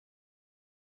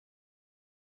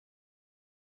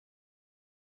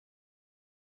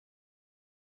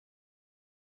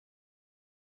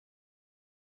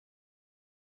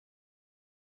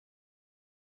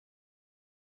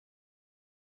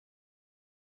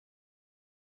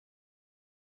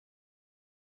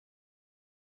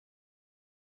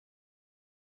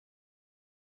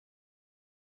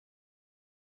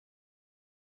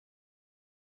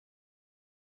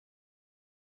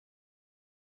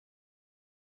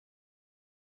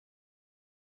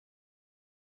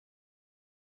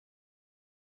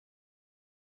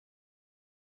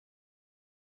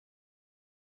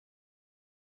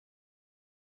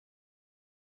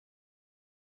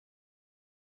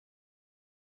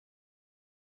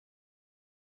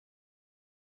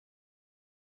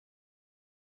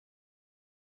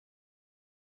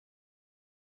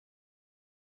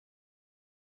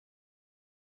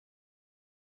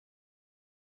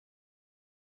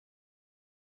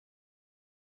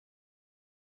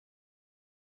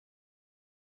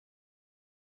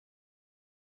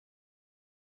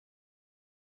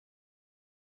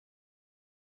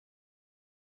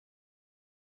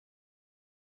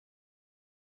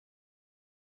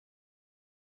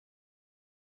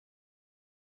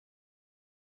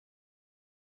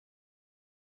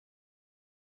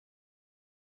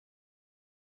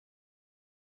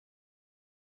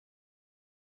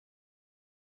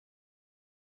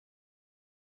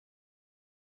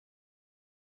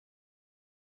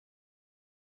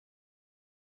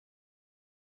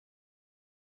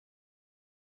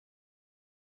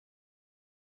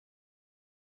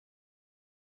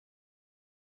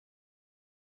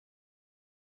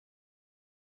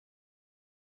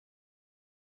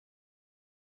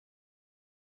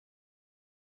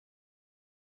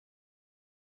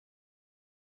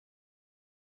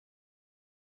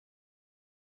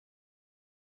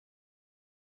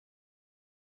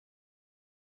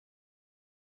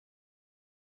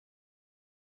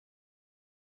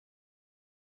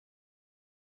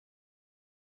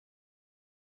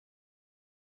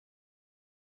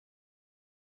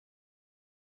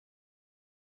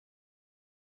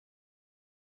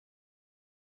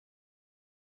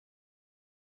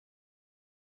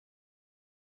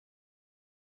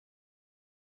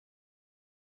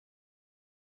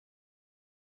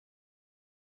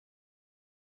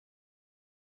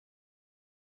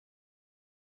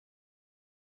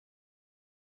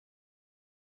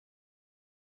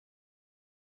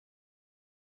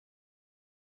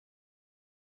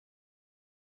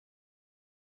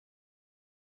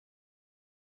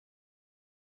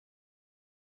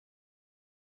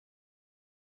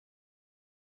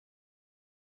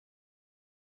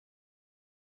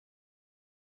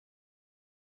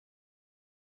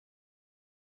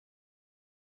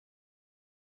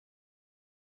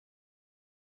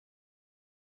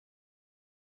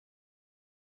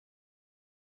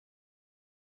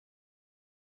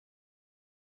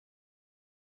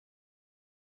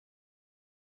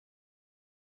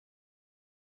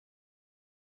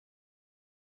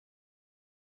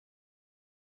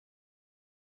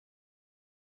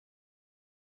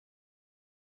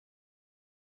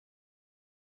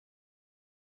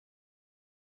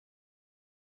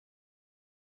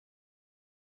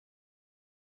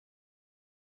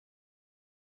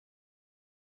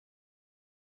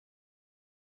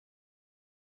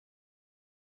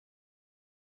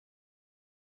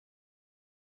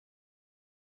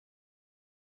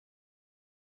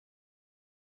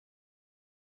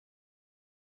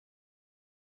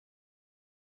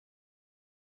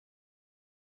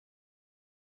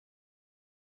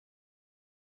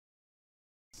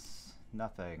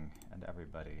nothing, and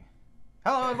everybody.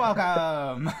 Hello and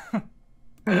welcome!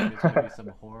 It's gonna be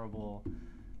some horrible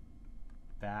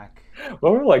back.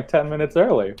 Well, we're like 10 minutes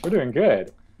early. We're doing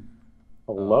good.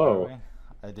 Oh, are Hello, we?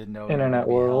 I didn't know we were gonna internet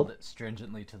be held world.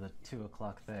 stringently to the 2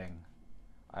 o'clock thing.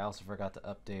 I also forgot to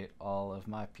update all of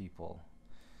my people.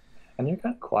 And you're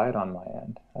kind of quiet on my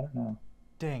end. I don't know.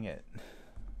 Dang it.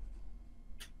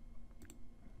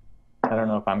 I don't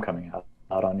know if I'm coming out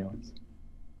on yours.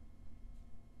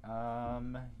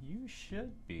 You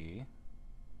should be.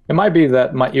 It might be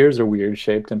that my ears are weird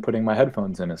shaped and putting my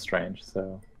headphones in is strange,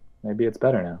 so maybe it's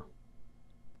better now.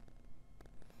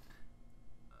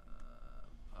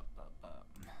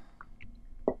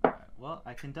 Alright, well,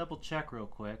 I can double check real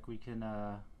quick. We can,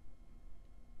 I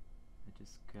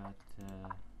just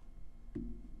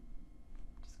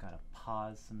gotta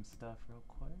pause some stuff real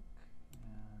quick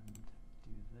and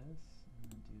do this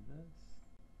and then do this.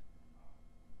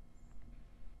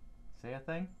 Say a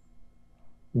thing?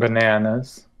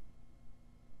 Bananas.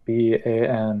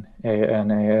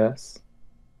 Bananas.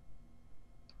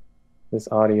 This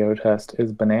audio test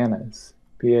is bananas.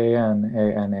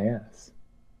 Bananas.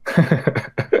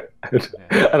 I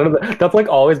don't know. That's like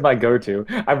always my go-to.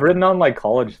 I've written on like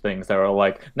college things that are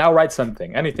like, now write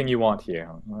something, anything you want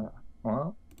here.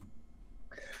 Well,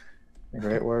 the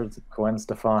great words of Gwen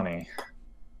Stefani.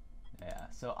 Yeah,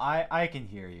 so I can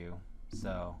hear you,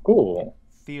 so Cool.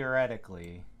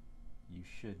 theoretically you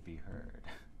should be heard.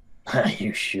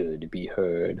 You should be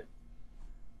heard.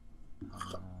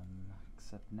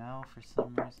 Except now for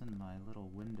some reason my little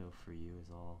window for you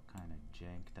is all kind of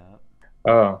janked up.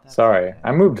 Oh, That's sorry. okay.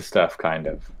 I moved stuff, kind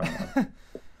of.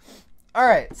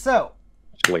 Alright, so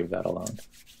Just leave that alone.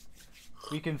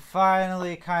 we can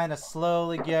finally kind of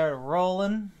slowly get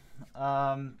rolling.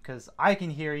 Because I can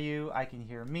hear you, I can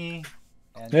hear me.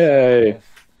 And Yay. so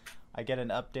if I get an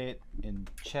update in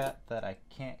chat that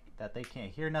they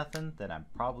can't hear nothing, then I'm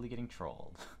probably getting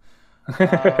trolled.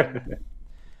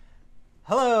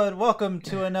 Hello and welcome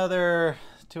to another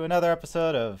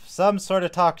episode of some sort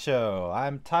of talk show.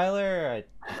 I'm Tyler.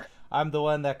 I'm the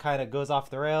one that kind of goes off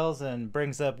the rails and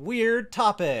brings up weird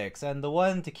topics, and the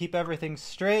one to keep everything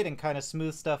straight and kind of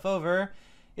smooth stuff over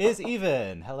is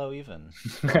Even. Hello, Even.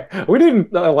 We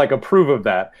didn't like approve of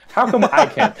that. How come I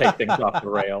can't take things off the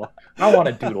rail? I want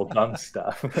to doodle dumb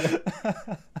stuff.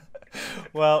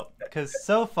 Well, because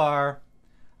so far,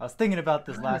 I was thinking about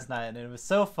this last night, and it was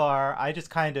so far, I just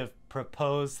kind of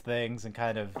propose things and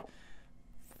kind of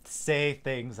say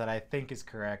things that I think is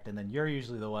correct, and then you're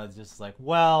usually the ones just like,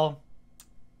 well,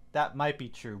 that might be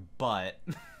true, but...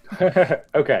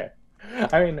 Okay.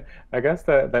 I mean, I guess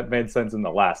that made sense in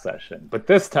the last session, but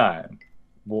this time,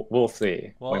 we'll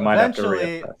see. Well, we might have to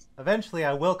reassess. eventually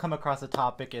I will come across a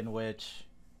topic in which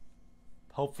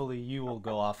hopefully you will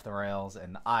go off the rails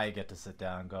and I get to sit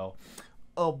down and go,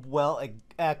 oh, well,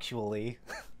 actually.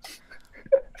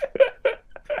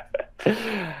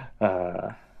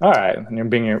 All right, and you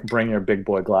bring your big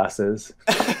boy glasses.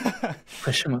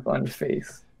 Push them up on your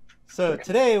face. So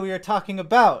today we are talking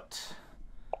about...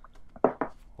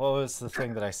 What was the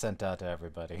thing that I sent out to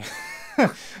everybody?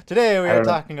 Today we are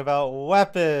talking about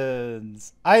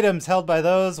weapons. Items held by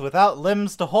those without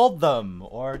limbs to hold them,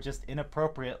 or just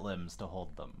inappropriate limbs to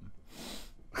hold them.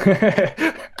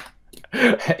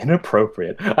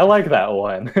 Inappropriate. I like that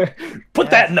one.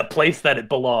 Put that in the place that it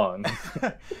belongs.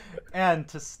 And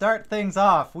to start things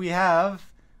off, we have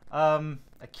a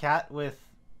cat with...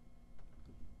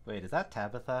 Wait, is that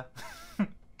Tabitha?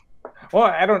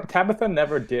 Well, Tabitha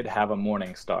never did have a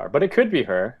morning star, but it could be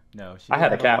her. No, she I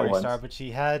had a didn't have cat Morning once. Star, but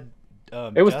she had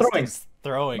It was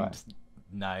throwing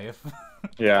knife.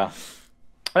 Yeah.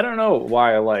 I don't know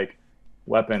why like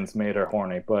weapons made her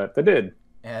horny, but they did.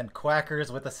 And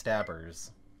quackers with the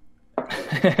stabbers.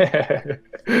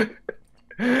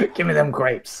 Give me them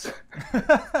grapes.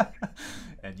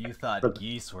 And you thought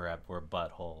geese were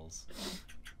buttholes.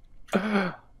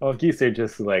 Oh, geese are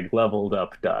just like leveled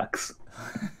up ducks.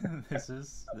 This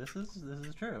is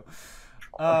true.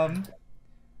 Oh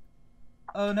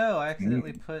no, I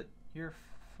accidentally put your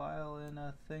file in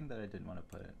a thing that I didn't want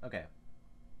to put in. Okay.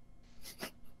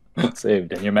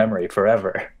 Saved in your memory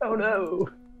forever. Oh no.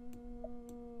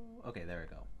 Okay, there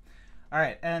we go. All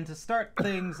right, and to start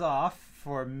things off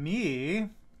for me,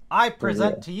 I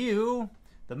present to you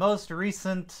the most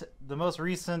recent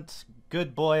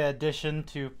good boy addition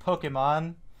to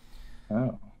Pokemon.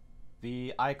 Oh.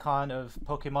 The icon of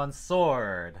Pokemon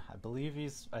Sword. I believe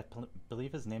his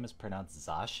name is pronounced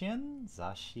Zacian,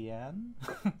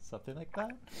 something like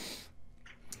that.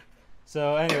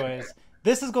 So, anyways,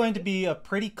 This is going to be a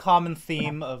pretty common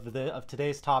theme of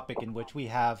today's topic, in which we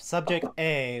have subject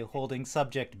A holding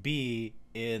subject B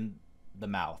in the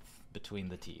mouth between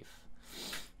the teeth.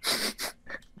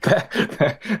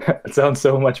 It sounds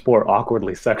so much more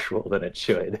awkwardly sexual than it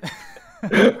should.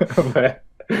 But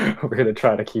we're gonna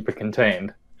try to keep it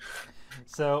contained.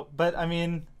 So, but I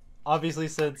mean, obviously,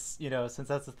 since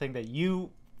that's the thing that you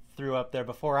threw up there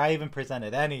before I even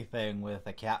presented anything with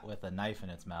a cat with a knife in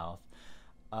its mouth.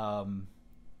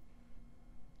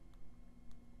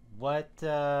 What's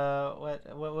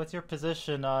your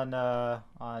position on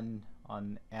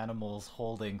animals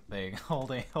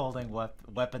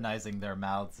weaponizing their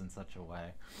mouths in such a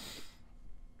way?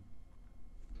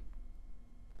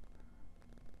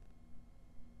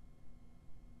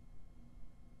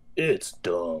 It's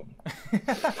dumb.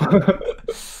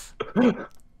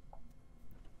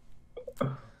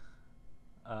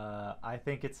 I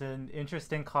think it's an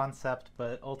interesting concept,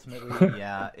 but ultimately,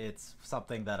 yeah, it's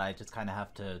something that I just kind of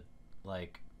have to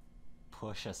like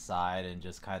push aside and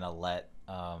just kind of let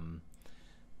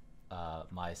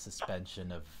my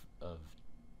suspension of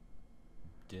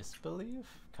disbelief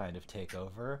kind of take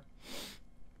over.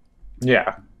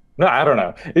 Yeah. No, I don't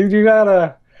know. You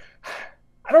gotta.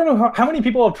 I don't know how many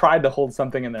people have tried to hold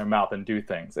something in their mouth and do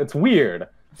things. It's weird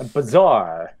and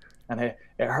bizarre. And it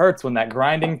hurts when that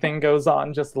grinding thing goes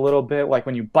on just a little bit, like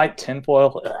when you bite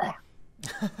tinfoil.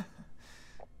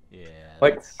 Yeah.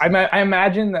 Like I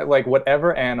imagine that like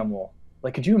whatever animal,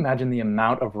 like could you imagine the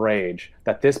amount of rage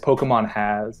that this Pokemon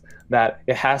has, that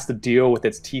it has to deal with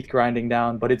its teeth grinding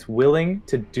down, but it's willing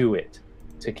to do it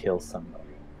to kill somebody.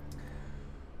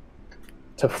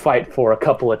 To fight for a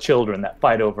couple of children that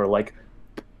fight over like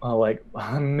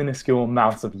minuscule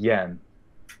amounts of yen.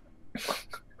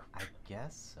 I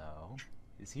guess so.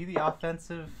 Is he the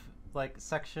offensive like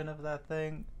section of that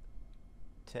thing?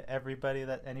 To anybody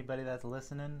that's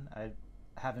listening, I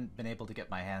haven't been able to get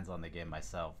my hands on the game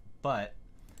myself, but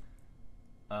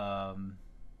I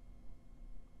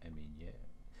mean,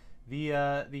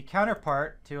 yeah. The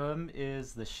counterpart to him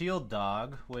is the shield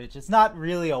dog, which is not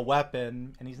really a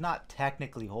weapon, and he's not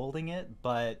technically holding it,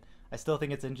 but I still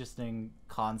think it's an interesting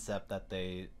concept that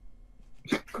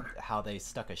how they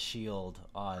stuck a shield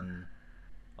on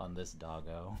this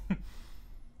doggo.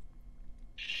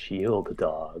 Shield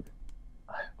dog.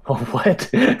 What?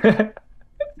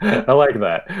 I like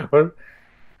that. What?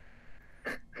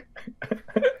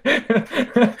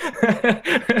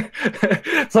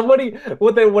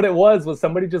 What it was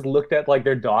somebody just looked at like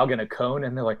their dog in a cone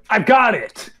and they're like, "I got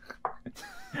it.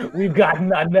 We've got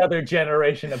another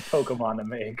generation of Pokemon to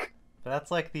make." But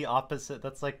that's like the opposite.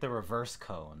 That's like the reverse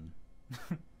cone.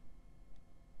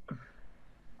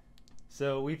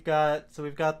 So we've got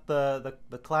the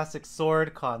classic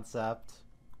sword concept.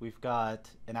 We've got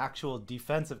an actual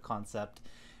defensive concept,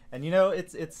 and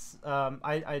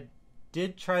I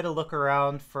did try to look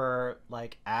around for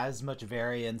like as much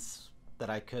variance that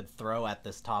I could throw at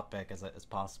this topic as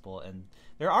possible, and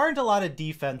there aren't a lot of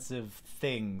defensive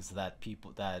things that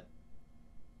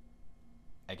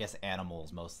I guess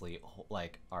animals mostly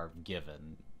like are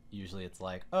given. Usually it's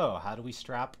like, oh, how do we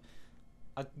strap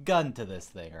a gun to this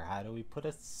thing, or how do we put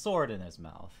a sword in his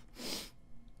mouth?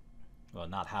 Well,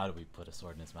 not how do we put a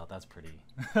sword in his mouth. That's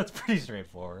pretty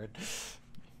straightforward.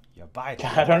 You bite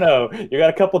it. I don't know. You got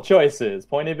a couple choices: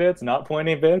 pointy bits, not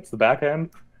pointy bits, the back end.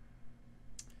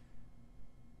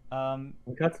 Can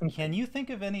you think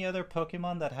of any other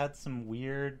Pokemon that had some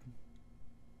weird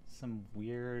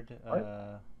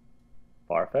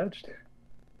Farfetch'd?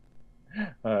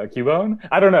 Cubone?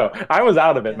 I don't know. I was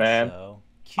out of it, man. So.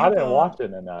 I didn't watch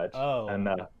it enough. Oh,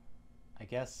 I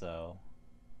guess so.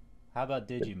 How about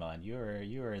Digimon?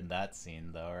 You were in that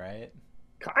scene though, right?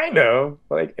 Kind of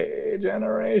like a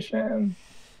generation.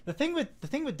 The thing with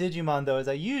Digimon though is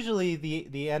that usually the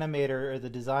animator or the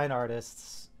design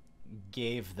artists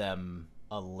gave them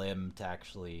a limb to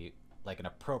actually, like an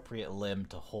appropriate limb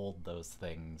to hold those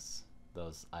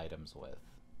items with.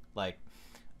 Like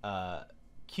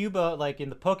Cubone, like in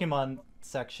the Pokemon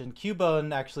section,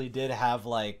 Cubone actually did have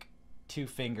like 2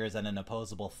 fingers and an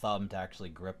opposable thumb to actually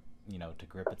grip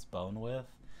its bone with.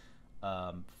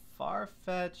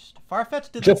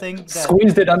 Farfetch'd did Just the thing that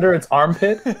squeezed it under its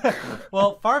armpit.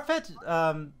 Well, Farfetch'd,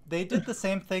 they did the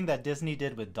same thing that Disney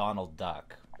did with Donald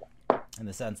Duck, in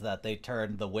the sense that they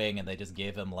turned the wing and they just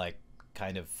gave him like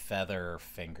kind of feather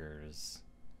fingers.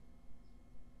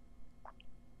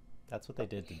 That's what they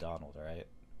did to Donald, right?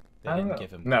 They didn't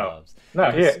give him gloves.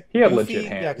 No, he had Goofy, legit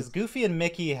hands. Yeah, because Goofy and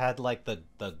Mickey had like the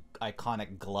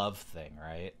iconic glove thing,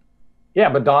 right? Yeah,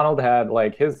 but Donald had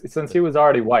like since he was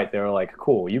already white, they were like,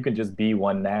 cool, you can just be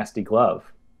one nasty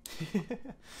glove.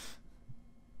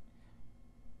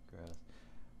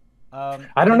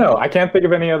 I don't Can know. you I can't think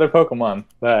of any other Pokemon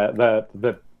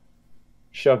that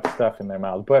shove stuff in their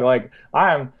mouth. But like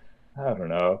I don't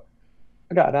know.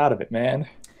 I got out of it, man.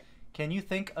 can you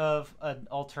think of an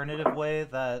alternative way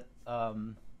that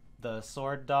the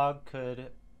sword dog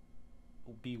could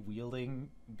be wielding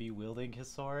his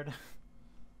sword?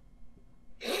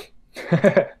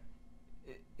 uh,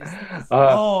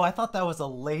 Oh, I thought that was a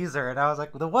laser, and I was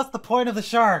like, then what's the point of the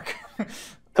shark?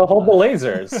 to hold the uh,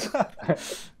 lasers.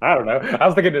 I don't know. I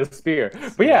was thinking of a spear,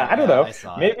 but Spear, yeah, I don't yeah, know. I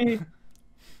saw it. Maybe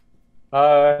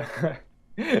uh,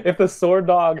 if the sword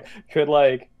dog could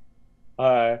like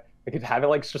I could have it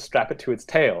like just strap it to its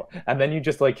tail, and then you're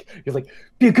like,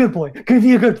 be a good boy,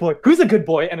 be a good boy. Who's a good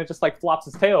boy? And it just like flops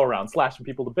its tail around, slashing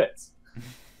people to bits.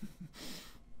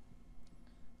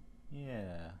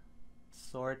 Yeah.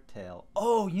 Sword tail.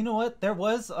 Oh, you know what? There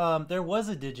was a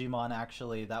Digimon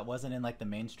actually that wasn't in like the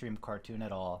mainstream cartoon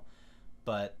at all,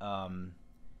 but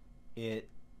it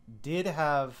did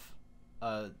have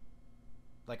a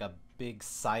like a big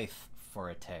scythe for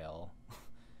a tail.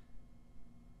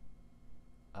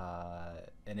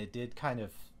 And it did kind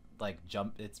of like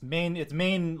jump. Its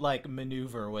main like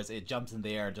maneuver was it jumps in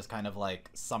the air and just kind of like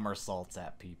somersaults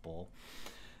at people.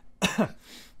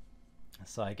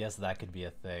 So I guess that could be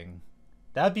a thing.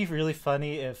 That'd be really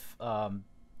funny if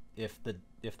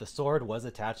the sword was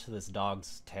attached to this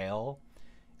dog's tail.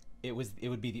 It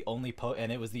would be the only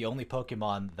and it was the only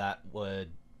Pokemon that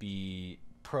would be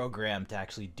programmed to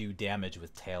actually do damage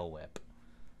with Tail Whip.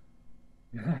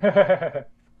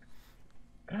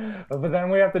 But then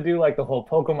we have to do like the whole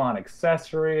Pokemon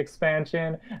accessory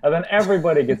expansion, and then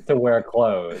everybody gets to wear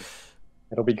clothes.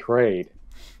 It'll be great.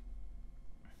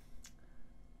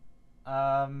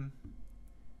 Um,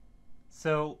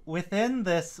 so within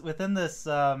this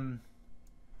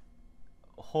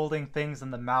holding things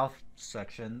in the mouth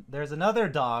section, there's another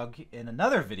dog in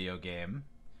another video game.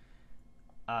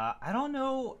 I don't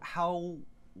know how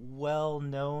well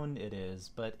known it is,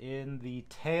 but in the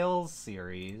Tales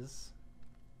series,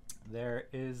 there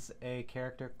is a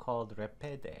character called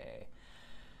Repede.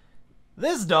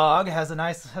 This dog has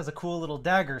a cool little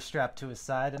dagger strapped to his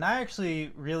side, and I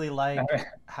actually really like And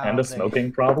how a they.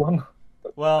 smoking problem.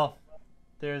 Well,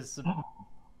 there's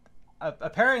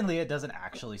apparently it doesn't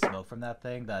actually smoke from that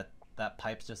thing. That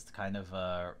pipe's just kind of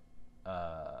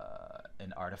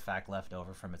an artifact left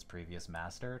over from its previous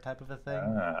master, type of a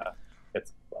thing.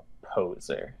 It's a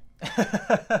poser.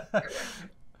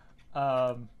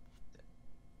 um,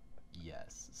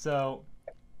 yes. So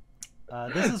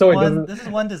this is So it one. doesn't. This is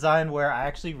one design where I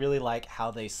actually really like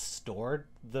how they stored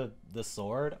the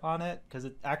sword on it, because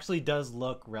it actually does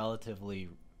look relatively.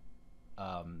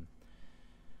 Um,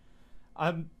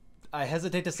 I'm I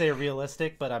hesitate to say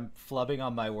realistic, but I'm flubbing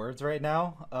on my words right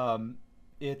now.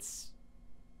 It's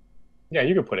Yeah,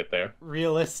 you could put it there.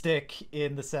 realistic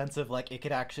in the sense of like it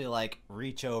could actually like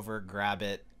reach over, grab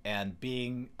it, and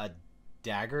being a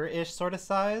dagger-ish sort of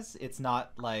size, it's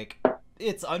not like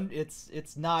it's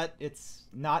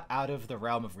not out of the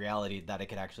realm of reality that it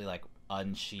could actually like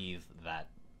unsheath that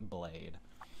blade.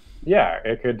 Yeah,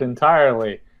 it could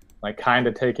entirely like kind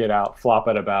of take it out, flop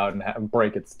it about, and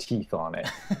break its teeth on it.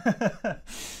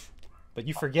 But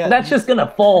you forget That's just gonna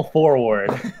fall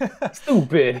forward.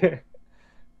 Stupid.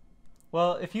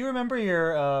 well, if you remember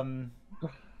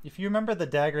the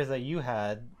daggers that you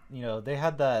had, they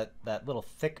had that little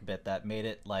thick bit that made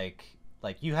it like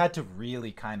you had to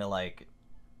really kind of like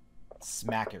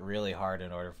smack it really hard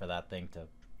in order for that thing to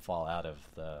fall out of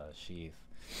the sheath.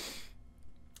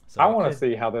 So I it want to could.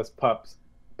 see how this pup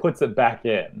puts it back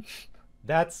in.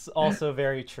 That's also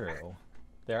very true.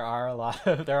 There are a lot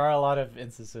of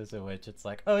instances in which it's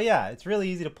like, oh yeah, it's really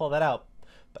easy to pull that out,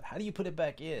 but how do you put it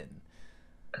back in?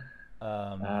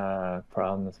 Um,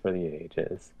 Problems for the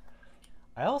ages.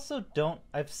 I also don't.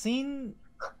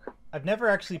 I've never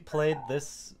actually played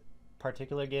this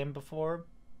particular game before,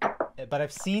 but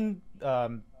I've seen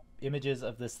images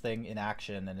of this thing in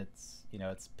action, and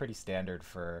it's pretty standard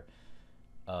for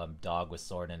dog with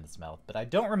sword in its mouth. But I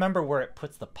don't remember where it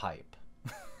puts the pipe.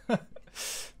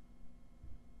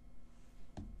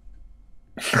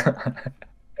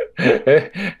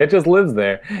 It just lives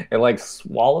there. It like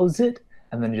swallows it,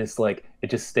 and then just like it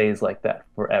just stays like that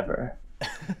forever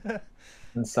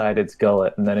inside its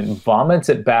gullet, and then it vomits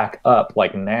it back up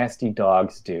like nasty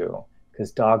dogs do,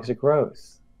 because dogs are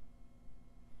gross.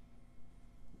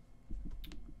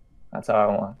 That's how I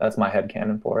want. That's my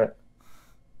headcanon for it.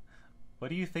 What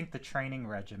do you think the training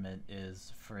regimen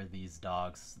is for these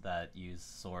dogs that use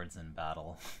swords in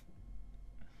battle?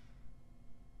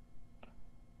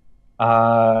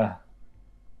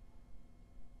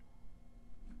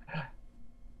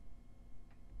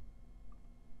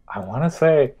 I want to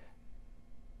say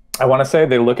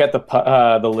they look at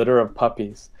the litter of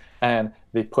puppies and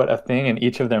they put a thing in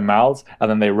each of their mouths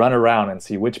and then they run around and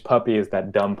see which puppy is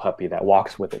that dumb puppy that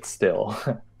walks with it still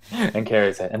and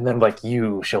carries it. And then like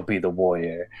you shall be the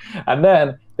warrior. And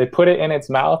then they put it in its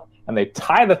mouth and they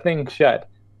tie the thing shut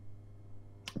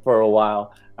for a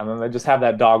while. And then they just have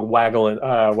that dog waggle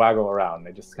around.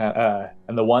 They just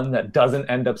and the one that doesn't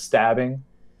end up stabbing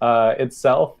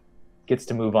itself gets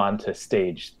to move on to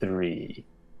stage 3.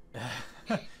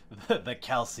 The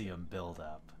calcium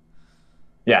buildup.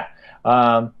 Yeah.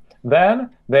 Then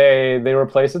they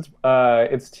replace its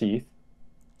teeth.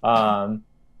 And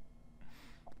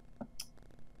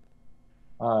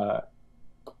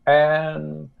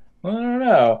I don't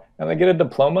know. And they get a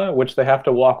diploma, which they have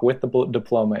to walk with the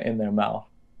diploma in their mouth.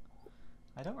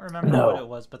 I don't remember what it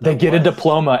was, but they get a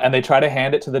diploma and they try to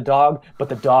hand it to the dog, but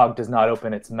the dog does not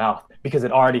open its mouth because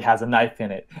it already has a knife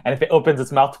in it. And if it opens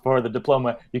its mouth for the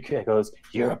diploma, it goes,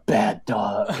 "You're a bad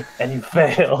dog," and you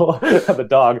fail. And the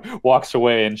dog walks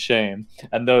away in shame.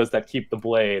 And those that keep the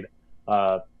blade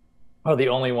are the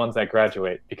only ones that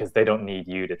graduate because they don't need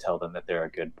you to tell them that they're a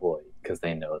good boy because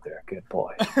they know they're a good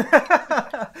boy.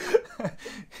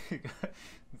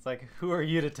 It's like, who are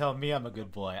you to tell me I'm a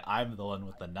good boy? I'm the one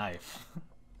with the knife.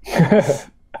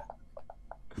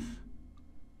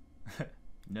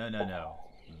 No.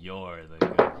 You're the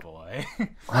good boy.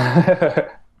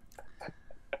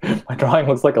 My drawing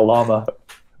looks like a llama.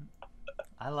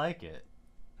 I like it.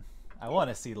 I want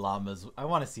to see llamas. I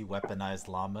want to see weaponized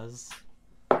llamas.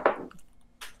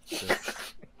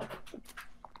 This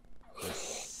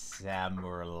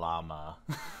Samur llama.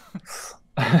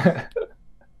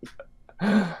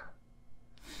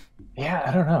 Yeah,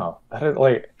 I don't know.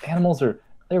 Like animals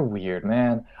they're weird,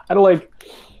 man. I don't like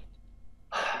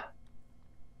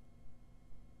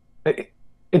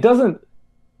it doesn't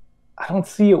I don't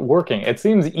see it working. It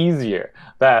seems easier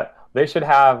that they should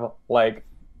have like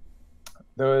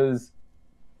those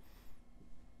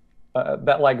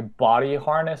that like body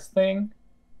harness thing.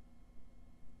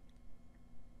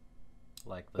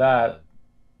 Like the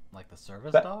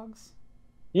service dogs?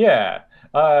 Yeah.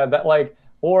 That like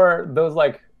or those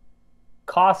like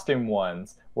costume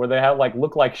ones where they have like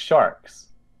look like sharks,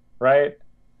 right?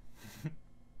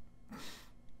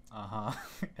 Uh-huh.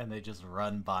 And they just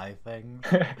run by things.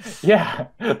 Yeah,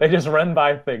 they just run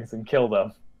by things and kill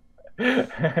them.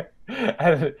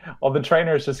 And all the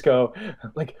trainers just go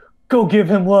like, "Go give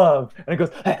him love," and it goes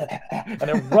and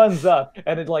it runs up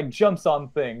and it like jumps on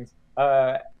things,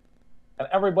 and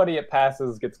everybody it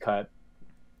passes gets cut.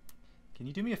 Can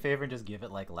you do me a favor and just give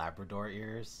it like Labrador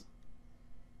ears?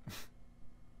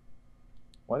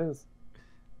 What is?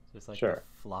 Just like sure.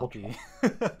 floppy.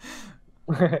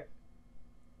 What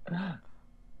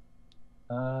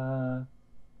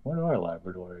are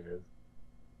Labrador ears?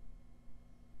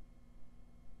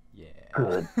 Yeah.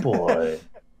 Good boy.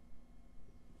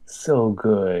 So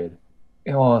good.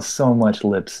 Oh, so much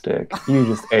lipstick. You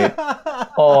just ate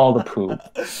all the poop.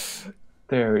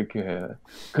 Very good.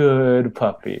 Good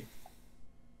puppy.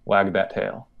 Wag that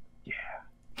tail. Yeah.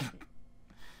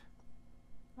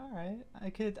 All right. I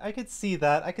could see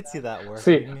that. I could see that working.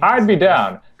 See, I'd be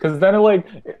down because then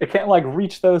it can't like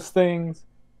reach those things.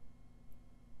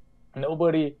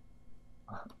 Nobody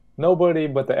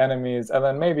but the enemies, and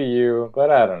then maybe you, but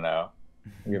I don't know.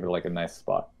 Give it like a nice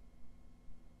spot,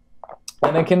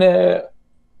 and it can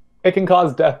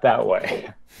cause death that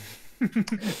way.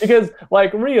 Because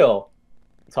like real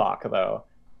talk though,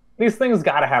 these things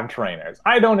gotta have trainers.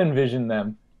 I don't envision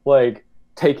them like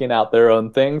taking out their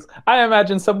own things. I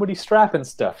imagine somebody strapping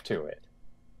stuff to it.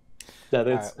 That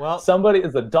it's somebody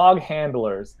is the dog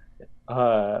handlers.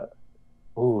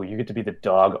 Ooh, you get to be the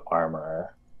dog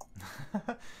armorer.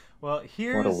 Well,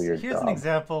 here's an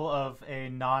example of a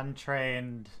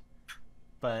non-trained,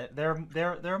 but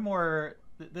they're more.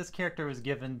 This character was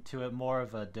given to it more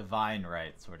of a divine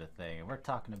right sort of thing, and we're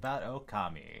talking about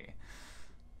Okami.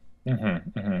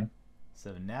 Mm-hmm, mm-hmm.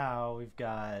 So now we've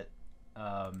got,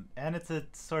 and it's a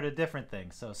sort of different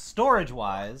thing. So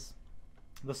storage-wise,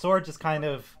 the sword just kind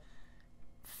of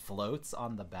floats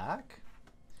on the back.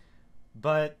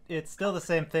 But it's still the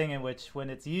same thing in which when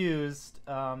it's used,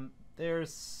 there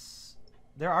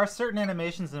are certain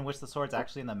animations in which the sword's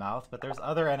actually in the mouth, but there's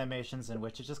other animations in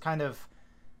which it just kind of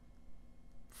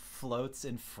floats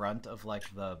in front of like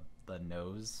the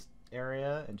nose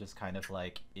area and just kind of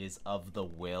like is of the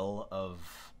will of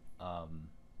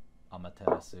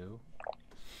Amaterasu.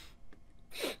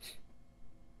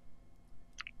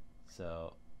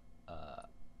 So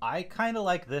I kind of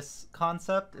like this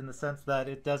concept in the sense that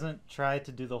it doesn't try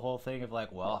to do the whole thing of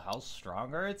like, well, how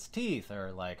strong are its teeth,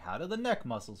 or like, how do the neck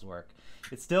muscles work?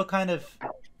 It's still kind of,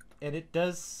 and it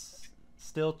does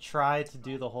still try to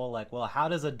do the whole like, well, how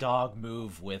does a dog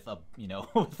move with a,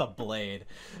 with a blade?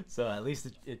 So at least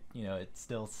it it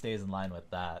still stays in line with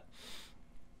that.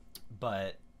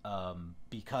 But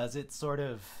because it's sort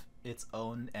of its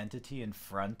own entity in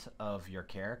front of your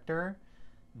character,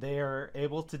 they are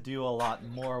able to do a lot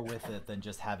more with it than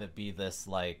just have it be this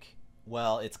like,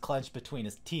 well, it's clenched between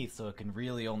his teeth, so it can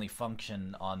really only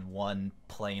function on one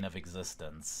plane of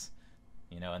existence,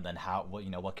 and then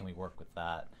what can we work with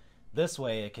that? This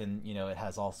way it can, it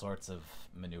has all sorts of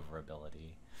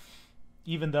maneuverability,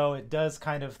 even though it does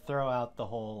kind of throw out the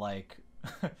whole like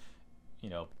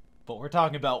but we're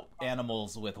talking about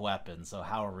animals with weapons, so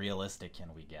how realistic can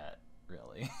we get,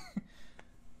 really?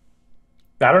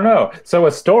 I don't know. So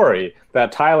a story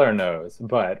that Tyler knows,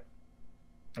 but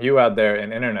you out there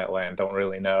in internet land don't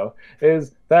really know,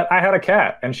 is that I had a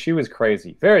cat and she was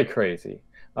crazy, very crazy.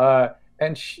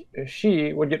 And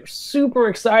she would get super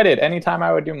excited anytime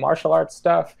I would do martial arts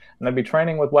stuff and I'd be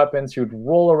training with weapons. She would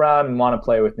roll around and want to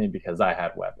play with me because I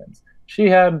had weapons. She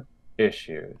had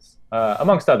issues,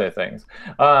 amongst other things.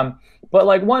 But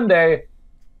like one day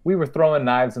we were throwing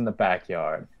knives in the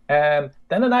backyard and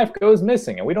then the knife goes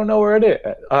missing and we don't know where it is,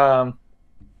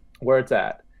 where it's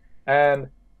at. And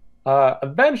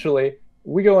eventually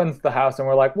we go into the house and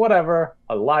we're like, whatever,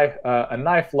 a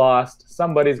knife lost.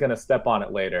 Somebody's gonna step on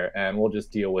it later, and we'll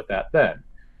just deal with that then.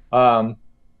 Um,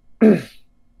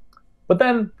 but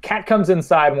then cat comes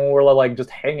inside when we're like just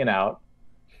hanging out,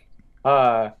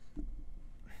 and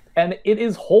it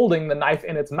is holding the knife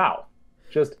in its mouth,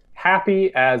 just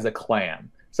happy as a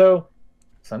clam. So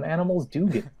some animals do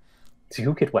get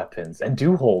weapons and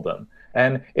do hold them,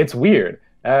 and it's weird.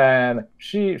 And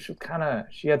she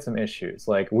had some issues.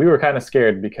 Like we were kind of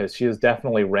scared because she has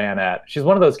definitely she's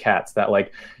one of those cats that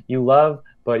like you love,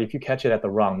 but if you catch it at the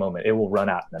wrong moment, it will run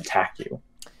out and attack you.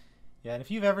 Yeah, and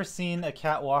if you've ever seen a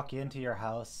cat walk into your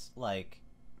house, like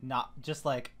not just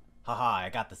like, haha, I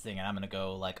got this thing and I'm gonna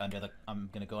go under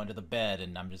the bed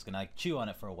and I'm just gonna like chew on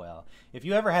it for a while. If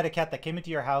you ever had a cat that came into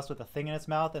your house with a thing in its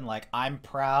mouth and like, I'm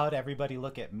proud, everybody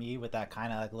look at me, with that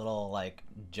kind of like little like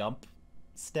jump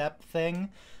step thing,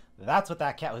 that's what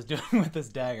that cat was doing with this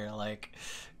dagger. Like,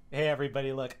 hey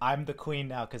everybody, look, I'm the queen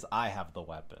now because I have the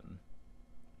weapon.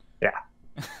 Yeah.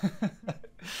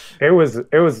 She was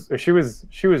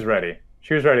ready.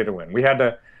 She was ready to win. We had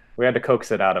to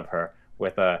coax it out of her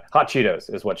with hot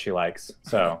Cheetos is what she likes.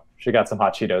 So she got some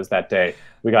hot Cheetos that day.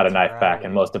 We got a knife back,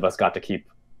 and most of us got to keep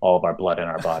all of our blood in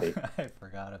our body. I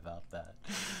forgot about that.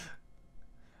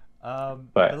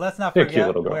 But let's not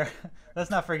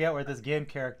forget where this game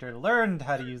character learned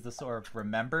how to use the sword,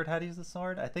 remembered how to use the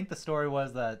sword. I think the story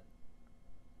was that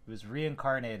it was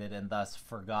reincarnated and thus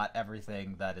forgot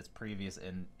everything that its previous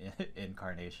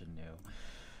incarnation knew.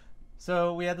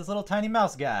 So we had this little tiny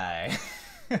mouse guy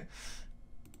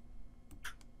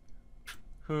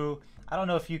who, I don't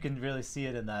know if you can really see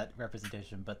it in that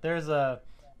representation, but there's a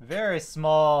very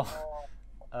small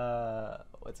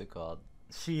what's it called,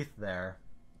 sheath there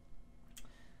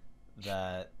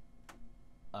that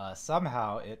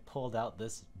somehow it pulled out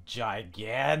this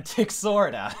gigantic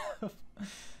sword out of.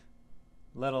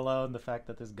 Let alone the fact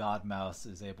that this god mouse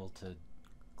is able to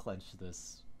clench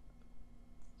this.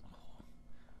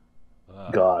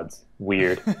 Gods,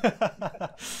 weird.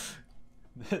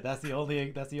 That's the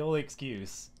only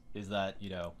excuse, is that,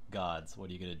 gods. What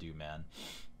are you gonna do, man?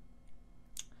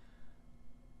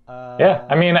 Yeah,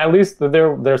 I mean, at least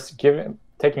they're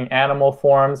taking animal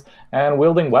forms and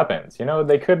wielding weapons.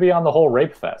 They could be on the whole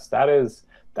rape fest.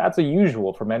 That's a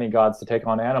usual for many gods to take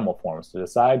on animal forms, to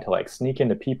decide to like sneak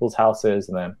into people's houses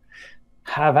and then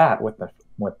have at with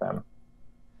them.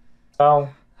 So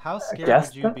how scared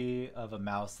would you be of a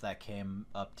mouse that came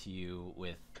up to you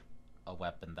with a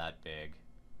weapon that big?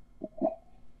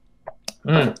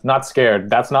 Not scared.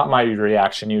 That's not my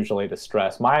reaction usually to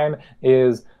stress. Mine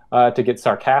is to get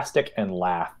sarcastic and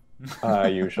laugh.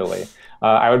 Usually,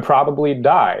 I would probably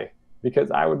die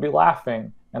because I would be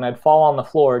laughing and I'd fall on the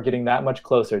floor, getting that much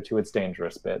closer to its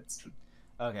dangerous bits.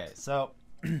 Okay, so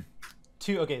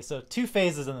two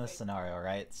phases in this scenario,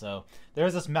 right? So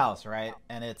there's this mouse, right?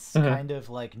 And it's kind of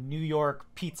like New York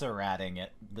pizza ratting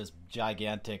at this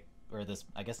gigantic, or this,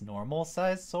 I guess, normal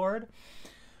sized sword.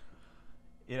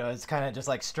 It's kind of just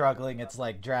like struggling. It's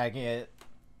like dragging it.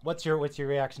 What's your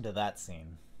reaction to that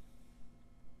scene?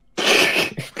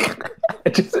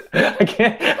 I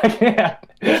can't.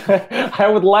 I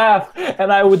would laugh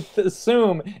and I would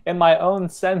assume in my own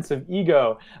sense of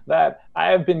ego that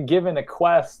I have been given a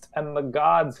quest and the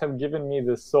gods have given me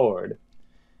this sword.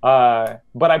 But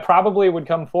I probably would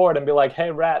come forward and be like,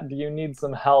 "Hey, rat, do you need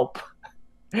some help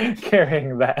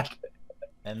carrying that?"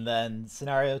 And then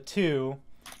scenario 2,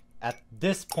 at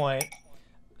this point,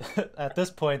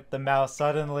 the mouse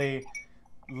suddenly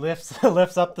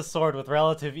lifts up the sword with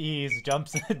relative ease,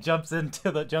 jumps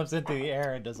into the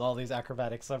air, and does all these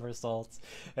acrobatic somersaults,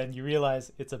 and you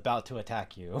realize it's about to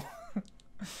attack you.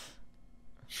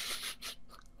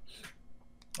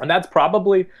 And that's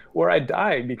probably where I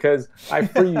die because I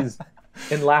freeze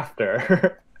in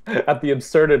laughter at the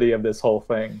absurdity of this whole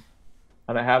thing.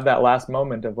 And I have that last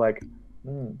moment of like,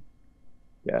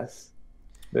 yes,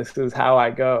 this is how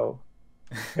I go.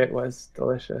 It was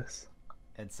delicious.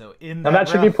 And so in And that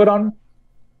should be put on.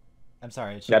 I'm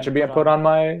sorry. That should be put on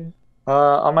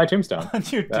my tombstone. On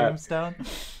your tombstone.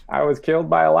 I was killed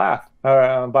by a laugh,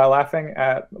 by laughing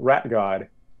at Rat God.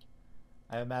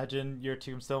 I imagine your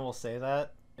tombstone will say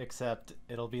that, except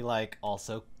it'll be like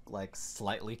also like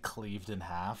slightly cleaved in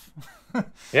half.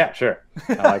 Yeah, sure.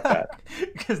 I like that.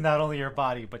 Because not only your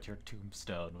body but your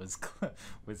tombstone was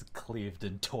cleaved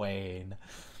in twain.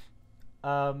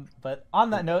 But on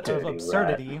that note of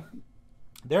absurdity,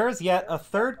 there's yet a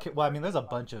third. Well, I mean, there's a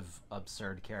bunch of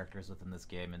absurd characters within this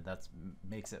game, and that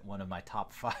makes it one of my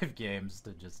top 5 games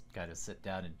to just kind of sit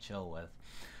down and chill with.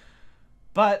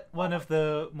 But one of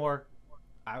the more,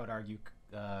 I would argue,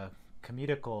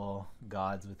 comedical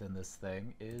gods within this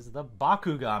thing is the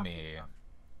Bakugami,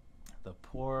 the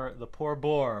poor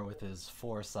boar with his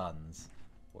 4 sons,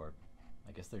 or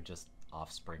I guess they're just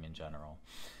offspring in general.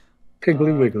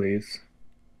 Piggly Wigglies.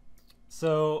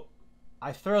 So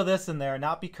I throw this in there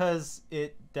not because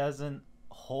it doesn't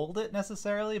hold it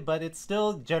necessarily, but it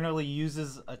still generally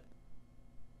uses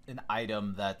an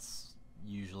item that's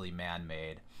usually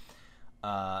man-made.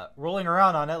 Rolling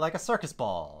around on it like a circus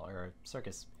ball or a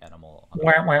circus animal.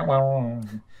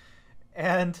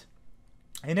 And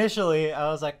initially I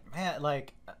was like, man,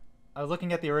 like I was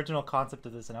looking at the original concept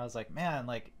of this and I was like, man,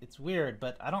 like it's weird,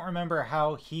 but I don't remember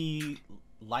how he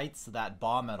lights that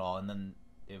bomb at all. And then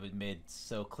it was made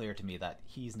so clear to me that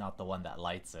he's not the one that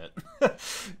lights it.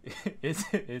 it's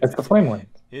the flame one.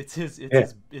 It's his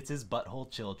butthole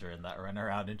children that run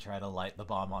around and try to light the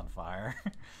bomb on fire.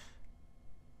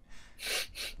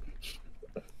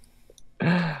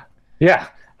 Yeah,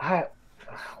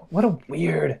 what a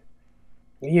weird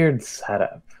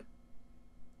setup.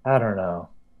 I don't know.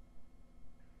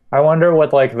 I wonder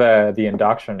what like the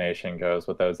indoctrination goes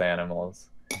with those animals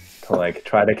to like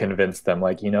try to convince them,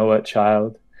 like, you know what,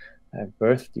 child, I've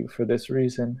birthed you for this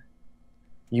reason.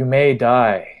 You may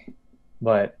die,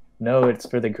 but no, it's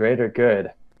for the greater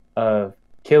good of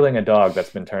killing a dog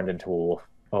that's been turned into a wolf,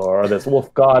 or this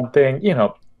wolf god thing, you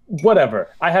know, whatever.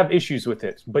 I have issues with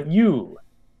it, but you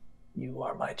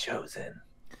are my chosen.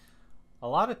 A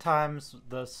lot of times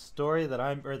the story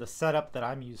that the setup that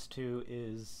I'm used to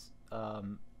is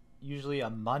usually a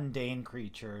mundane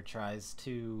creature tries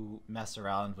to mess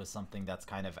around with something that's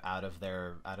kind of out of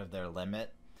their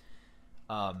limit,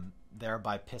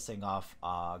 thereby pissing off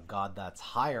a god that's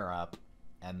higher up,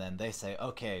 and then they say,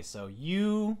 okay, so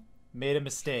you made a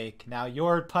mistake, now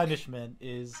your punishment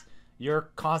is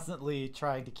you're constantly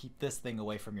trying to keep this thing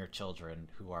away from your children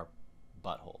who are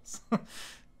buttholes.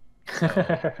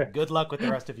 So, good luck with the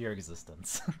rest of your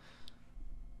existence.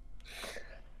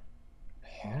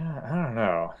 Yeah, I don't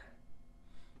know.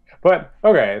 But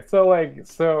okay,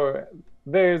 so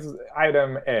there's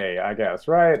item A, I guess,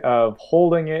 right? Of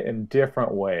holding it in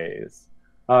different ways,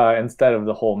 instead of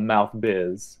the whole mouth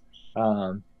biz.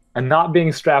 And not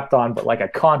being strapped on, but like a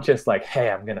conscious, like, hey,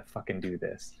 I'm gonna fucking do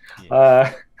this.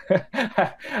 Yeah.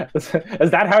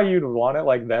 Is that how you'd want it?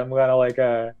 Like them kind of like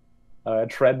a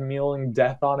treadmilling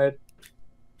death on it?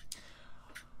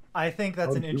 I think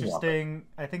that's an interesting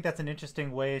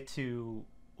way to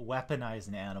weaponize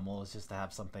an animal, is just to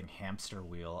have something hamster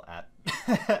wheel at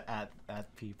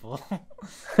people.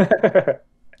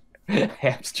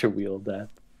 Hamster wheel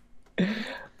death.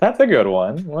 That's a good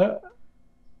one. What?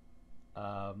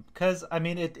 Because I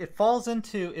mean, it falls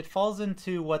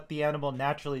into what the animal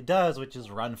naturally does, which is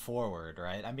run forward,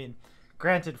 right? I mean,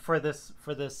 granted, for this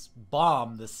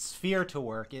bomb, this sphere to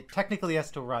work, it technically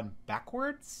has to run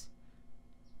backwards.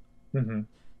 Mm-hmm.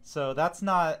 So that's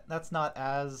not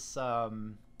as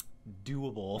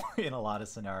doable in a lot of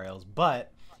scenarios,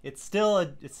 but it's still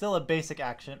a basic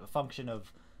function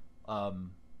of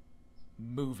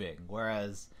moving.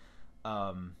 Whereas,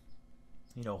 holding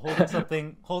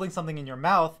something in your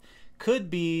mouth could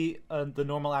be the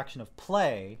normal action of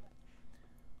play,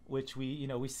 which we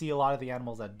see a lot of the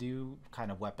animals that do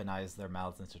kind of weaponize their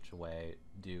mouths in such a way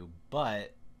do,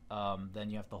 but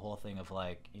then you have the whole thing of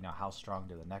like, how strong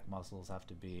do the neck muscles have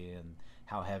to be, and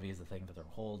how heavy is the thing that they're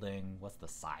holding, what's the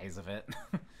size of it,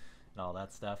 and all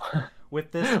that stuff.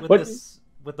 With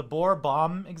the boar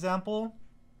bomb example,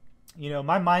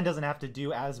 my mind doesn't have to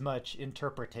do as much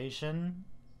interpretation.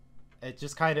 It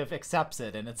just kind of accepts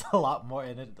it, and it's a lot more,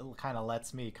 and it kind of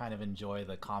lets me kind of enjoy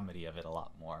the comedy of it a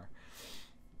lot more.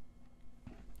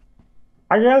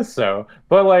 I guess so.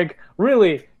 But like,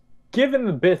 really, given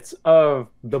the bits of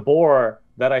the boar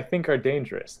that I think are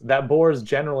dangerous, that boars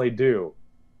generally do,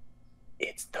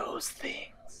 it's those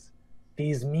things.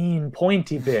 These mean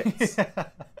pointy bits.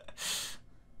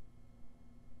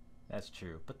 That's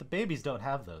true. But the babies don't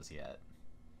have those yet.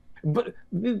 But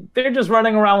they're just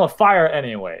running around with fire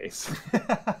anyways.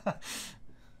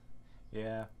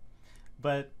 Yeah.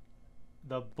 But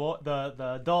the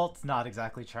adult's not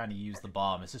exactly trying to use the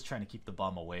bomb. It's just trying to keep the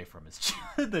bomb away from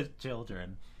the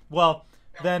children. Well,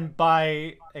 then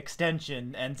by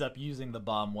extension ends up using the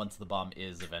bomb once the bomb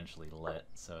is eventually lit.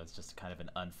 So it's just kind of an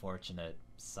unfortunate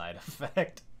side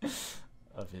effect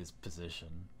of his position.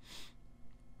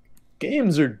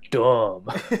 Games are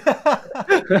dumb.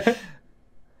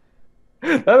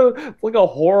 It's like a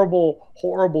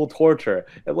horrible torture.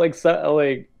 It like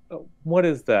what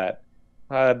is that?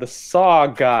 The Saw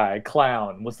guy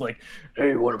clown was like,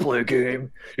 "Hey, you want to play a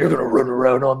game? You're gonna run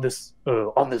around on this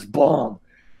bomb.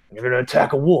 You're gonna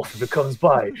attack a wolf if it comes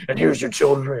by, and here's your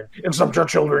children. And some of your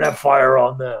children have fire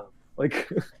on them." Like,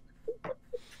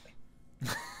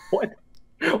 what?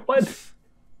 What?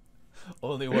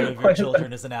 Only one of your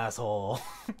children is an asshole.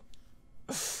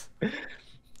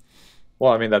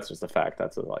 Well, I mean, that's just a fact.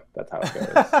 That's how it goes.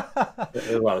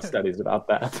 There's a lot of studies about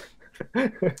that.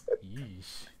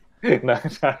 Yeesh. No,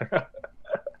 I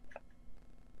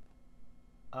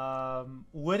don't know.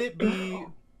 Would it be?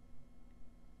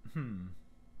 I'm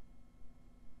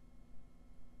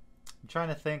trying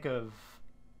to think of.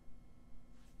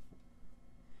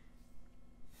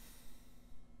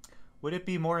 Would it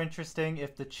be more interesting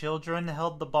if the children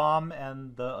held the bomb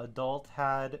and the adult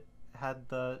had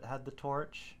the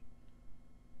torch?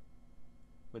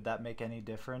 Would that make any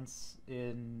difference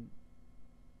in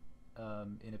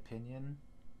opinion?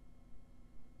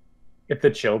 If the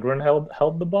children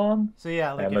held the bomb? So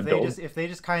yeah, like if they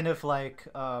just kind of like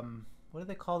what do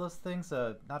they call those things?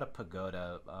 Not a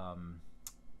pagoda.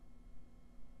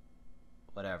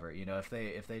 Whatever, if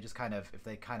they kind of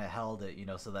held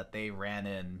it, so that they ran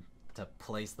in to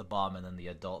place the bomb, and then the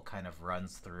adult kind of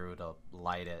runs through to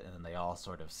light it, and then they all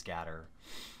sort of scatter.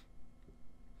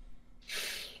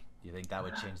 Do you think that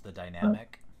would change the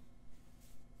dynamic?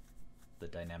 The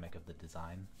dynamic of the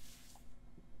design?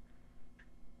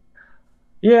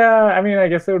 Yeah, I mean, I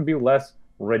guess it would be less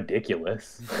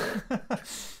ridiculous.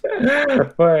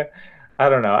 But I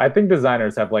don't know. I think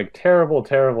designers have like terrible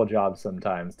jobs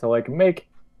sometimes to like make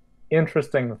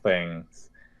interesting things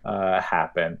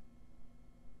happen.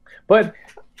 But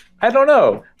I don't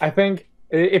know. I think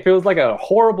if it was like a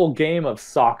horrible game of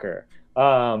soccer,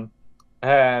 and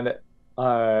that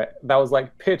was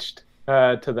like pitched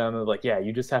to them, like, yeah,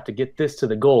 you just have to get this to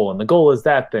the goal, and the goal is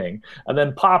that thing, and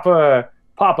then Papa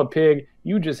Pig,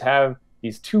 you just have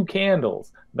these two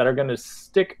candles that are going to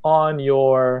stick on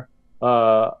your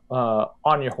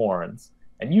horns,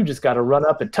 and you just got to run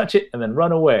up and touch it and then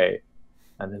run away.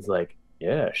 And it's like,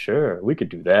 yeah, sure, we could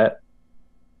do that.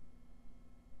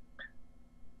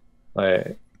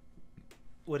 Like,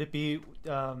 would it be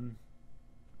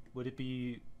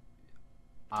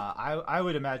I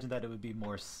would imagine that it would be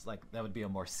more like that would be a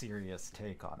more serious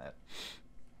take on it.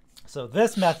 So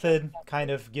this method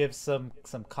kind of gives some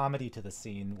comedy to the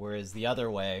scene, whereas the other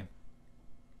way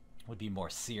would be more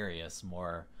serious,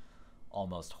 more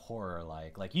almost horror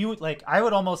like. Like I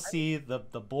would almost see the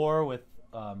boar with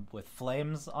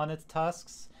flames on its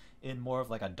tusks in more of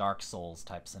like a Dark Souls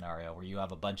type scenario, where you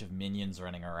have a bunch of minions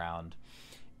running around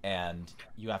and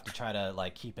you have to try to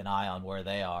like keep an eye on where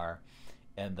they are,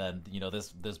 and then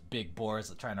this big boar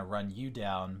is trying to run you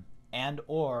down, and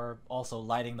or also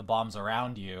lighting the bombs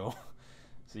around you.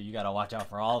 So you got to watch out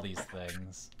for all these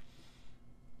things.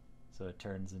 So it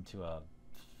turns into a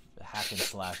hack and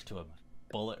slash to a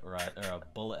bullet rut, or a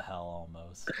bullet hell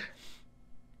almost.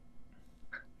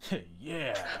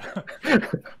 Yeah.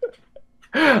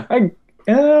 I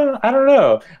don't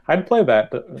know. I'd play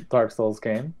that Dark Souls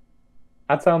game.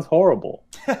 That sounds horrible.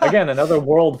 Again, another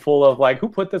world full of like, who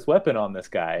put this weapon on this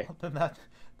guy? Then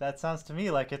that sounds to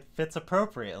me like it fits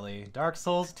appropriately. Dark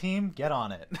Souls team, get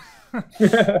on it.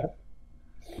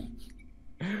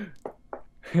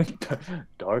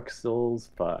 Dark Souls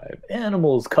 5.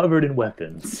 Animals covered in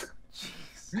weapons.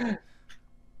 Jeez.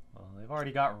 Well, they've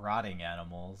already got rotting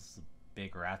animals,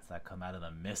 big rats that come out of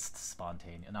the mist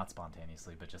not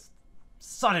spontaneously, but just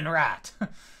sudden rat.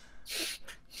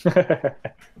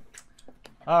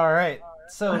 All right,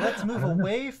 so let's move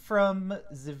away from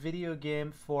the video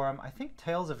game form. I think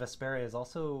Tales of Vesperia is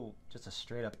also just a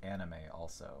straight up anime.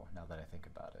 Also, now that I think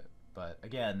about it, but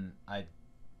again, I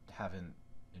haven't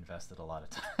invested a lot of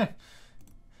time.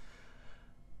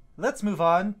 Let's move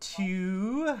on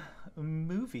to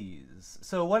movies.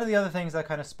 So one of the other things that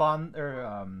kind of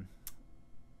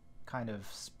kind of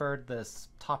spurred this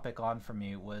topic on for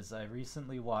me was I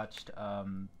recently watched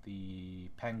the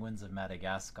Penguins of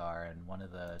Madagascar, and one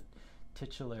of the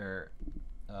titular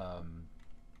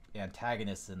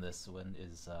antagonists in this one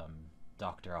is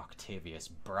Dr. Octavius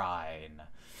Brine.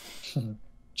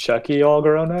 Chucky all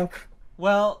grown up?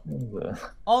 Well,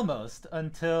 almost,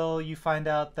 until you find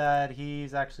out that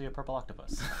he's actually a purple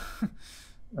octopus.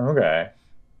 Okay.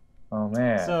 Oh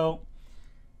man. So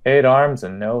 8 arms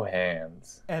and no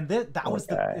hands. and that was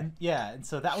and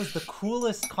so that was the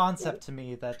coolest concept to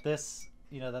me, that this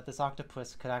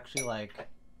octopus could actually like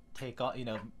take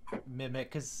on,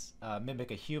 mimic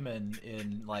a human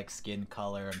in like skin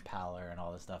color and pallor and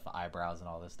all this stuff, eyebrows and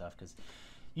all this stuff, because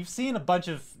you've seen a bunch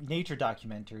of nature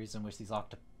documentaries in which these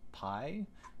octopi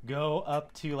go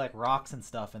up to like rocks and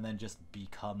stuff and then just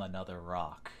become another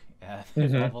rock, and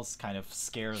it almost kind of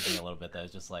scares me a little bit that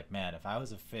it's just like, man, if I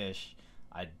was a fish,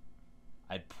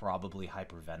 I'd probably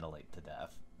hyperventilate to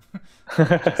death.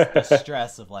 Just the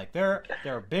stress of like, there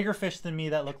are bigger fish than me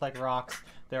that look like rocks.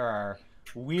 There are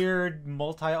weird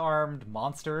multi-armed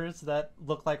monsters that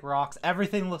look like rocks.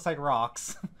 Everything looks like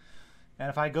rocks. And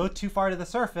if I go too far to the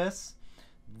surface,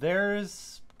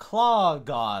 there's claw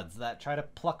gods that try to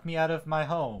pluck me out of my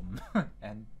home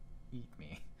and eat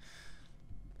me.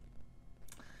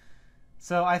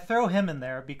 So I throw him in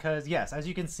there because, yes, as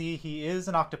you can see, he is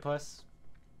an octopus.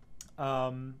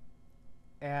 But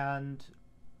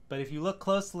if you look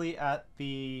closely at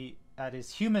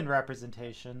his human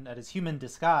representation, at his human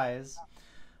disguise,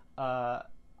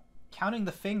 counting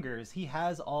the fingers, he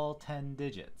has all 10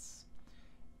 digits.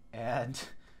 And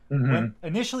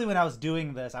initially when I was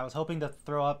doing this, I was hoping to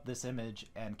throw up this image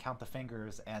and count the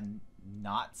fingers and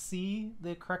not see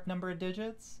the correct number of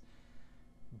digits.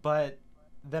 But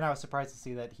then I was surprised to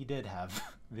see that he did have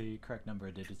the correct number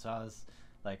of digits. So I was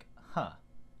like, huh.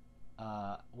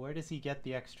 Where does he get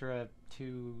the extra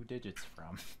 2 digits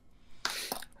from?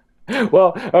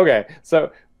 Well, okay,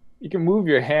 so you can move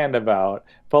your hand about,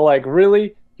 but like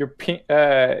really, your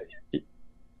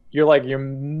your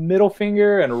middle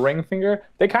finger and ring finger,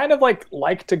 they kind of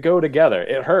like to go together.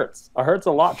 It hurts. It hurts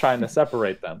a lot trying to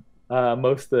separate them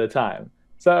most of the time.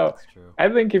 So I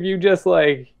think if you just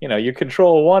you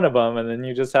control one of them and then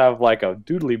you just have like a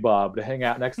doodly bob to hang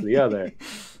out next to the other,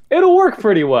 it'll work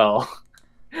pretty well.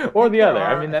 Or the other.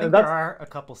 I mean, there are a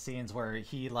couple scenes where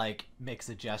he like makes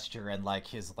a gesture and like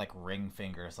his like ring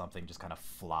finger or something just kind of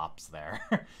flops there.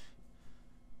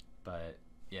 But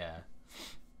yeah,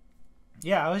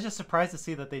 I was just surprised to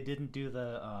see that they didn't do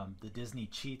the Disney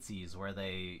cheatsies where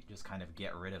they just kind of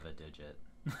get rid of a digit.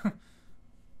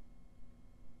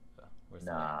 Where's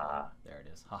nah. There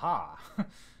it is. Haha.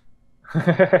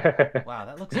 Wow,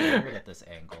 that looks weird at this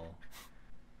angle.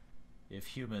 If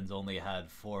humans only had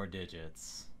 4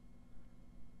 digits.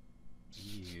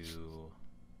 Ew.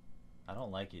 I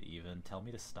don't like it even. Tell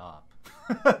me to stop.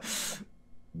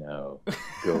 No.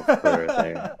 Go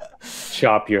further.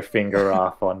 Chop your finger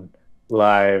off on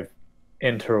live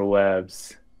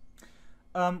interwebs.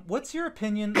 What's your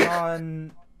opinion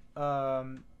on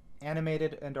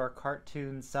animated and or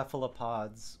cartoon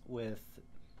cephalopods with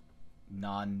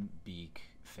non-beak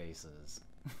faces?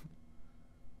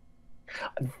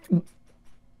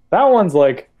 That one's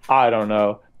like, I don't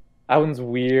know. That one's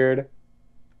weird.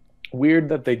 Weird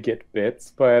that they get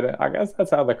bits, but I guess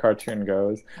that's how the cartoon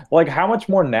goes. Like, how much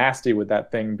more nasty would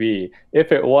that thing be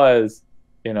if it was,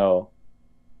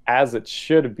 as it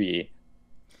should be,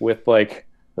 with like,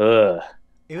 ugh.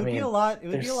 It would be a lot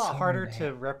harder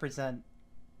to represent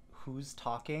who's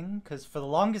talking, because for the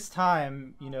longest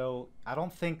time, I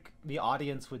don't think the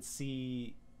audience would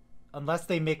see, unless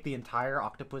they make the entire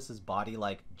octopus's body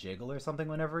like jiggle or something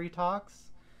whenever he talks.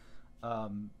 I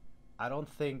don't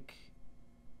think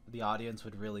the audience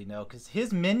would really know, because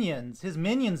his minions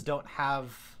don't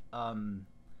have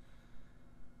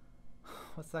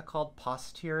what's that called?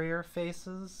 Posterior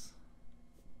faces.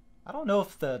 I don't know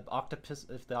if the octopus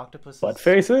butt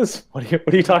faces. What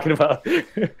are you talking about?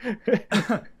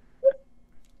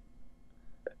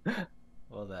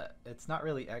 Well, it's not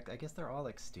really. I guess they're all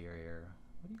exterior.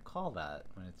 What do you call that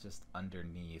when it's just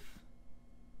underneath?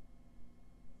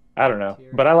 I don't know,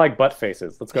 but I Interior. like butt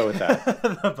faces. Let's go with that.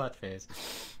 The butt face.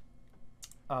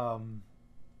 Um,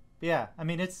 yeah. I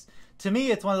mean, it's to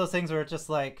me, it's one of those things where it's just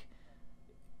like,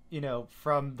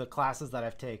 from the classes that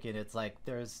I've taken, it's like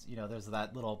there's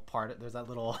that little part, there's that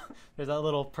little, there's that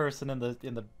little person in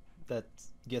the that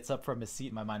gets up from his seat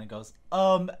in my mind and goes,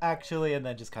 actually, and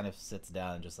then just kind of sits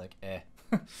down and just like, eh.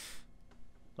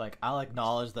 Like, I'll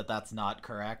acknowledge that that's not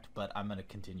correct, but I'm gonna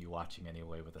continue watching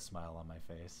anyway with a smile on my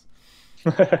face.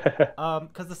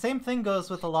 Because the same thing goes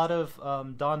with a lot of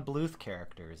Don Bluth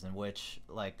characters, in which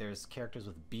like there's characters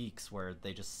with beaks where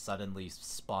they just suddenly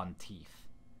spawn teeth,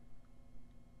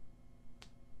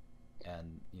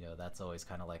 and that's always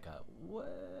kind of like a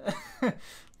what?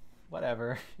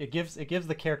 Whatever. It gives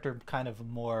the character kind of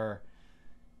more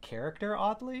character.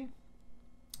 Oddly,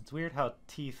 it's weird how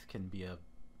teeth can be a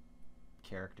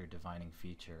character defining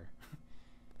feature.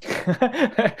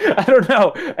 I don't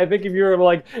know. I think if you were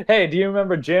like, hey, do you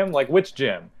remember Jim? Like, which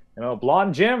Jim?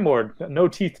 Blonde Jim or no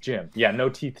teeth Jim? Yeah, no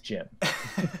teeth Jim.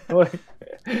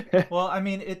 Well, I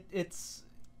mean, it's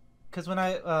because when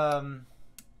I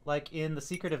like in The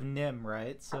Secret of Nim,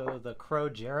 right? So the crow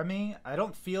Jeremy, I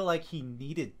don't feel like he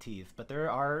needed teeth, but there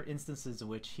are instances in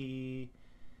which he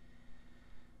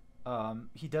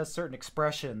does certain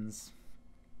expressions,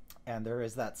 and there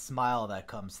is that smile that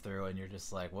comes through, and you're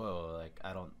just like, whoa, like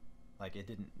I don't like it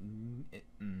didn't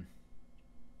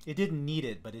need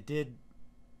it, but it did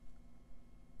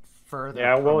further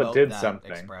Yeah, well, it promote did that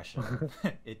something. expression.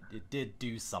 It did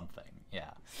do something,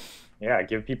 yeah. Yeah,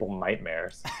 give people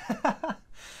nightmares.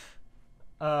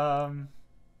 um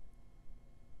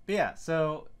but yeah,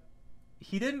 so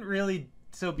he didn't really,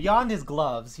 so beyond his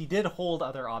gloves he did hold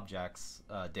other objects,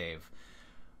 Dave,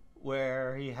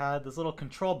 where he had this little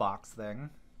control box thing.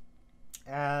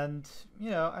 And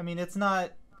I mean, it's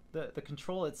not the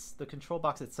control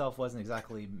box itself wasn't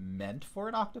exactly meant for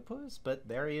an octopus, but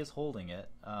there he is holding it.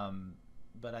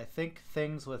 But I think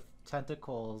things with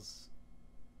tentacles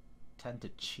tend to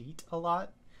cheat a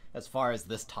lot as far as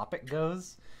this topic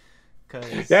goes,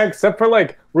 because Yeah, except for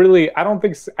like really, I don't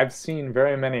think I've seen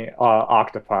very many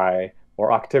octopi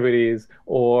or activities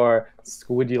or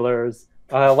squidulars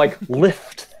like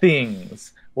lift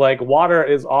things. Like water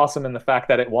is awesome in the fact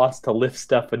that it wants to lift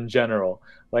stuff in general.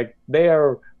 Like they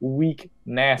are weak,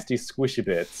 nasty, squishy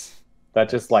bits that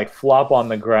just like flop on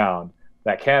the ground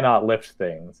that cannot lift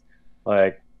things.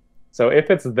 Like, so if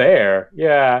it's there,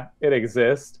 yeah, it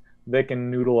exists. They can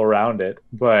noodle around it,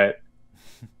 but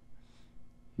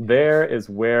there is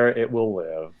where it will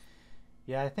live.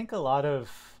 yeah, I think a lot of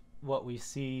what we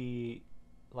see,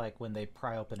 like when they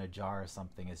pry open a jar or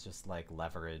something, is just like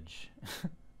leverage.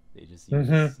 They just Hmm.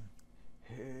 use.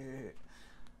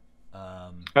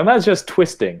 um, And that's just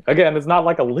twisting. Again, it's not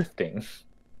like a lifting.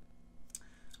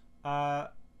 uh,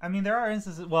 I mean, there are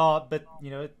instances. Well, but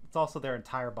it's also their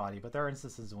entire body. But there are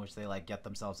instances in which they like get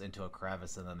themselves into a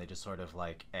crevice and then they just sort of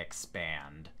like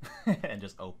expand and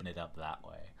just open it up that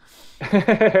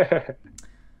way.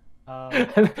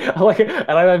 Like, and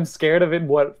I'm scared of it.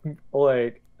 What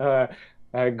like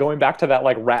going back to that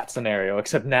like rat scenario,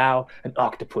 except now an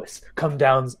octopus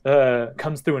comes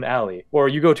through an alley, or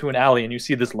you go to an alley and you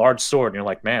see this large sword, and you're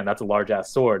like, man, that's a large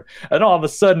ass sword, and all of a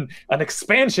sudden an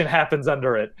expansion happens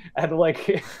under it, and like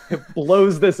it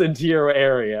blows this into your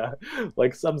area,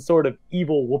 like some sort of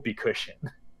evil whoopee cushion.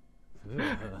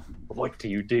 What do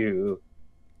you do?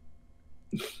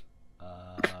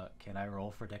 Can I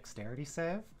roll for dexterity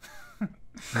save?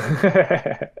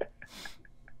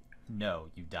 No,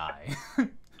 you die.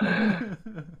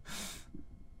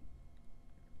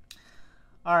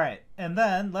 All right, and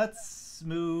then let's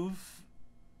move.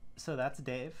 So that's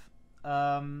Dave.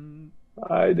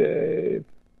 Hi, Dave.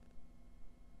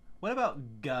 What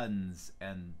about guns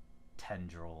and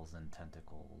tendrils and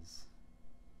tentacles?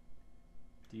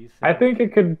 Do you I think think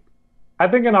it could. I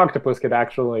think an octopus could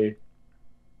actually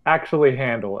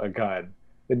handle a gun.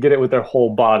 They'd get it with their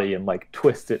whole body and like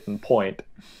twist it and point.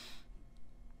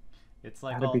 it's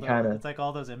like That'd be kind of. it's like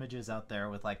all those images out there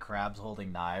with like crabs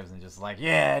holding knives and just like,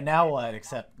 yeah, now what?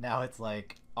 Except now it's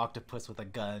like octopus with a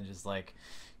gun, just like,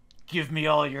 give me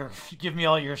all your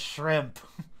shrimp.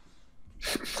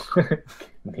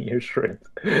 Near shrimp.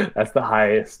 That's the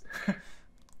highest.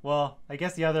 Well, I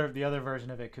guess the other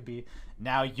version of it could be,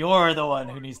 now you're the one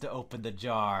who needs to open the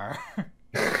jar.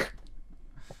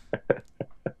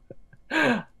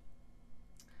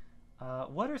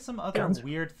 What are some other Guns.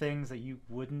 weird things that you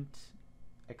wouldn't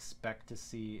expect to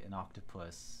see an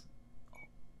octopus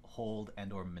hold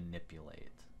and or manipulate?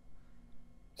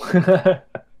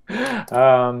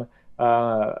 um,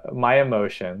 my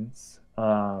emotions,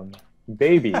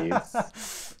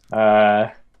 babies.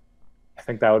 I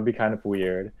think that would be kind of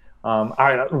weird. A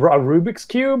Rubik's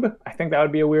Cube. I think that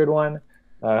would be a weird one.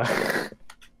 Uh,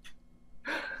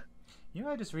 You know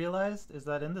what I just realized is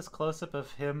that in this close up of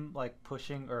him like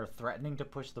pushing or threatening to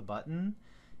push the button,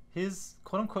 his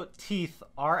quote unquote teeth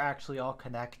are actually all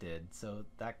connected, so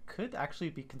that could actually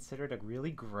be considered a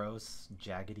really gross,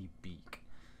 jaggedy beak.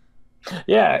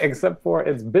 yeah, except for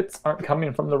its bits aren't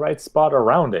coming from the right spot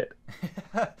around it.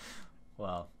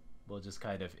 Well, we'll just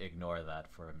kind of ignore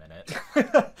that for a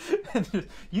minute.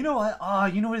 You know what? Oh,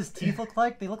 you know what his teeth look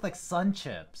like? They look like sun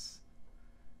chips.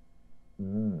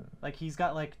 Mm. Like he's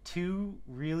got like two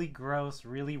really gross,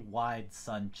 really wide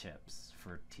sun chips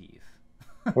for teeth.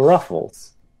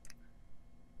 Ruffles.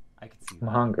 I could see I'm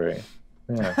that. hungry.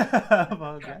 Yeah, I'm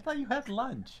hungry. I thought you had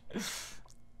lunch.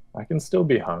 I can still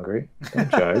be hungry.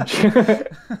 Don't judge. You're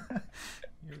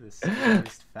the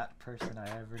scariest fat person I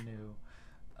ever knew.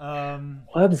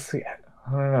 Let's see.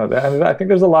 I don't know. I think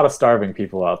there's a lot of starving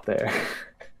people out there.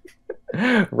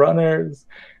 Runners.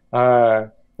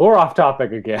 We're off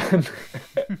topic again.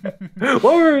 What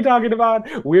were we talking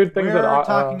about? Weird things We're that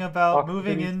talking about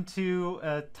moving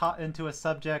occupies- into a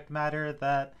subject matter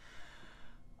that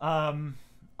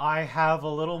I have a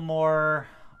little more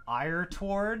ire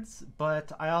towards,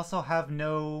 but I also have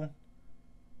no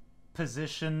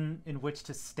position in which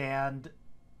to stand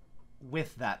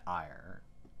with that ire.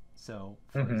 So,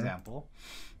 for example,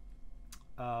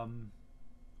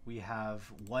 we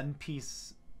have One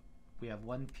Piece. We have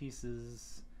One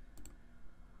Piece's.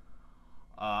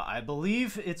 I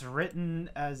believe it's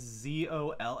written as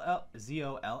Zollo,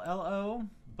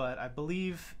 but I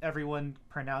believe everyone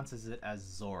pronounces it as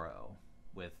Zorro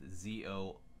with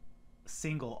Zo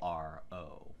single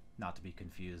R-O, not to be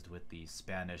confused with the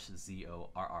Spanish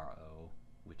Zorro,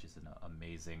 which is an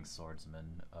amazing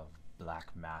swordsman of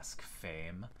Black Mask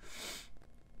fame.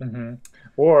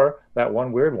 Or that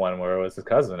one weird one where it was his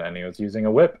cousin and he was using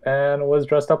a whip and was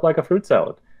dressed up like a fruit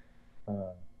salad.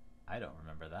 I don't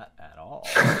remember that at all.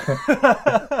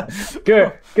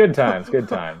 Good times, good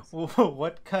times.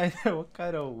 What kind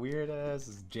of weird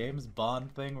ass James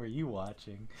Bond thing were you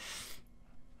watching?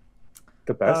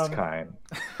 The best kind,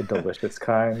 the delicious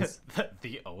kinds.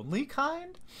 The only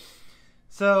kind?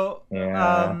 So,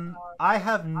 Yeah. I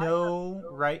have no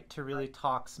right to really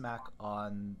talk smack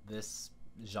on this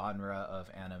genre of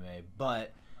anime,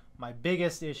 but my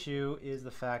biggest issue is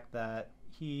the fact that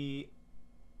he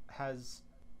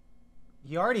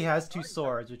already has two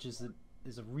swords, which is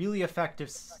a really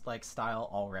effective like style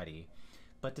already,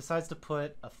 but decides to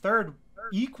put a third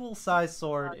equal sized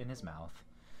sword in his mouth.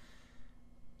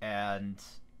 And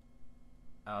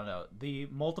I don't know, the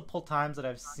multiple times that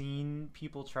I've seen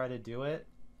people try to do it,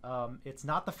 it's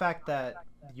not the fact that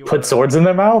you're Put swords in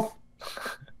their mouth?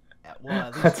 well,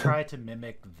 at least try to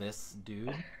mimic this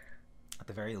dude at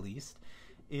the very least,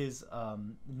 is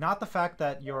not the fact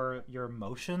that your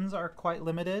motions are quite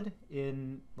limited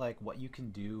in like what you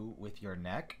can do with your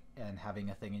neck and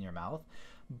having a thing in your mouth,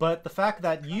 but the fact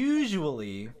that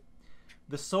usually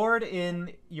the sword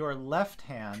in your left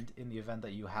hand, in the event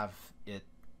that you have it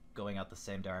going out the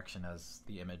same direction as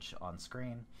the image on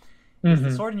screen, is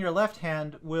the sword in your left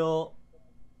hand will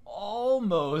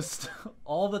almost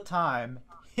all the time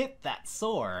hit that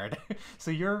sword. So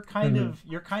you're kind of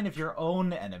your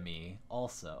own enemy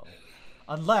also,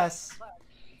 unless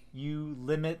you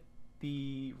limit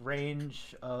the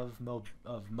range of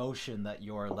motion that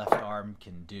your left arm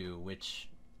can do, which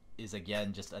is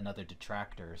again just another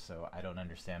detractor. So I don't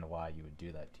understand why you would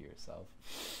do that to yourself.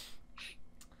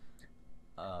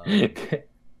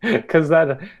 Because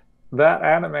that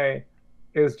anime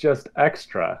is just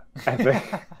extra. I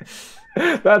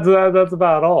think that's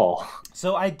about all.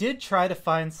 So I did try to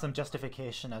find some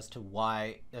justification as to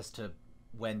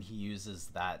when he uses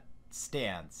that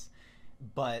stance,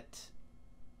 but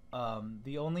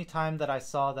the only time that I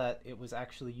saw that it was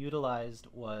actually utilized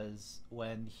was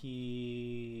when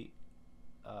he,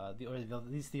 or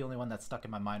at least the only one that stuck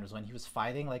in my mind was when he was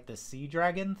fighting like the sea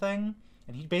dragon thing,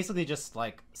 and he basically just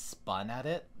like spun at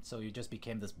it, so he just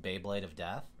became this Beyblade of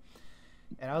death.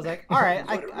 And I was like, all right,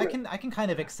 I can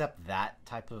kind of accept that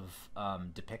type of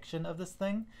depiction of this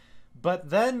thing. But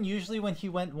then usually when he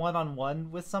went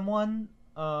one-on-one with someone,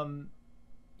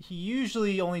 he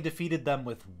usually only defeated them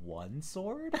with one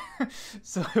sword.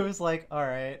 So it was like, all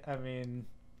right, I mean,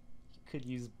 he could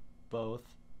use both.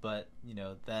 But,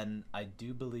 then I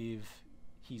do believe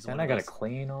he's And one I of gotta those.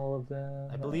 clean all of them.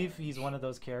 I believe he's one of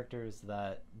those characters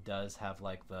that does have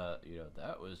like the,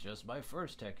 that was just my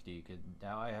first technique, and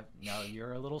now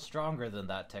you're a little stronger than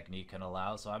that technique can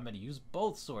allow, so I'm gonna use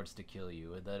both swords to kill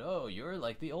you, and then oh, you're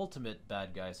like the ultimate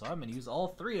bad guy, so I'm gonna use all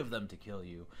three of them to kill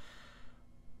you.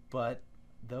 But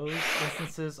those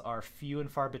instances are few and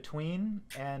far between,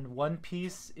 and One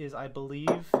Piece is, I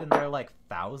believe, in their like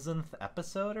 1000th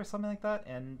episode or something like that,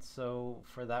 and so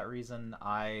for that reason,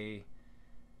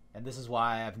 and this is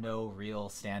why I have no real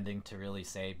standing to really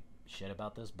say shit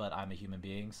about this, but I'm a human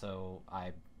being, so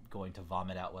I'm going to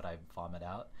vomit out what I vomit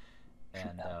out,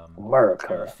 and I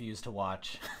America. refuse to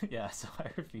watch. Yeah, so I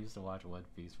refuse to watch One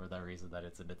Piece for that reason, that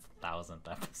it's in its 1000th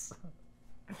episode.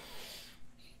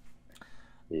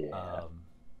 Yeah.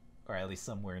 Or at least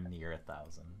somewhere near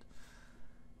 1,000.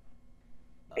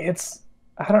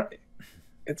 I don't.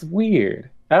 It's weird.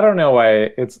 I don't know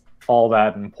why it's all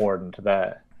that important.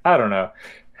 That I don't know.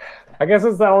 I guess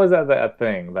it's always that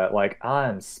thing that like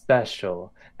I'm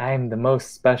special. I'm the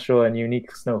most special and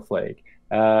unique snowflake.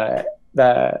 That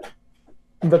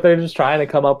they're just trying to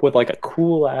come up with like a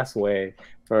cool ass way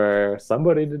for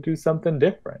somebody to do something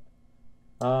different.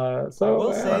 I So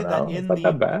will I say don't that know. It's not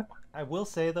that bad. I will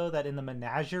say though that in the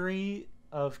menagerie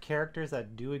of characters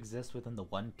that do exist within the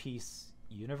One Piece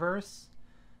universe,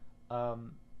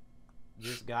 um,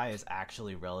 this guy is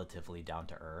actually relatively down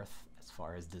to earth as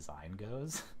far as design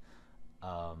goes.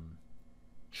 Um,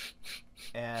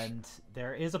 and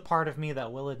there is a part of me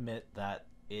that will admit that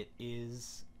it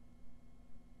is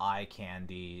eye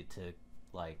candy to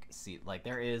like see, like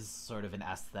there is sort of an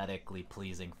aesthetically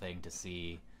pleasing thing to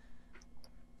see,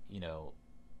 you know,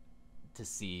 to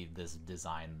see this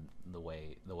design the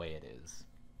way it is.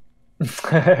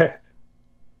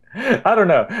 I don't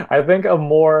know. I think a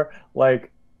more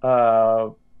like uh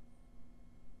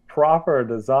proper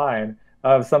design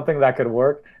of something that could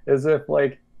work is if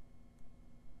like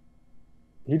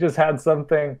he just had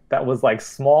something that was like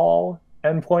small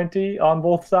and pointy on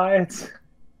both sides.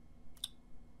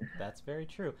 That's very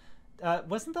true.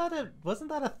 Wasn't that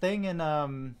a thing in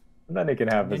And then he can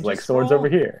have his Ninja like swords over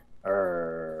Scroll? here.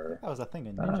 That was a thing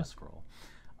in Ninja Scroll.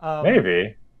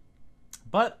 Maybe.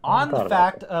 But I haven't on the thought about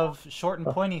fact that. of short and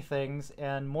pointy things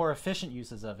and more efficient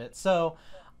uses of it, so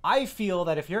I feel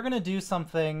that if you're gonna do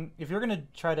something, if you're gonna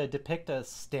try to depict a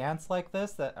stance like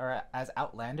this that are as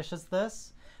outlandish as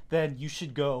this, then you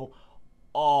should go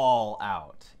all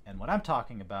out. And what I'm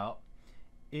talking about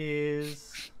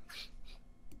is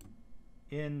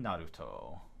in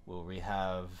Naruto, where we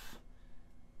have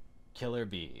Killer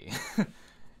Bee.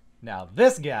 Now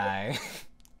this guy,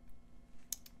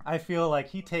 I feel like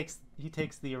he takes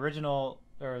the original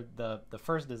or the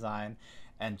first design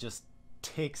and just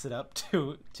takes it up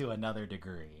to another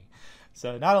degree.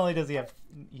 So not only does he have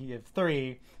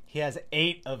 3, he has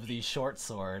 8 of these short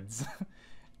swords.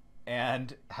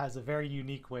 And has a very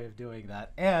unique way of doing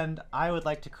that. And I would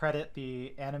like to credit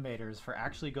the animators for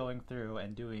actually going through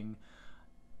and doing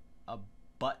a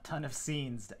butt ton of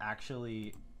scenes to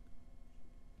actually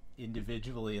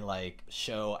individually like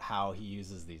show how he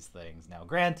uses these things. Now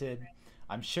granted,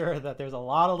 I'm sure that there's a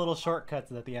lot of little shortcuts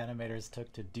that the animators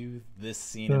took to do this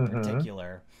scene in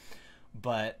particular,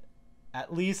 but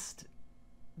at least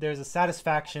there's a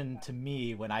satisfaction to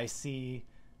me when I see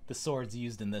the swords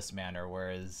used in this manner,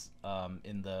 whereas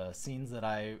in the scenes that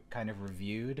I kind of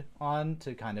reviewed on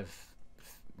to kind of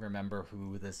remember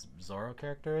who this Zoro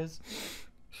character is,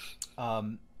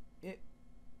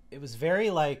 it was very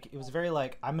like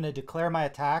I'm gonna declare my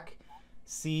attack,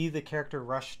 see the character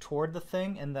rush toward the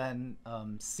thing, and then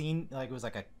scene, like it was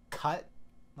like a cut,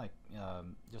 like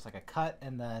just like a cut,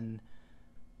 and then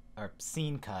or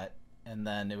scene cut, and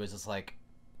then it was just like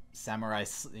samurai,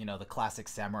 the classic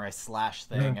samurai slash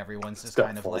thing. Everyone's just Stuff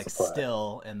kind of falls like apart.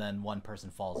 Still, and then one person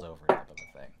falls over type of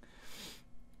a thing.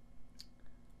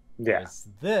 Yeah.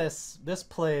 Whereas this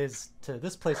plays to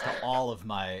all of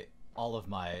my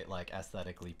like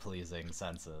aesthetically pleasing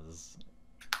senses.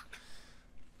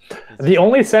 The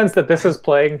only sense that this is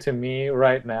playing to me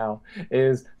right now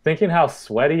is thinking how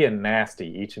sweaty and nasty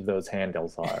each of those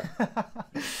handles are.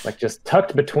 Like just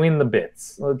tucked between the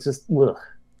bits. It's just ugh.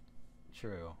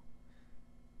 True.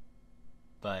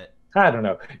 But I don't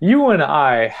know. You and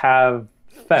I have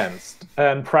fenced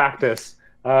and practiced,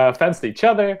 fenced each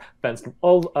other, fenced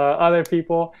other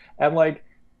people, and like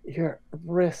your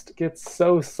wrist gets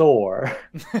so sore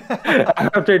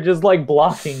after just like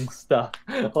blocking stuff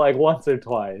like once or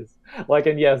twice. Like,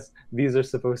 and yes, these are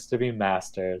supposed to be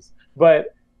masters,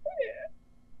 but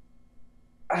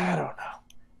I don't know.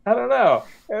 I don't know.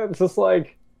 It's just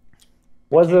like,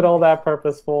 was it all that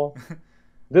purposeful?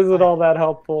 Is it all that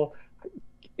helpful?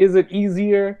 is it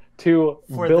easier to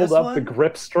For build this up the one,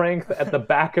 grip strength at the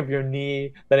back of your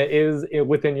knee than it is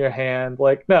within your hand?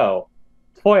 Like, no,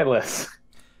 it's pointless.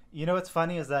 you know what's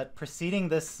funny is that preceding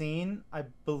this scene, I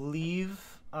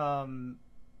believe Naruto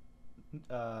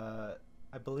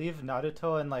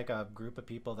and like a group of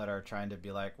people that are trying to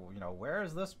be like, well,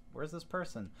 where's this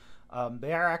person?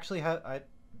 They are actually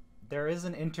there is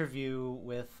an interview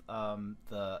with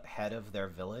the head of their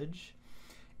village,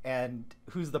 and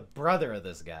who's the brother of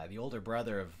this guy, the older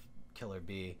brother of Killer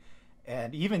B.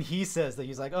 And even he says that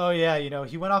he's like, oh yeah,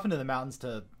 he went off into the mountains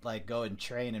to like go and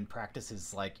train and practice his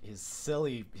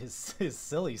silly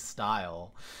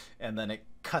style, and then it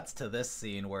cuts to this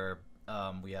scene where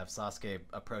we have Sasuke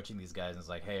approaching these guys and it's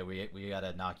like, hey, we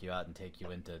gotta knock you out and take you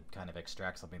in to kind of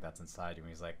extract something that's inside you. And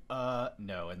he's like,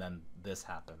 no, and then this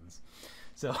happens.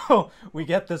 So we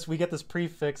get this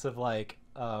prefix of like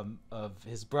of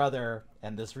his brother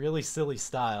and this really silly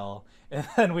style, and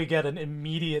then we get an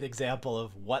immediate example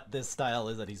of what this style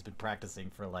is that he's been practicing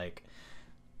for like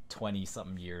 20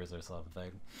 something years or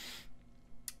something.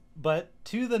 But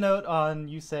to the note on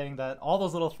you saying that all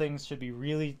those little things should be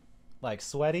really like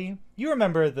sweaty, you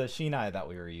remember the shinai that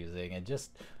we were using, and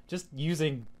just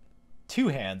using two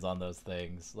hands on those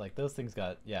things, like those things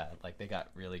got they got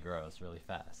really gross really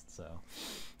fast. So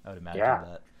I would imagine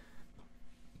that.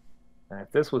 And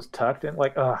if this was tucked in,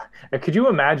 like, could you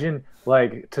imagine,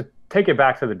 like, to take it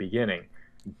back to the beginning,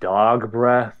 dog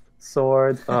breath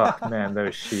swords? Oh man,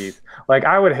 those sheaths. Like,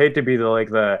 I would hate to be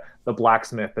the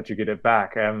blacksmith that you get it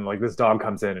back, and like this dog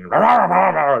comes in and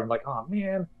like, oh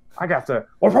man, I got to,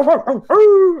 and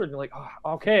you're like, oh,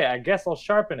 okay, I guess I'll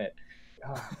sharpen it.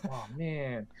 Oh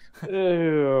man,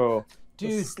 ew. Dude,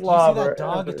 you see that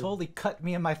dog? It totally cut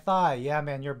me in my thigh. Yeah,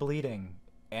 man, you're bleeding,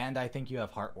 and I think you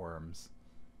have heartworms.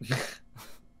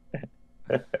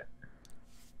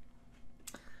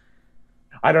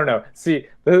 I don't know. See,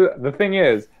 the thing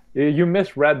is, you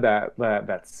misread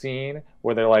that scene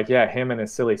where they're like, yeah, him and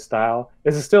his silly style.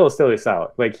 This is still a silly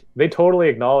style. Like, they totally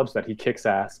acknowledge that he kicks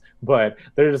ass, but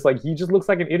they're just like, he just looks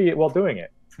like an idiot while doing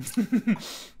it.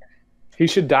 He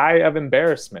should die of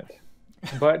embarrassment,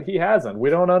 but he hasn't.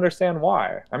 We don't understand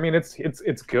why. I mean, it's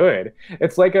good.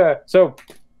 It's like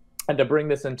and to bring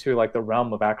this into like the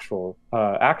realm of actual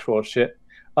shit,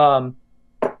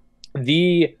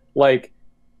 the like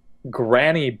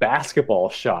granny basketball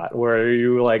shot where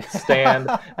you like stand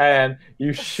and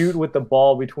you shoot with the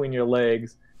ball between your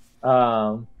legs,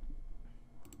 and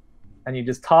you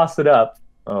just toss it up.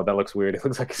 Oh, that looks weird. It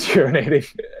looks like it's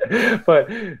urinating, but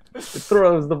it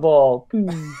throws the ball.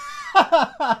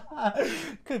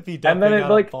 Could be dumping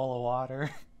out a bowl of water.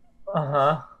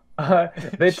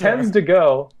 They tends to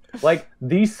go like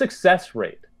the success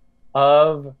rate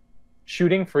of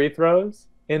shooting free throws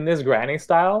in this granny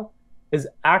style is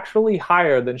actually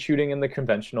higher than shooting in the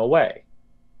conventional way.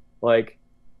 Like,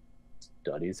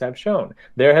 studies have shown.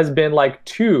 There has been like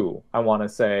two, I want to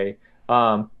say,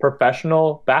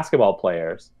 professional basketball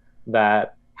players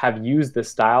that have used this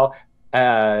style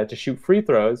to shoot free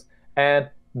throws, and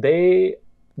they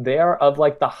are of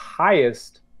like the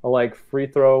highest like free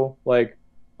throw like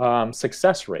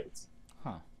success rates.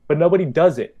 But nobody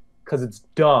does it because it's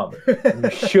dumb. You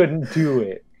shouldn't do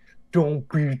it. Don't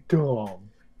be dumb.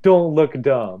 Don't look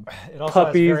dumb.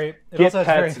 Puppies get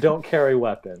pets. Don't carry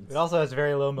weapons. It also has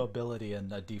very low mobility,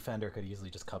 and a defender could easily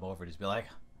just come over and just be like,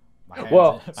 my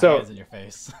hands in your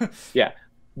face. Yeah,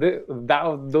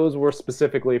 those were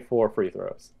specifically for free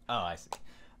throws. Oh, I see.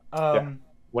 Yeah.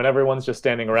 When everyone's just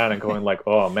standing around and going like,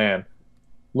 oh man,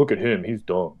 look at him, he's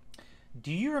dumb.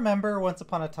 Do you remember once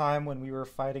upon a time when we were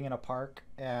fighting in a park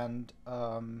and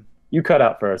You cut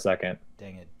out for a second.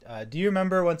 Dang it. Do you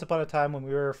remember once upon a time when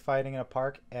we were fighting in a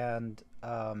park and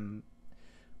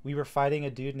we were fighting a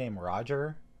dude named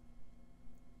Roger?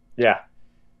 Yeah.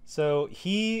 So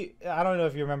I don't know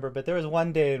if you remember, but there was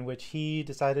one day in which he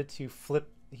decided to flip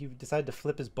his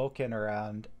bokken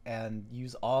around and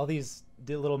use all these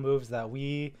little moves that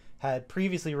we had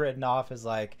previously written off as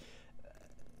like,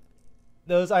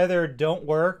 those either don't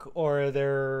work or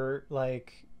they're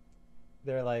like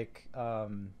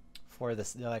for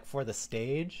the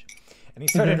stage, and he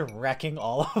started wrecking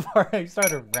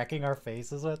wrecking our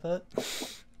faces with it.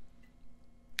 This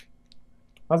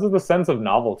is the sense of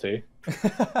novelty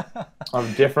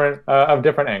of different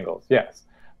angles. Yes.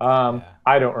 Yeah.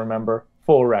 I don't remember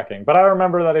full wrecking, but I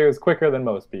remember that it was quicker than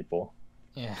most people.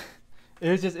 Yeah.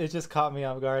 It just caught me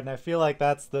off guard, and I feel like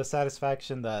that's the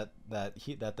satisfaction that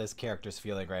this character's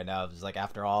feeling right now. Just like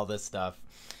after all this stuff,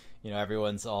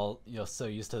 everyone's all so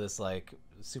used to this like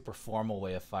super formal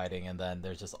way of fighting, and then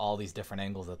there's just all these different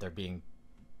angles that they're being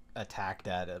attacked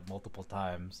at multiple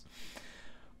times.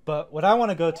 But what I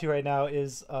want to go to right now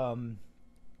is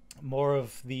more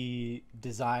of the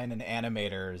design and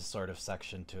animators sort of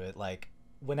section to it. Like,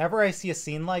 whenever I see a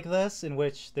scene like this in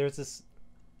which there's this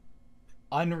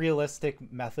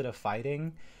unrealistic method of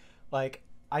fighting, like,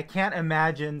 I can't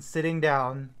imagine sitting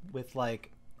down with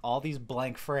like all these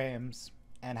blank frames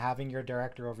and having your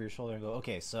director over your shoulder and go,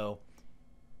 okay, so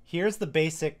here's the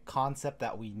basic concept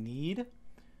that we need.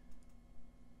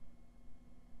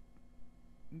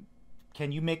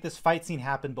 Can you make this fight scene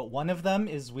happen? But one of them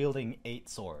is wielding 8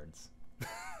 swords.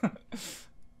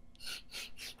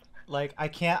 Like, I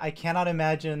cannot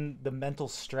imagine the mental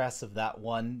stress of that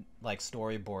one like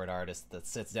storyboard artist that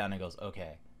sits down and goes,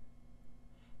 okay,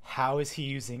 how is he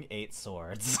using 8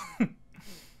 swords?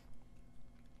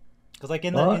 Because like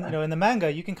in the in the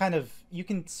manga, you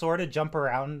can sort of jump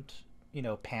around,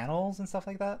 panels and stuff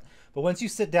like that. But once you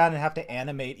sit down and have to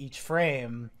animate each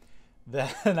frame,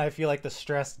 then I feel like the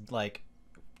stress like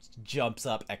jumps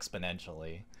up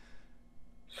exponentially.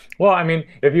 Well, I mean,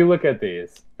 if you look at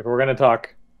these, if we're gonna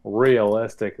talk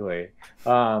realistically,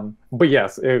 but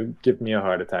yes, it would give me a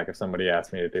heart attack if somebody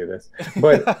asked me to do this.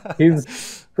 But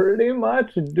he's pretty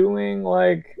much doing,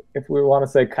 like, if we want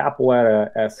to say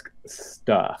capoeira-esque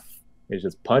stuff. He's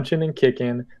just punching and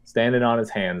kicking, standing on his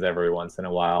hands every once in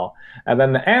a while. And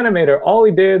then the animator, all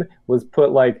he did was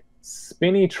put like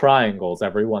spinny triangles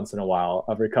every once in a while,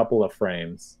 every couple of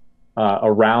frames,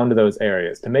 around those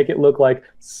areas to make it look like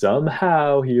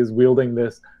somehow he is wielding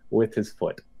this with his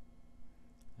foot.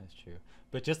 That's true.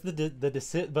 But just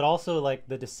but also like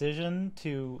the decision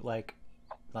to like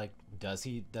does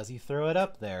he throw it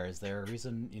up there? Is there a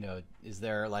reason, is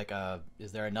there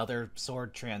another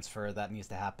sword transfer that needs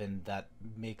to happen that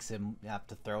makes him have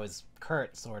to throw his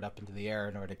current sword up into the air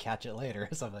in order to catch it later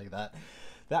or something like that?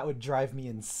 That would drive me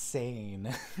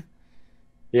insane.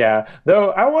 Yeah,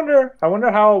 though I wonder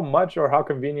how much or how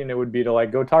convenient it would be to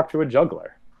like go talk to a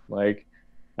juggler, like,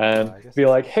 and be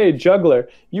like, "Hey, juggler,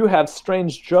 you have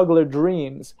strange juggler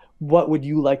dreams. What would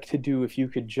you like to do if you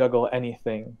could juggle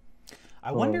anything?"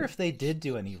 I wonder if they did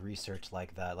do any research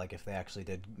like that, like if they actually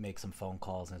did make some phone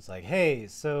calls and it's like, hey,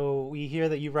 so we hear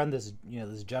that you run this,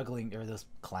 this juggling or this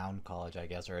clown college, I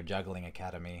guess, or a juggling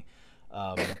academy.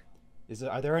 Are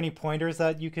there any pointers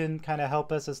that you can kind of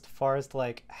help us as far as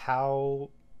like how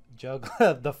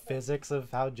the physics of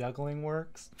how juggling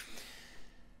works?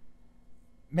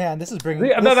 Man, this is bringing.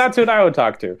 Yeah, no, that's what I would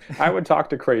talk to. I would talk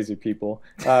to crazy people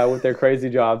with their crazy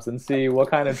jobs and see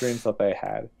what kind of dreams that they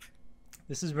had.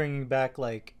 This is bringing back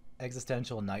like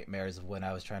existential nightmares of when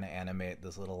I was trying to animate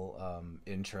this little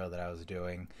intro that I was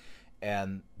doing,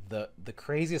 and the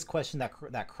craziest question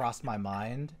that crossed my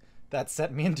mind that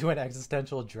sent me into an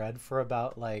existential dread for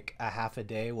about like a half a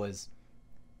day was,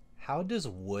 how does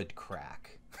wood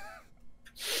crack?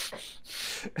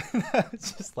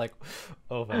 It's just like,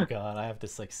 oh my god, I have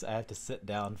to sit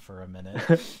down for a minute.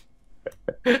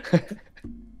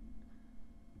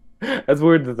 That's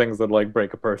weird, the things that like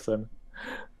break a person.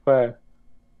 But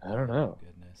I don't know.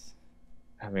 Goodness.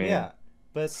 I mean, yeah,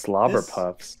 but slobber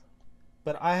puffs.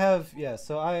 But I have,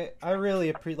 so I really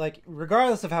appreciate, like,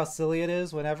 regardless of how silly it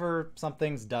is, whenever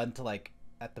something's done to like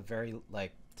at the very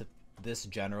like to this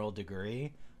general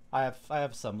degree, I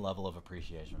have some level of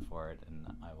appreciation for it, and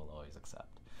I will always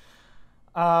accept.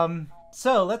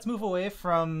 So let's move away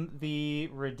from the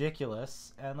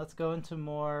ridiculous and let's go into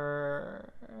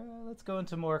more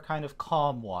kind of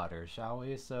calm water, shall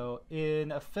we? So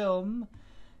in a film,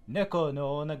 Neko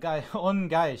no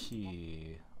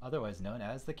Ongaishi, otherwise known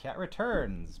as The Cat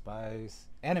Returns,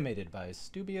 animated by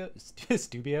Studio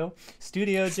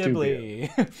Ghibli.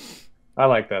 I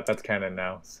like that. That's canon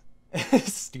now.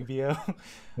 Studio.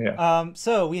 Yeah.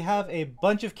 So we have a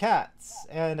bunch of cats,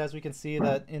 and as we can see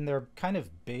that in their kind of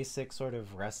basic sort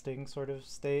of resting sort of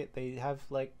state, they have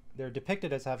like, they're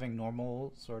depicted as having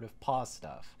normal sort of paw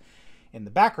stuff. In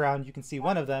the background, you can see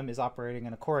one of them is operating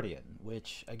an accordion,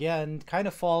 which again kind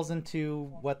of falls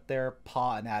into what their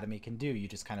paw anatomy can do. You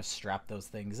just kind of strap those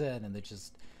things in, and they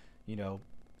just,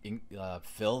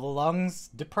 fill the lungs,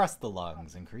 depress the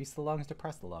lungs, increase the lungs,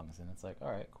 depress the lungs, and it's like,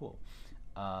 all right, cool.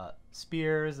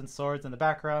 Spears and swords in the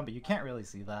background, but you can't really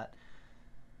see that.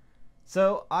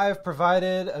 So I've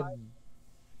provided a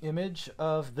image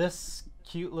of this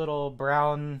cute little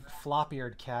brown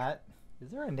flop-eared cat.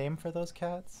 Is there a name for those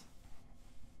cats?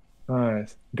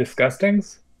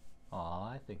 Disgustings? Aw,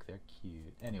 I think they're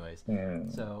cute. Anyways,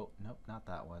 so nope, not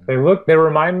that one. They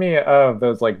remind me of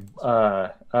those like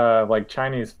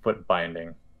Chinese foot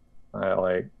binding.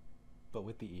 But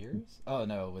with the ears? Oh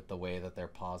no, with the way that their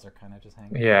paws are kind of just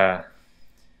hanging. Yeah.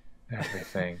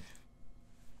 Everything.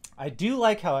 I do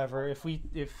like, however,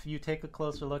 if you take a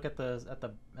closer look at the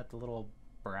little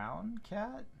brown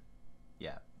cat.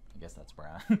 Yeah, I guess that's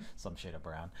brown, some shade of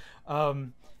brown.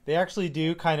 They actually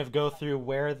do kind of go through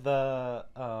where the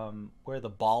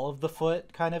ball of the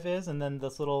foot kind of is, and then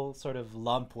this little sort of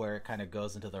lump where it kind of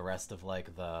goes into the rest of like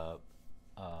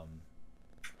um,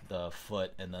 the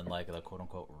foot, and then like the quote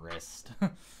unquote wrist.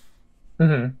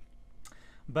 Hmm.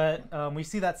 But we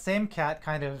see that same cat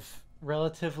kind of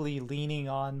relatively leaning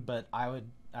on, but I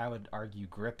would argue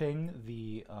gripping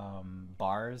the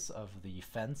bars of the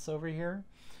fence over here.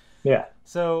 Yeah.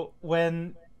 So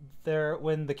when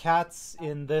the cats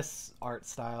in this art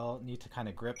style need to kind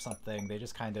of grip something, they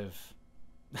just kind of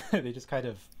they just kind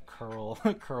of curl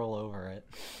over it.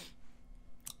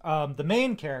 The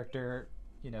main character,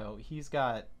 he's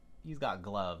got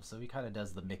gloves, so he kind of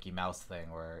does the Mickey Mouse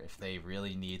thing, where if they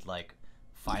really need like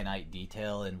finite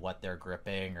detail in what they're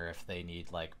gripping, or if they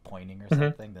need like pointing or Hmm.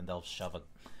 something, then they'll shove a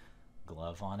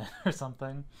glove on it or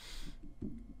something.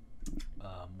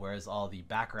 Whereas all the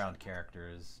background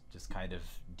characters just kind of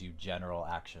do general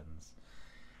actions.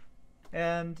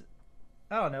 And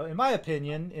I don't know. In my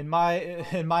opinion, in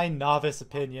my novice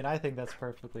opinion, I think that's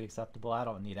perfectly acceptable. I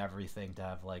don't need everything to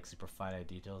have like super finite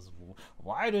details.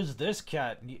 Why does this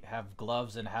cat have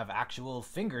gloves and have actual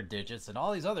finger digits, and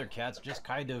all these other cats just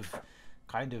kind of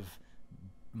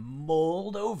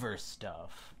mold over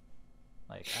stuff?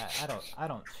 Like I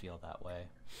don't feel that way.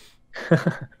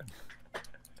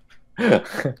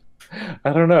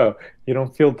 I don't know. You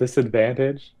don't feel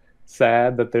disadvantaged?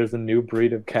 Sad that there's a new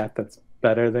breed of cat that's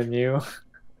better than you?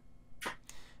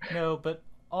 No, but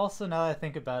also now that I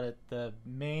think about it, the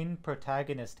main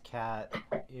protagonist cat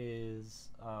is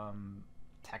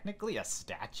technically a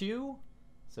statue,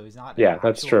 so he's not an Yeah,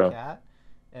 that's actual true. cat,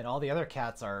 and all the other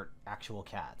cats are actual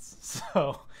cats.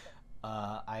 So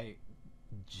I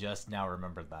just now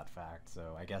remembered that fact.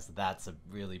 So I guess that's a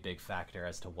really big factor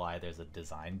as to why there's a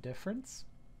design difference,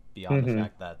 beyond the Hmm.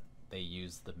 fact that they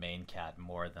use the main cat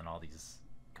more than all these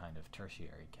kind of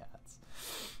tertiary cats.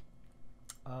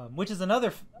 Which is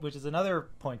another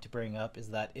point to bring up, is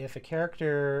that if a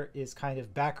character is kind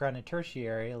of background and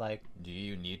tertiary, like, do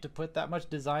you need to put that much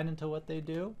design into what they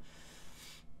do?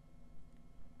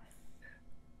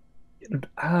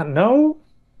 No,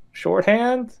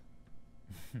 shorthand,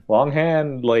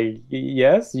 longhand, like,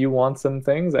 yes, you want some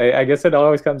things. I guess it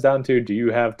always comes down to, do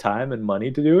you have time and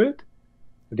money to do it?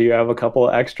 Do you have a couple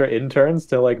extra interns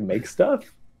to like make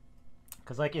stuff?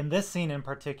 Because like in this scene in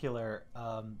particular,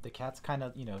 the cat's kind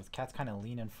of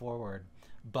leaning forward,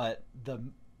 but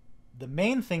the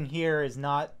main thing here is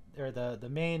not, or the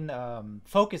main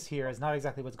focus here is not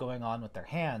exactly what's going on with their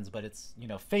hands, but it's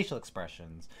facial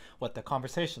expressions, what the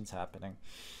conversation's happening.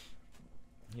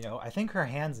 I think her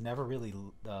hands never really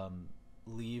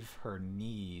leave her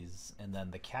knees, and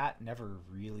then the cat never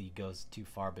really goes too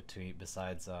far between,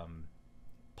 besides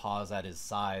paws at his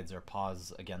sides or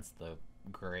paws against the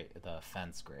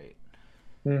fence grate.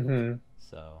 Hmm.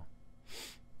 So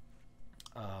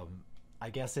I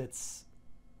guess it's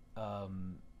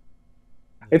um,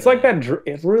 It's like the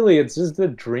that. It's just the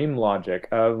dream logic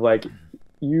of like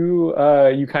you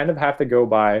kind of have to go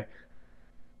by,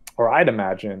 or I'd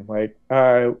imagine like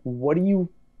what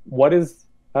is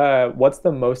what's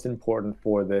the most important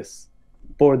for this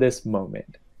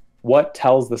moment? What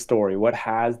tells the story? What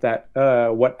has that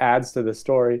what adds to the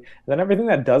story? And then everything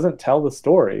that doesn't tell the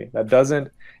story, that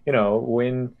doesn't,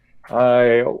 when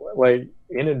I like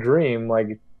in a dream,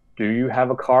 like, do you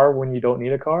have a car when you don't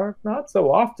need a car? Not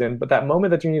so often, but that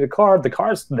moment that you need a car, the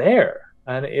car's there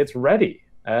and it's ready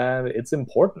and it's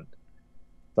important.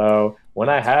 So when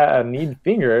yeah, I it's need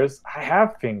fingers, I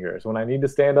have fingers. When I need to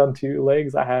stand on two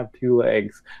legs, I have two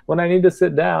legs. When I need to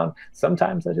sit down,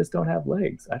 sometimes I just don't have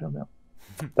legs. I don't know.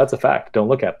 That's a fact. Don't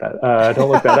look at that. Don't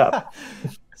look that up.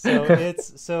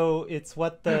 it's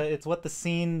what the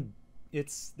scene,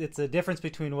 it's a difference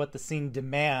between what the scene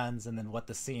demands and then what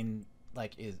the scene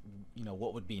like is,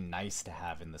 what would be nice to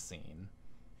have in the scene.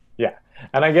 Yeah,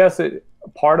 and I guess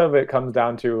part of it comes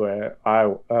down to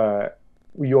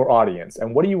your audience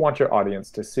and what do you want your audience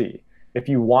to see. If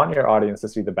you want your audience to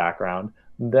see the background,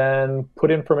 then put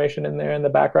information in there in the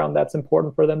background that's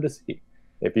important for them to see.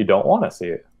 If you don't want to see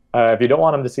it, if you don't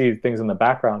want them to see things in the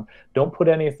background, don't put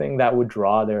anything that would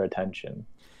draw their attention.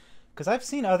 Because I've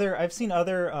seen other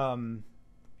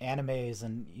animes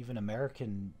and even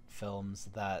American films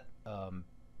that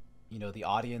the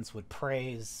audience would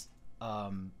praise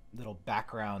little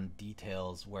background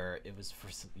details where it was for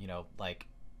like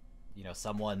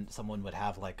someone would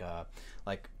have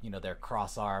their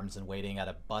cross arms and waiting at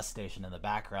a bus station in the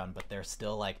background, but they're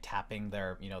still like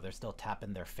they're still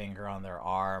tapping their finger on their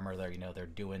arm, or they're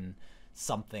doing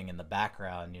something in the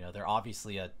background. They're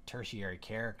obviously a tertiary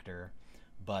character,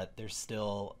 but there's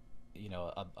still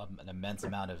an immense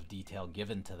amount of detail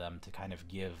given to them to kind of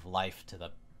give life to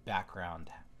the background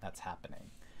that's happening.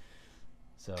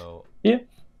 So yeah,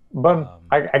 but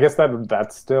I guess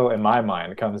that's still in my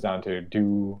mind comes down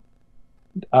to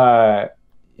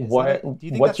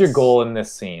what's your goal in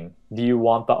this scene? Do you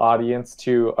want the audience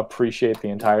to appreciate the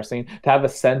entire scene, to have a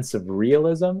sense of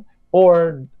realism,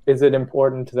 or is it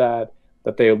important that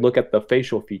they look at the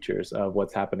facial features of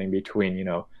what's happening between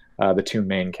the two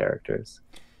main characters?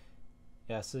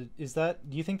 Yeah. So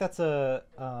do you think that's a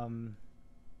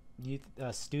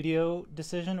studio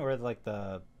decision, or like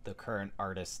the current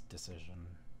artist decision,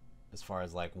 as far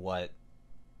as like what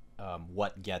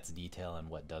gets detail and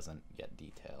what doesn't get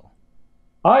detail?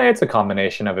 It's a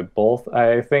combination of it both.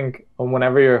 I think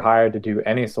whenever you're hired to do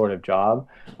any sort of job,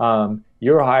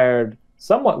 you're hired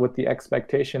somewhat with the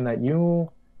expectation that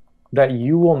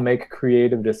you will make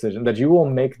creative decisions, that you will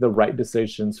make the right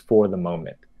decisions for the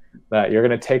moment, that you're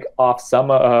going to take off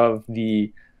some of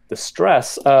the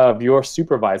stress of your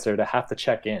supervisor to have to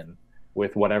check in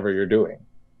with whatever you're doing.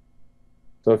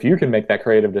 So if you can make that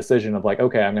creative decision of like,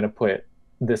 okay, I'm going to put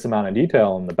this amount of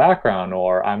detail in the background,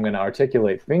 or I'm going to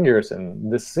articulate fingers in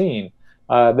this scene,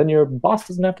 then your boss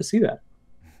doesn't have to see that.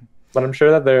 But I'm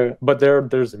sure that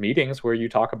there's meetings where you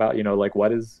talk about, like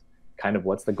what's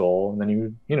the goal, and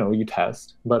then you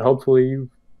test. But hopefully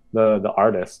the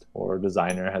artist or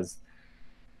designer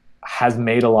has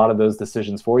made a lot of those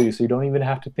decisions for you, so you don't even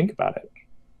have to think about it.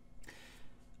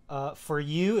 For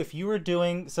you, if you were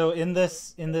doing so in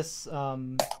this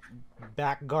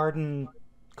back garden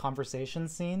conversation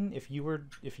scene, if you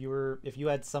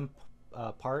had some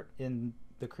part in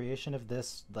the creation of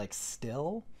this like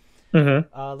still,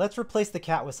 let's replace the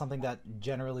cat with something that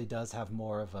generally does have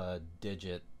more of a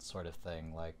digit sort of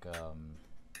thing, like I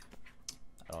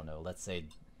don't know, let's say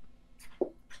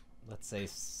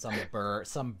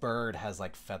some bird has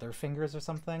like feather fingers or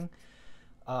something.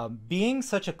 Being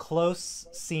such a close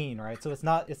scene, right? So it's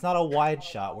not a wide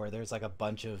shot where there's like a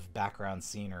bunch of background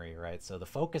scenery, right? So the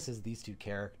focus is these two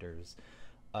characters.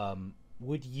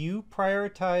 Would you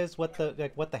prioritize what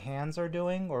the hands are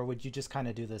doing, or would you just kind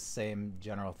of do the same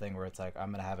general thing where it's like,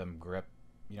 I'm just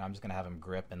gonna have him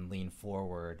grip and lean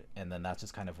forward, and then that's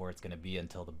just kind of where it's gonna be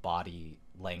until the body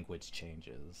language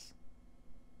changes?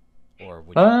 Or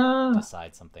would you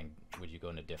decide something? Would you go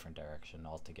in a different direction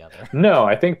altogether? No,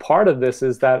 I think part of this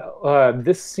is that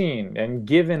this scene, and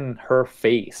given her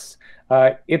face,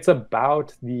 it's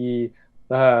about the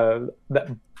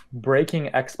breaking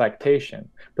expectation.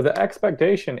 But the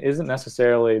expectation isn't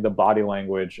necessarily the body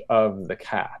language of the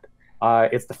cat.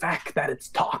 It's the fact that it's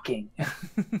talking.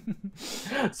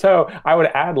 So I would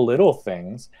add little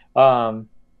things. I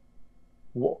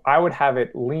would have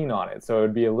it lean on it, so it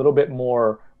would be a little bit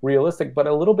more realistic, but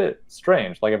a little bit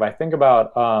strange. Like if I think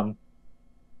about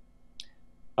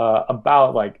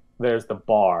like there's the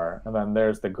bar, and then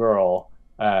there's the girl,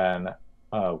 and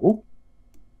whoop,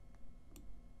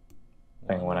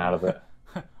 thing went out of it.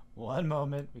 One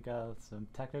moment, we got some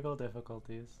technical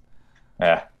difficulties.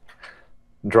 Yeah,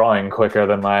 drawing quicker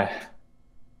than my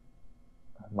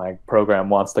program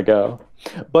wants to go.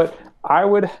 But I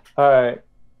would there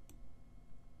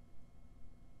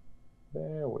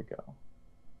we go.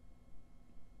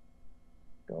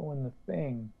 Go in the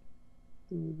thing.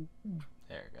 There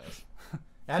it goes.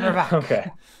 And we're back. Okay.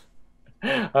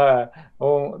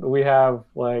 Well, we have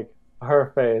like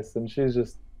her face, and she's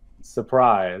just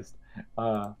surprised,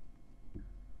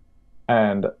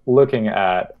 and looking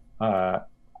at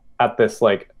this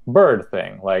like bird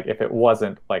thing, like if it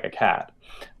wasn't like a cat,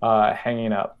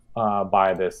 hanging up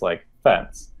by this like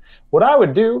fence. What I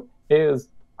would do is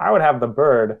I would have the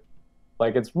bird,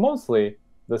 like it's mostly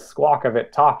the squawk of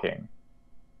it talking.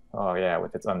 Oh yeah,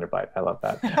 with its underbite. I love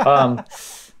that.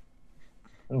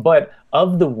 But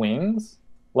of the wings,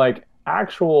 like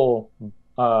actual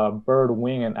bird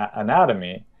wing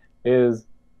anatomy is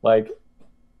like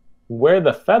where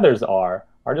the feathers are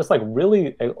just like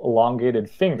really elongated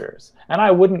fingers. And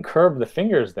I wouldn't curve the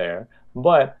fingers there,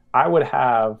 but I would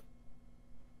have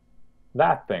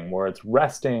that thing where it's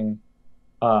resting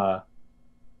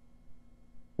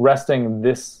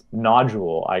this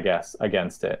nodule, I guess,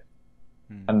 against it.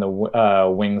 And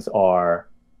the wings are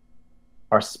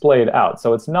splayed out,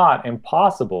 so it's not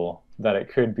impossible that it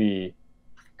could be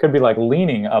like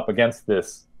leaning up against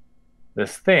this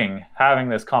thing, having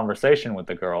this conversation with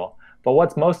the girl. But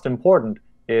what's most important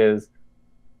is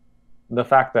the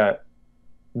fact that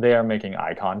they are making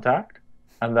eye contact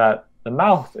and that the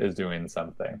mouth is doing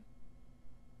something.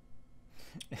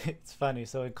 It's funny.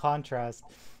 So in contrast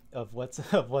of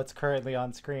what's currently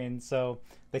on screen, so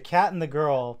the cat and the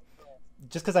girl,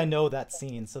 just because I know that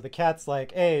scene. So the cat's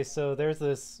like, "Hey, so there's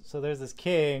this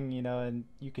king, and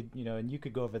you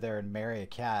could go over there and marry a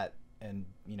cat and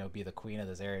be the queen of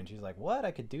this area." And she's like, "What?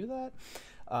 I could do that?"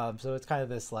 So it's kind of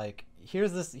this like,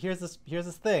 here's this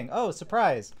thing. Oh,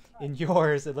 surprise! In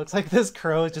yours, it looks like this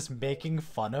crow is just making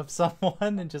fun of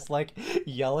someone and just like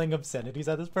yelling obscenities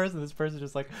at this person. This person's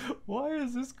just like, "Why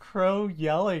is this crow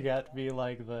yelling at me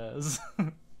like this?"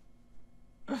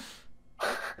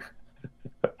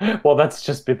 Well, that's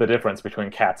just be the difference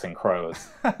between cats and crows,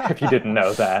 if you didn't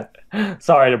know that.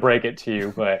 Sorry to break it to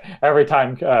you, but every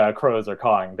time crows are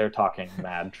cawing, they're talking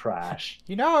mad trash.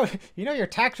 Your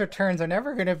tax returns are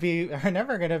never gonna be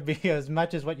as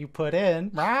much as what you put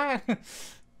in, right?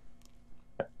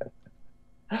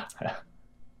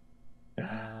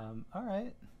 All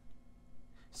right.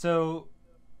 So,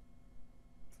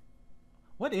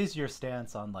 what is your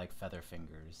stance on like feather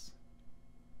fingers,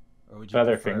 or would you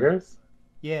Feather prefer? fingers?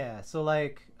 Yeah. So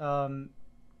like when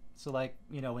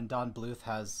Don Bluth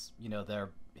has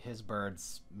his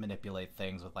birds manipulate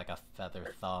things with like a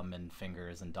feather thumb and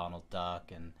fingers, and Donald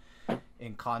Duck, and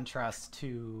in contrast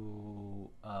to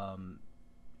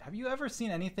have you ever seen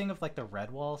anything of like the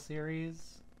Redwall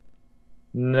series?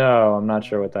 No, I'm not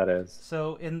sure No. what that is.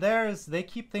 So in theirs, they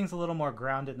keep things a little more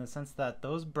grounded in the sense that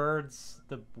those birds,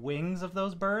 the wings of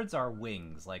those birds are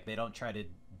wings. Like they don't try to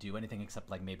do anything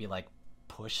except like maybe like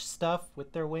push stuff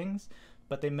with their wings,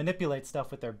 but they manipulate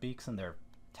stuff with their beaks and their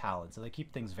talons. So they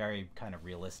keep things very kind of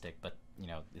realistic, but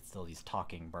it's still these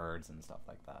talking birds and stuff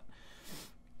like that.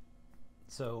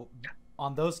 So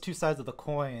on those two sides of the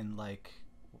coin, like,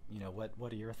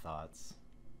 what are your thoughts?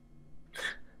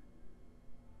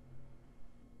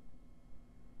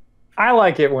 I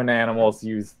like it when animals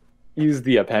use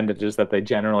the appendages that they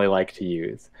generally like to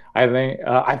use. I think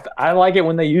I like it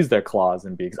when they use their claws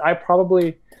and beaks. I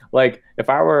probably like if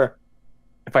I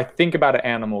think about an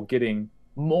animal getting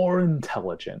more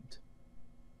intelligent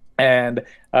and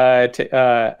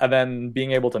then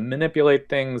being able to manipulate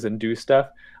things and do stuff.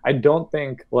 I don't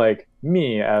think like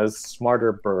me as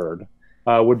smarter bird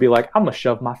would be like I'm gonna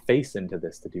shove my face into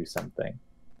this to do something.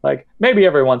 Like maybe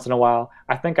every once in a while,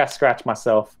 I think I scratch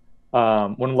myself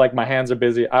when like my hands are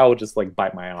busy. I will just like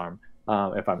bite my arm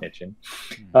if I'm itching.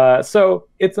 Hmm. So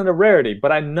it's a rarity,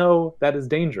 but I know that is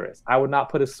dangerous. I would not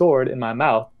put a sword in my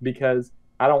mouth because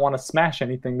I don't want to smash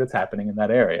anything that's happening in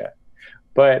that area.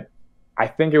 But I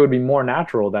think it would be more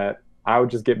natural that I would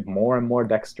just get more and more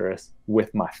dexterous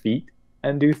with my feet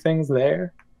and do things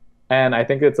there. And I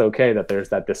think it's okay that there's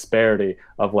that disparity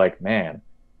of like, man,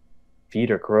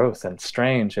 feet are gross and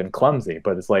strange and clumsy,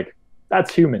 but it's like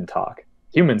that's human talk.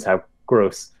 Humans have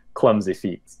gross, clumsy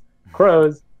feet.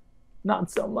 Crows,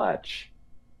 not so much.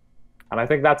 And I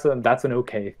think that's an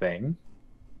okay thing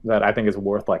that I think is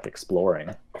worth like exploring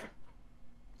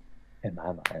in my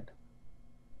mind.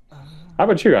 How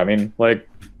about you? I mean, like,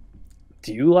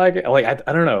 do you like it? Like,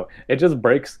 I don't know. It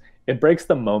breaks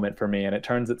the moment for me, and it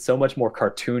turns it so much more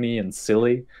cartoony and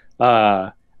silly.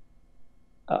 Uh,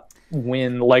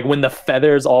 when the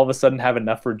feathers all of a sudden have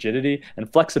enough rigidity and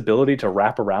flexibility to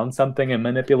wrap around something and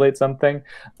manipulate something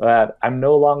that I'm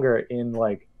no longer in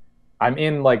like I'm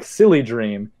in like silly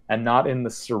dream and not in the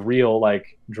surreal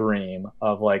like dream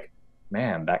of like,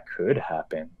 man, that could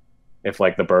happen if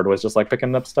like the bird was just like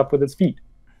picking up stuff with its feet.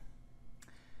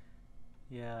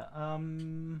 Yeah. I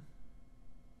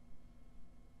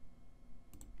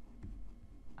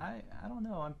don't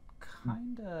know. I'm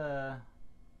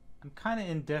kind of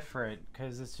indifferent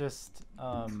because it's just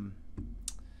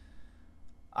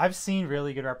I've seen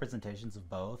really good representations of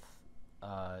both,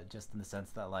 just in the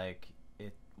sense that like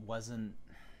it wasn't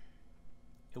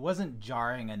it wasn't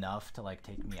jarring enough to like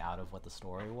take me out of what the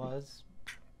story was,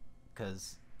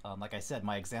 because like I said,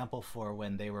 my example for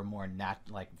when they were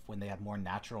like when they had more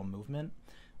natural movement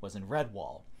was in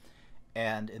Redwall.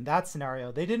 And in that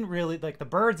scenario, they didn't really like the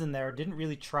birds in there didn't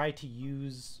really try to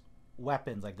use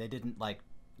weapons. Like they didn't like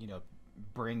you know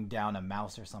bring down a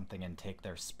mouse or something and take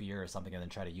their spear or something and then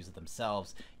try to use it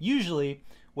themselves. Usually,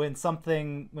 when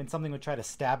something would try to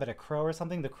stab at a crow or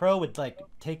something, the crow would like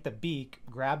take the beak,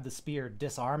 grab the spear,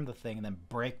 disarm the thing, and then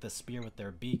break the spear with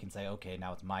their beak and say, "Okay,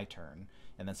 now it's my turn."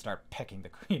 And then start pecking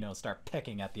start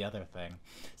pecking at the other thing.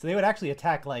 So they would actually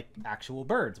attack like actual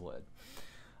birds would.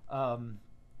 Um,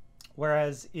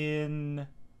 Whereas in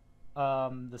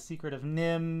The Secret of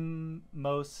Nim,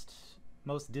 most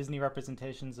Disney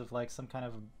representations of like some kind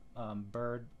of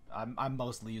bird I'm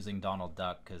mostly using Donald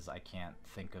Duck because I can't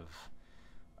think of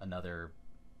another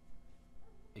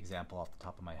example off the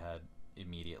top of my head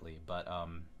immediately. But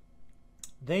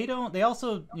they don't. They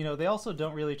also, they also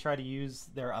don't really try to use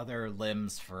their other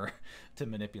limbs for to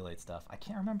manipulate stuff. I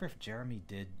can't remember if Jeremy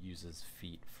did use his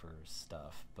feet for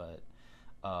stuff, but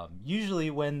usually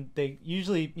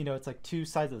it's like two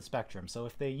sides of the spectrum. So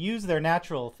if they use their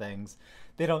natural things,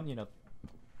 they don't,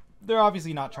 they're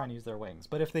obviously not trying to use their wings.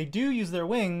 But if they do use their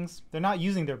wings, they're not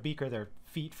using their beak or their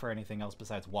feet for anything else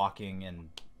besides walking and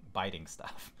biting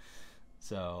stuff.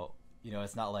 So,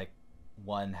 it's not like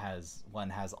one has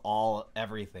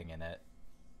everything in it.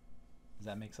 Does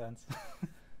that make sense?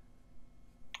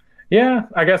 Yeah,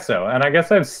 I guess so. And I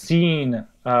guess I've seen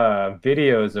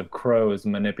videos of crows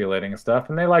manipulating stuff,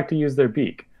 and they like to use their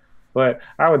beak. But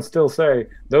I would still say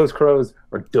those crows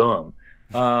are dumb.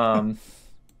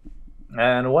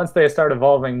 And once they start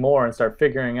evolving more and start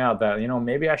figuring out that,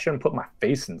 maybe I shouldn't put my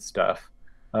face in stuff,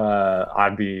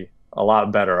 I'd be a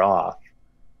lot better off.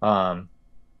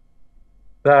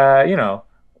 That,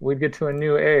 we'd get to a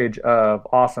new age of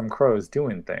awesome crows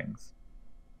doing things.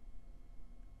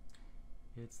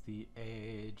 It's the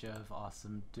age of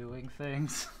awesome doing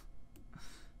things.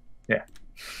 Yeah.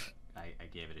 I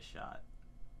gave it a shot.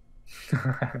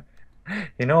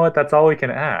 You know what? That's all we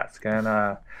can ask. And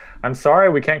I'm sorry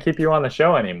we can't keep you on the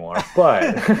show anymore,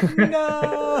 but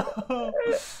no.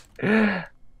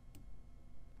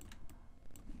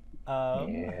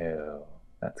 Ew,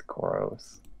 that's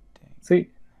gross. Dang. See,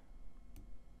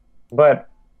 but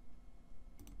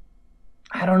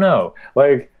I don't know.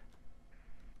 Like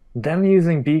them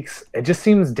using beaks, it just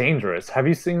seems dangerous. Have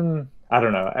you seen? I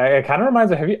don't know. It kind of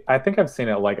reminds me. I think I've seen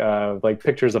it like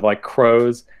pictures of like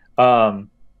crows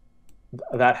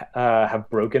that have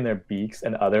broken their beaks,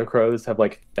 and other crows have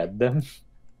like fed them,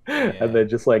 Yeah. and they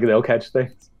just like they'll catch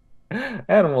things.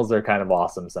 Animals are kind of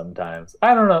awesome sometimes.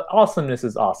 I don't know. Awesomeness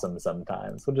is awesome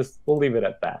sometimes. We'll leave it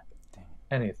at that. Dang.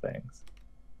 Anything.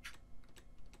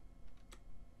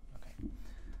 Okay.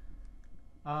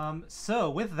 So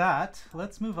with that,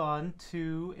 let's move on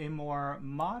to a more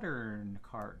modern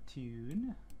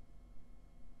cartoon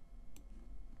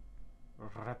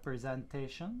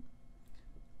representation.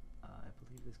 I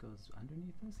believe this goes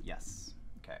underneath this. Yes.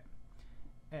 Okay.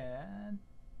 And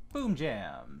boom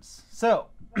jams. So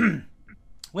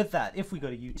with that, if we go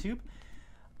to YouTube,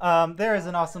 there is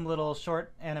an awesome little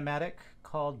short animatic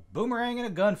called Boomerang in a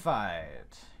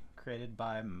Gunfight, created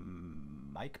by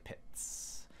Mike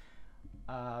Pitts.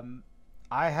 I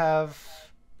have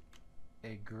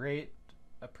a great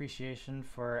appreciation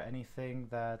for anything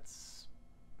that's,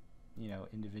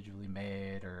 individually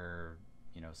made, or,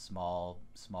 small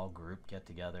group get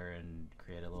together and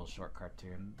create a little short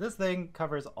cartoon. This thing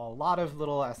covers a lot of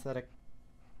little aesthetic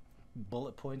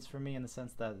bullet points for me, in the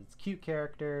sense that it's cute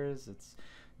characters, it's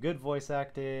good voice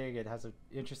acting, it has a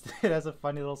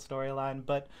funny little storyline,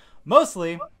 but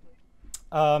mostly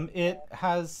it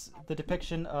has the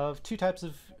depiction of two types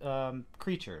of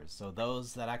creatures. So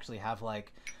those that actually have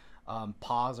like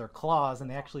paws or claws, and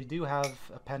they actually do have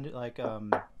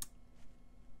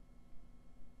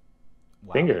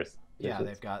Fingers. Yeah,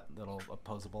 Digits. they've got little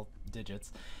opposable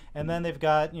digits. And then they've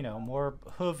got, more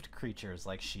hooved creatures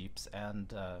like sheeps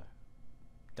and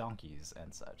donkeys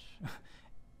and such.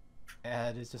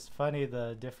 And it's just funny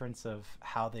the difference of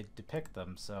how they depict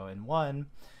them. So in one,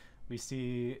 we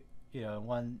see, in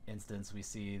one instance, we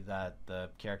see that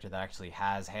the character that actually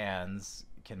has hands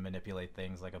can manipulate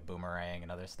things like a boomerang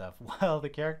and other stuff, while the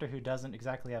character who doesn't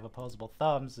exactly have opposable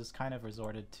thumbs is kind of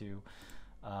resorted to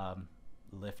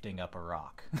lifting up a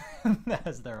rock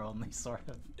as their only sort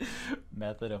of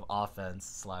method of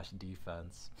offense /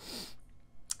 defense.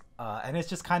 And it's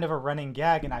just kind of a running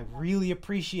gag, and I really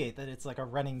appreciate that it's like a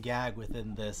running gag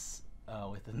within this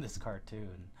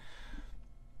cartoon.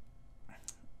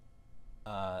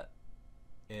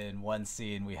 In one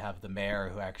scene, we have the mayor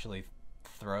who actually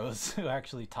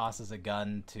tosses a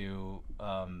gun to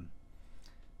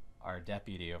our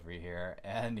deputy over here,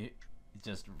 and he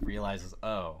just realizes,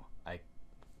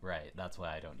 right, that's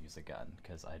why I don't use a gun,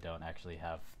 because I don't actually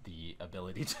have the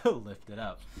ability to lift it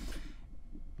up.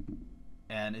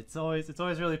 And it's always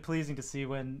really pleasing to see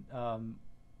when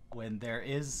there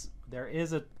is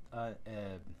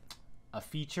a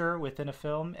feature within a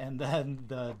film, and then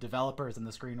the developers and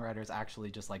the screenwriters actually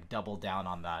just like double down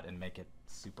on that and make it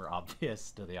super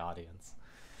obvious to the audience.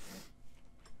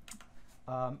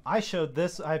 I showed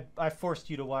this. I forced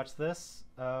you to watch this.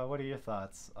 What are your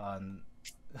thoughts on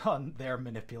their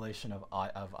manipulation of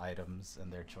items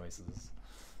and their choices?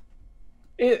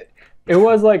 it it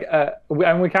was like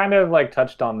and we kind of like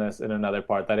touched on this in another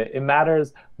part that it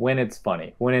matters when it's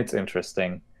funny, when it's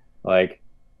interesting. Like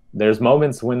there's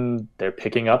moments when they're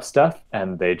picking up stuff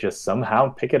and they just somehow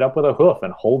pick it up with a hoof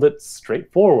and hold it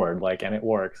straight forward, like, and it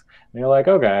works. And you're like,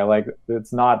 okay, like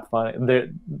it's not funny.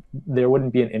 There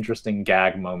wouldn't be an interesting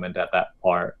gag moment at that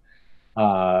part.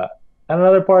 Uh, and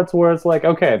other parts where it's like,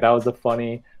 okay, that was a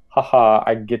funny, haha,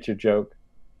 I get your joke.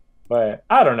 But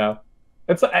I don't know.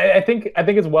 I think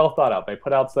it's well thought out. They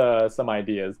put out some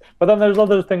ideas, but then there's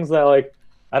other things that like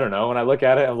I don't know. When I look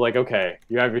at it, I'm like, okay,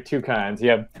 you have your two kinds. You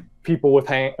have people with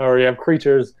or you have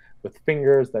creatures with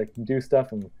fingers that can do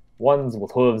stuff, and ones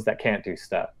with hooves that can't do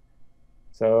stuff.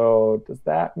 So does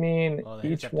that mean Well, they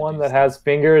just each have to one do that stuff. has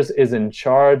fingers is in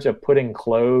charge of putting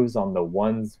clothes on the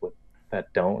ones with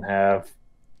that don't have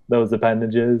those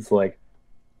appendages? Like,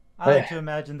 I like to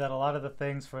imagine that a lot of the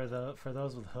things for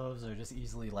those with hooves are just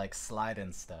easily like slide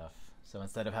and stuff. So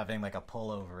instead of having like a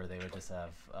pullover, they would just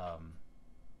have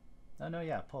oh no,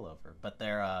 yeah, pullover. But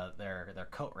their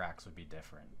coat racks would be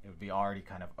different. It would be already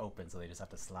kind of open, so they just have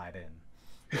to slide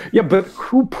in. yeah, but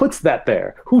who puts that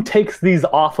there? Who takes these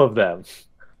off of them?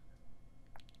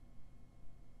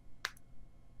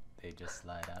 They just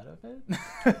slide out of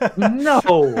No,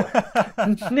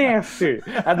 it. nasty.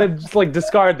 And then just like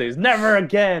discard these. Never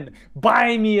again.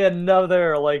 Buy me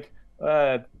another like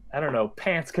I don't know,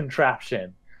 pants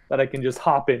contraption that I can just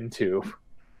hop into.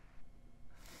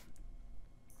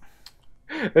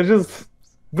 It's just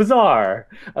bizarre.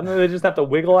 And then they just have to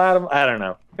wiggle at them. I don't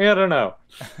know. I don't know.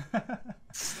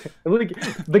 Like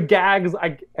the gags, I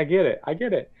get it. I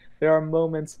get it. There are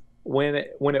moments when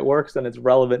it works and it's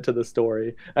relevant to the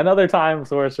story, and other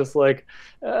times where it's just like,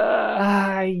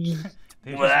 They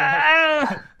just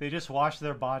wash, they just wash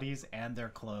their bodies and their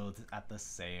clothes at the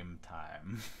same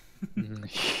time.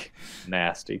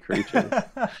 nasty creatures,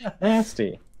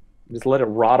 nasty. Just let it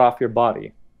rot off your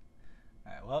body.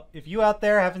 All right, well, if you out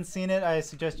there haven't seen it, I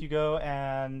suggest you go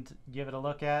and give it a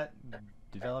look at.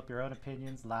 Develop your own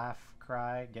opinions, laugh,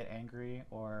 cry, get angry,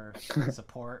 or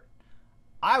support.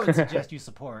 I would suggest you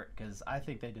support because I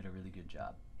think they did a really good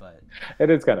job. But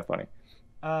It is kind of funny.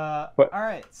 But all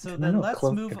right, so then let's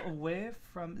move away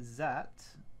from that,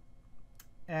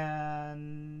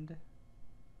 and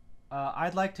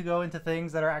I'd like to go into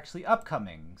things that are actually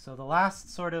upcoming. So the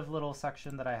last sort of little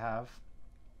section that I have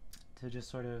to just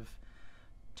sort of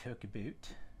talk about.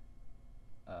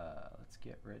 Let's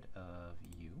get rid of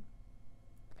you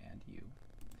and you.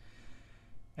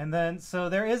 And then, so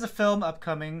there is a film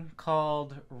upcoming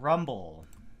called Rumble.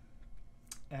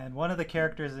 And one of the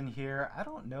characters in here, I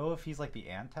don't know if he's like the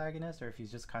antagonist or if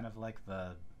he's just kind of like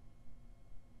the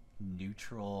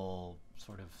neutral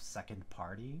sort of second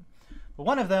party. But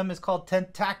one of them is called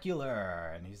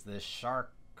Tentacular, and he's this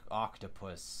shark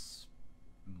octopus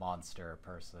monster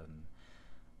person.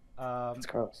 It's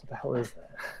gross. What the hell is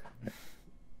that?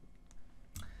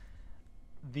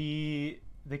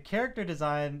 The character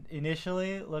design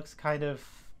initially looks kind of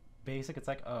basic. It's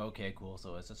like, oh, okay, cool.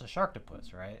 So it's just a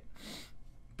sharktopus, right?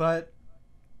 But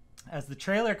as the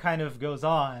trailer kind of goes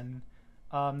on,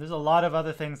 there's a lot of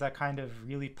other things that kind of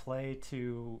really play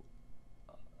to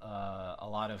a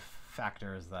lot of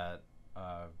factors that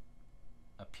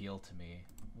appeal to me.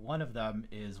 One of them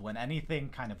is when anything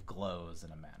kind of glows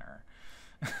in a manner.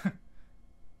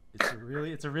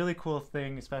 It's a really cool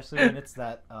thing, especially when it's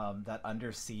that that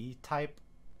undersea type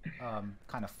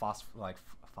kind of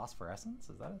phosphorescence.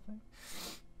 Is that a thing?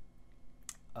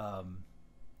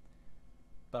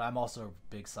 But I'm also a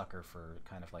big sucker for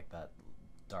kind of like that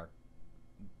dark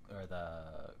or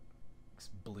the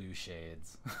blue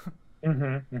shades.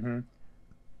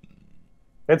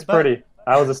 It's pretty.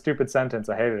 That was a stupid sentence.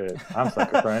 I hated it. I'm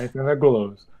sucker for anything that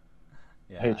glows.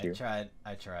 Yeah, I hate you.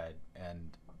 I tried,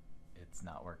 and it's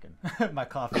not working. My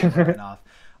coffee is working off.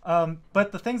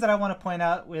 But the things that I want to point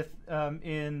out with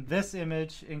in this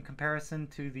image, in comparison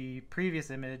to the previous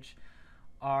image,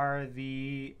 are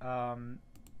the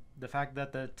fact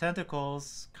that the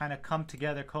tentacles kind of come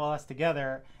together, coalesce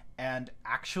together, and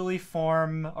actually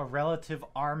form a relative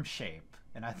arm shape.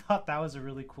 And I thought that was a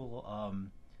really cool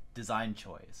design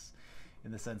choice,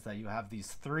 in the sense that you have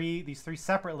these three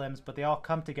separate limbs, but they all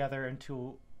come together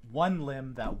into one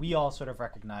limb that we all sort of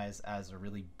recognize as a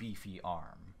really beefy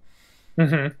arm.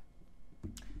 And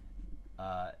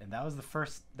that was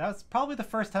probably the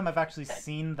first time I've actually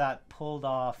seen that pulled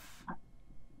off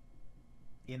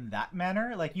in that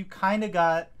manner. Like, you kind of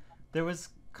there was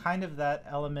kind of that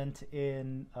element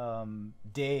in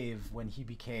Dave when he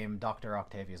became Dr.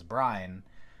 Octavius Brine,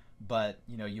 but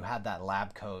you know, you had that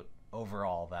lab coat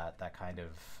overall that kind of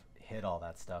hit all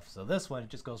that stuff. So this one, it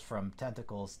just goes from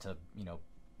tentacles to,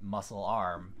 muscle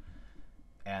arm,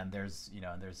 and there's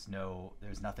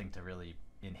nothing to really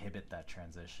inhibit that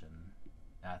transition.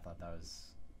 And I thought that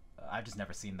was, I've just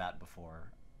never seen that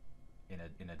before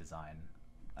in a design.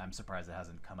 I'm surprised it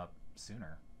hasn't come up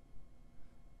sooner.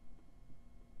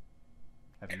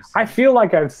 Have you seen I feel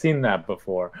like I've seen that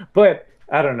before, but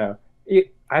I don't know.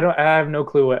 I have no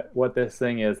clue what this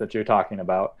thing is that you're talking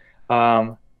about.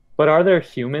 But are there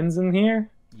humans in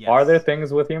here? Yes. Are there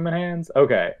things with human hands?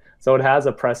 Okay, so it has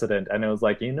a precedent, and it was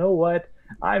like, you know what?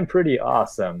 I'm pretty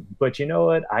awesome, but you know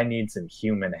what? I need some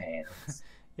human hands.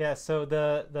 Yeah. So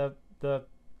the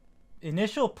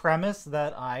initial premise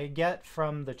that I get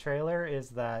from the trailer is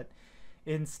that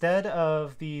instead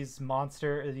of these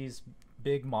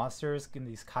big monsters and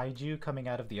these kaiju coming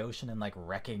out of the ocean and like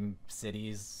wrecking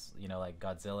cities, like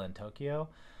Godzilla in Tokyo,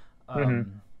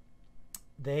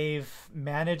 they've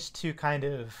managed to kind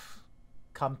of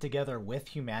come together with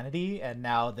humanity, and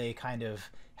now they kind of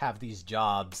have these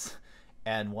jobs,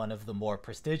 and one of the more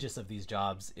prestigious of these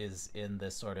jobs is in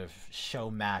this sort of show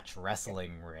match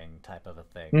wrestling ring type of a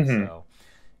thing. So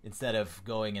instead of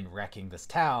going and wrecking this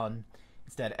town,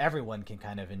 instead everyone can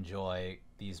kind of enjoy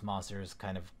these monsters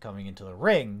kind of coming into the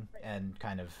ring and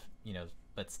kind of,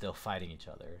 but still fighting each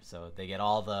other. So they get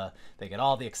all the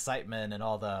excitement and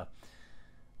all the,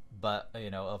 but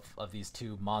of these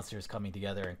two monsters coming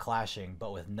together and clashing,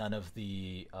 but with none of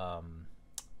the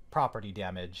property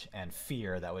damage and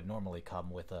fear that would normally come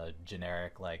with a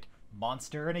generic like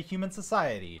monster in a human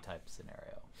society type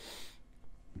scenario.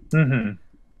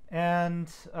 And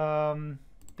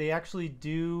they actually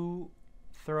do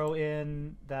throw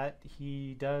in that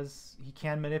he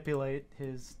can manipulate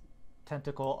his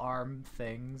tentacle arm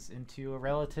things into a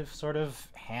relative sort of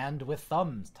hand with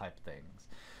thumbs type things,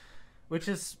 which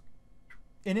is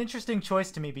an interesting choice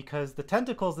to me because the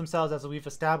tentacles themselves, as we've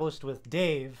established with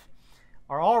Dave,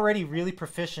 are already really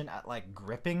proficient at like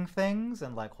gripping things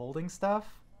and like holding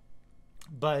stuff,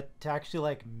 but to actually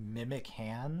like mimic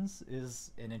hands is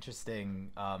an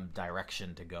interesting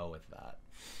direction to go with that,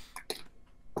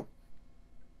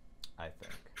 I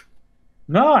think.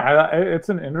 No, it's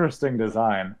an interesting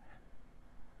design.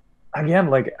 Again,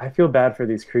 like I feel bad for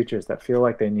these creatures that feel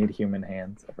like they need human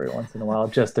hands every once in a while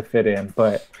just to fit in,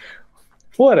 but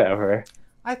whatever.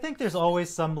 I think there's always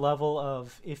some level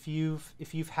of if you've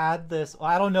had this. Well,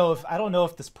 I don't know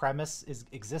if this premise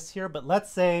exists here, but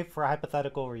let's say for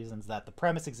hypothetical reasons that the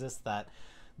premise exists that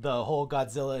the whole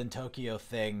Godzilla in Tokyo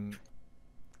thing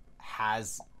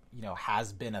has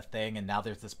been a thing, and now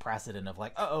there's this precedent of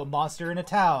like, monster in a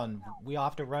town, we all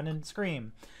have to run and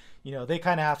scream. They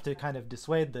kind of have to kind of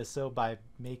dissuade this. So by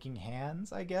making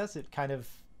hands, I guess it kind of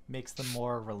makes them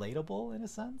more relatable in a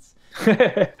sense.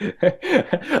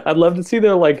 I'd love to see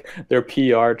their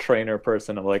PR trainer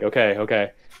person of like,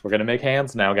 okay, we're gonna make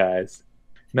hands now, guys.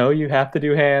 No, you have to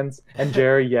do hands. And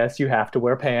Jerry, yes, you have to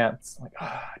wear pants. Like,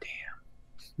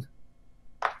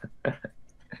 damn.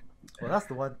 Well, that's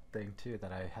the one thing too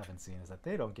that I haven't seen is that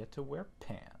they don't get to wear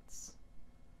pants.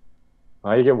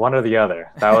 Well, you get one or the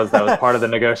other. That was part of the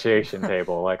negotiation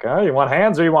table. Like, you want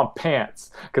hands or you want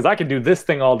pants? Because I can do this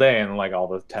thing all day, and like all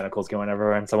the tentacles going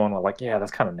everywhere, and someone was like, yeah,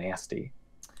 that's kind of nasty.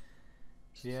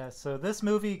 Yeah. So this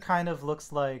movie kind of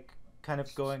looks like, kind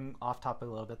of going off topic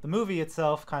a little bit. The movie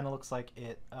itself kind of looks like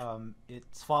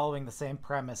it's following the same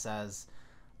premise as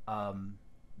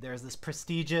there's this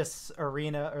prestigious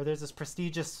arena, or there's this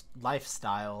prestigious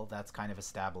lifestyle that's kind of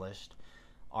established.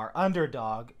 Our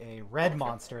underdog, a red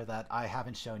monster that I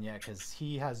haven't shown yet because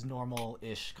he has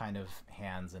normal-ish kind of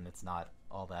hands, and it's not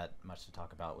all that much to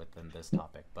talk about within this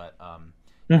topic. But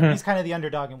he's kind of the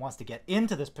underdog and wants to get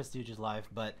into this prestigious life,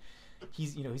 but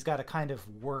he's got to kind of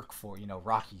work for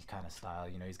Rocky kind of style.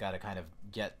 He's got to kind of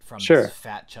get from this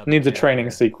fat chub. Needs a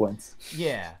training sequence.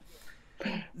 Yeah.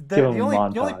 The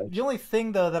only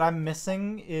thing though that I'm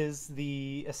missing is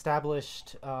the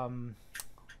established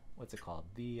what's it called,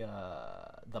 the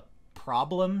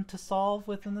problem to solve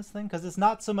within this thing, because it's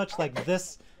not so much like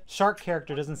this shark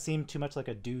character doesn't seem too much like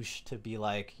a douche to be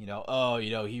like,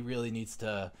 he really needs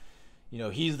to,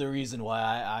 he's the reason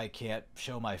why I can't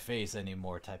show my face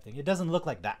anymore type thing. It doesn't look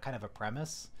like that kind of a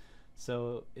premise.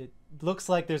 So it looks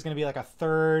like there's going to be like a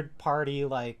third party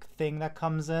like thing that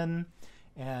comes in,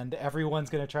 and everyone's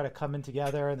going to try to come in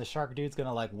together, and the shark dude's going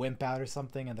to like wimp out or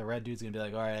something, and the red dude's going to be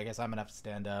like, all right, I guess I'm going to have to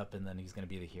stand up, and then he's going to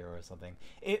be the hero or something.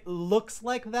 It looks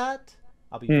like that.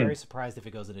 I'll be very surprised if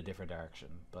it goes in a different direction,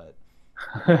 but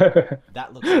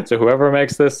that looks like so whoever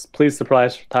makes this, please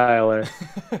surprise Tyler.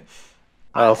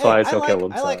 Otherwise he'll kill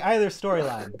himself. I like either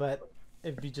storyline, but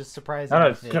it'd be just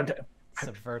surprising.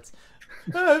 subverts.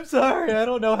 I'm sorry, I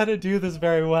don't know how to do this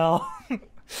very well.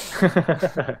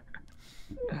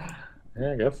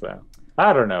 Yeah, I guess so.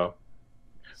 I don't know.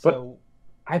 But So,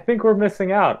 I think we're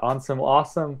missing out on some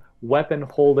awesome weapon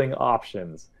holding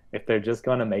options if they're just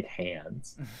going to make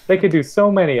hands. They could do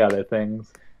so many other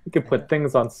things. You could I know, put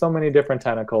things on so many different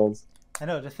tentacles. I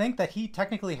know. To think that he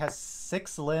technically has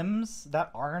 6 limbs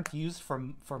that aren't used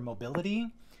for mobility,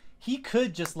 he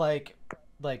could just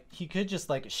he could just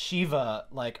like Shiva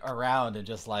like around and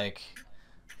just like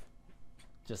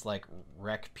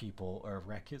wreck people or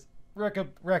wreck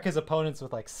his opponents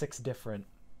with like six different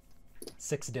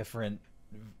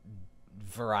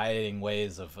varying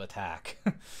ways of attack.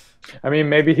 I mean,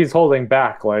 maybe he's holding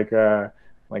back like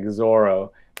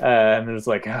Zoro, and it's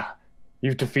like, ah,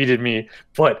 you've defeated me,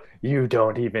 but you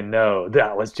don't even know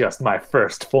that was just my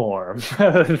first form.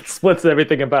 It splits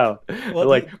everything about. Well,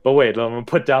 Like, but wait, I'm gonna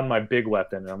put down my big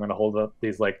weapon, and I'm gonna hold up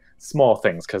these like small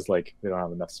things because like we don't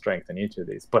have enough strength in each of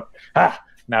these. But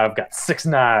now I've got 6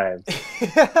 knives.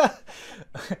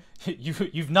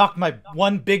 you've knocked my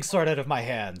one big sword out of my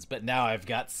hands, but now I've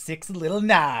got 6 little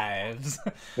knives.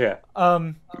 Yeah.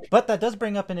 But that does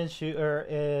bring up an issue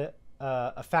or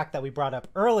a fact that we brought up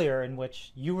earlier, in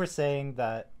which you were saying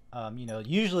that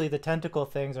usually the tentacle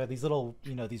things are these little,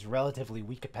 these relatively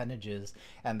weak appendages,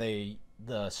 and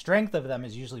the strength of them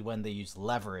is usually when they use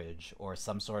leverage or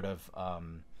some sort of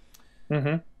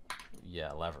Mm-hmm.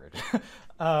 yeah, leverage.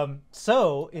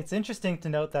 So it's interesting to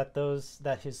note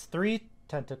that his 3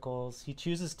 tentacles, he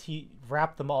chooses to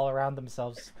wrap them all around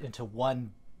themselves into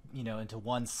one, into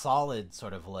one solid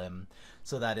sort of limb,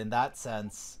 so that in that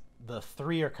sense the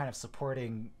 3 are kind of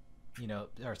supporting,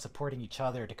 are supporting each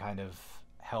other to kind of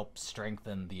help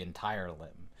strengthen the entire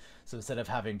limb. So instead of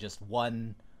having just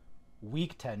one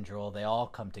weak tendril, they all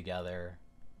come together,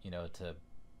 to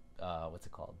what's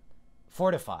it called?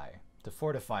 Fortify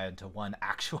into one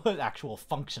actual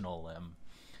functional limb.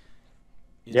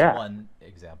 Is Yeah. one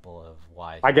example of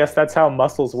why. I guess that's how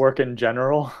muscles work in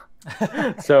general.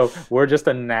 So we're just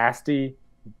a nasty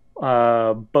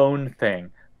bone thing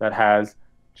that has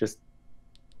just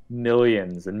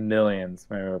millions and millions,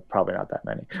 probably not that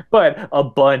many, but a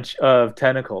bunch of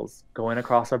tentacles going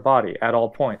across our body at all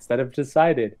points that have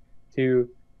decided to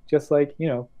just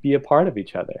be a part of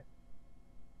each other.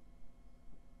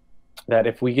 That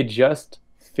if we could just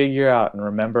figure out and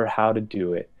remember how to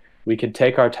do it, we could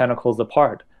take our tentacles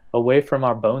apart, away from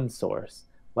our bone source,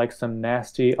 like some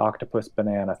nasty octopus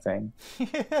banana thing,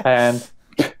 and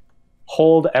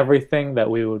hold everything that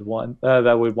we would want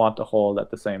to hold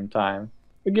at the same time.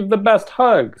 We give the best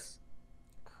hugs.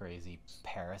 Crazy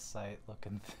parasite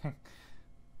looking thing.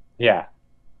 Yeah.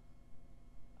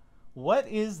 What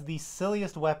is the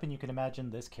silliest weapon you can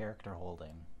imagine this character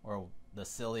holding, or the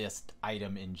silliest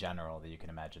item in general that you can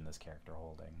imagine this character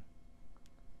holding?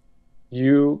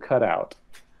 You cut out.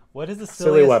 What is the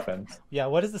silly weapons? Yeah,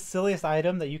 what is the silliest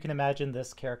item that you can imagine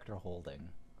this character holding?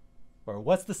 Or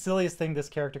what's the silliest thing this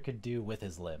character could do with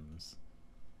his limbs?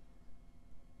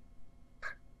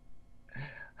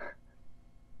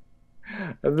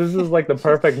 This is like the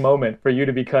perfect moment for you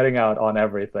to be cutting out on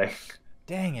everything.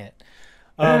 Dang it.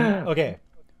 Okay.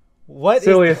 What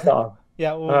silliest is the,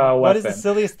 yeah, what is the weapon.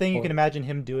 silliest thing you can imagine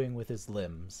him doing with his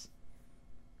limbs?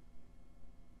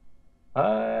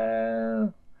 I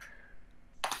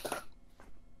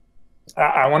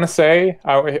want to say,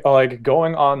 like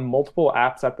going on multiple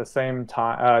apps at the same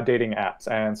time, dating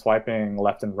apps, and swiping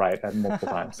left and right at multiple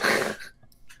times.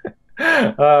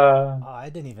 Oh, I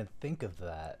didn't even think of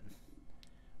that.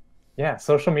 Yeah,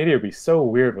 social media would be so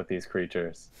weird with these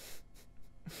creatures.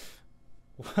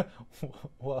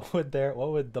 What would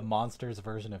the monster's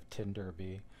version of Tinder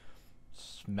be?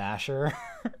 Smasher?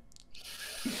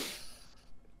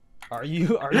 Are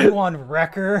you on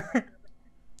Wrecker?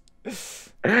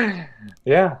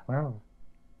 Yeah, wow.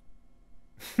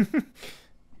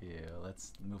 Yeah,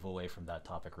 let's move away from that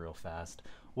topic real fast.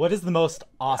 What is the most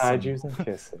awesome? Kaiju's and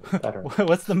kisses. I don't know.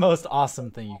 What's the most awesome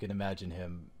thing you can imagine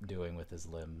him doing with his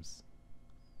limbs?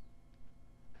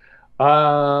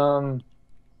 I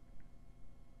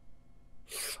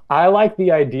like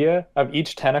the idea of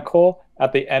each tentacle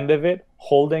at the end of it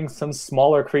holding some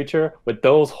smaller creature with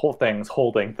those whole things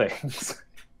holding things.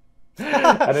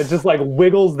 And it just like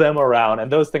wiggles them around,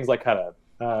 and those things like cut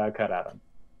at them.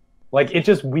 Like it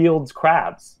just wields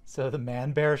crabs. So the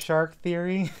man bear shark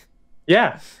theory?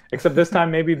 Yeah, except this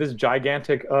time maybe this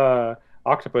gigantic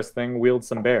octopus thing wields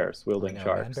some bears wielding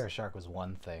sharks. Man bear shark was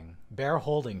one thing. Bear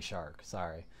holding shark,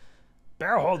 sorry.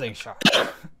 Bear holding shark.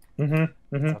 Mm-hmm.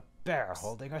 Mm-hmm. It's a bear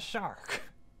holding a shark.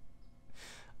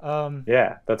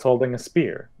 Yeah, that's holding a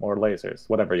spear or lasers,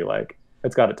 whatever you like.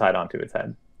 It's got it tied onto its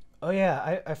head. Oh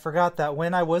yeah, I forgot that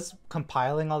when I was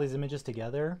compiling all these images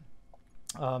together,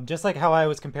 just like how I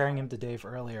was comparing him to Dave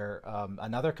earlier,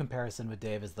 another comparison with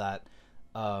Dave is that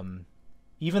um,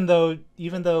 even though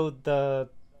the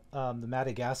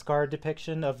Madagascar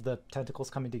depiction of the tentacles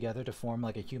coming together to form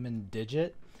like a human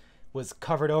digit was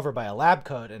covered over by a lab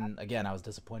coat, and again, I was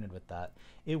disappointed with that.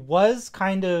 It was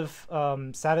kind of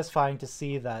satisfying to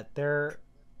see that the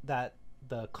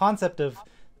concept of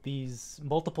these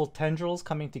multiple tendrils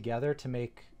coming together to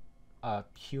make a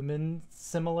human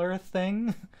similar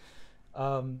thing,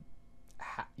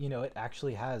 it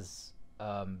actually has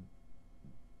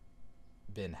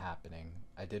been happening.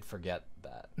 I did forget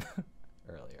that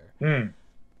earlier. Mm.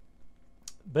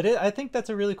 But I think that's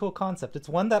a really cool concept. It's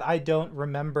one that I don't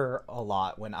remember a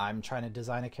lot when I'm trying to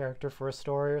design a character for a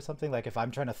story or something. Like if I'm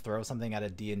trying to throw something at a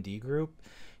D&D group,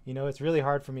 it's really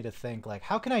hard for me to think like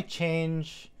how can I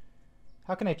change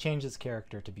this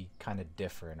character to be kind of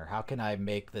different, or how can I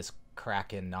make this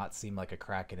Kraken not seem like a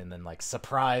Kraken and then like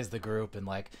surprise the group and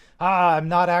like, I'm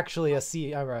not actually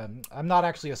I'm not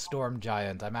actually a storm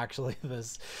giant. I'm actually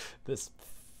this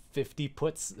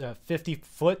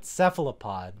 50-foot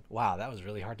cephalopod. Wow, that was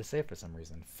really hard to say for some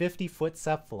reason. 50-foot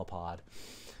cephalopod.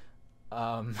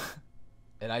 Um,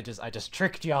 and I just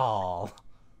tricked y'all.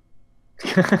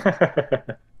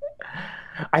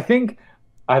 I think,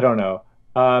 I don't know.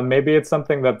 Maybe it's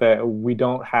something that we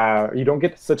don't have. You don't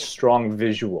get such strong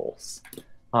visuals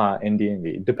in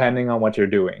D&D, depending on what you're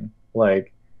doing.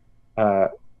 Like, uh,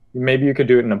 maybe you could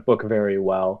do it in a book very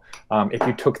well if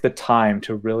you took the time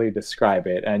to really describe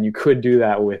it, and you could do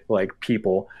that with like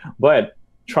people. But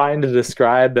trying to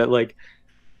describe that, like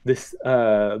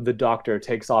the doctor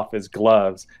takes off his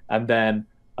gloves, and then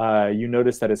you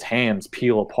notice that his hands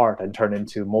peel apart and turn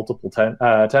into multiple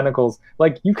tentacles.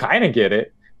 Like you kind of get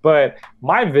it, but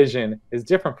my vision is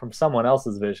different from someone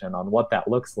else's vision on what that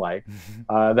looks like.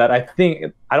 That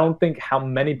I don't think how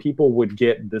many people would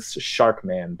get this Shark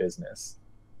Man business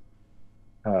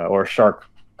or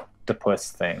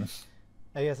Sharktopus thing.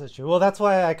 I guess that's true. Well, that's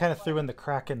why I kind of threw in the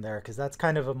Kraken there, because that's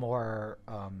kind of a more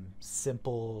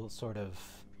simple sort of.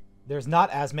 There's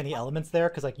not as many elements there,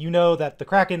 because like that the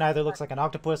Kraken either looks like an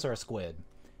octopus or a squid,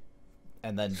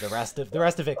 and then the rest of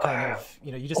it kind of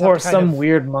you just have Or to kind some of.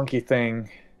 weird monkey thing,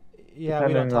 Yeah,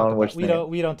 we don't depending talk on about which thing.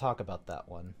 we don't talk about that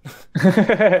one.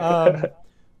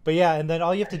 But yeah, and then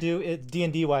all you have to do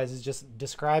D&D wise is just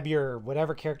describe your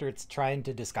whatever character it's trying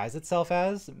to disguise itself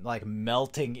as, like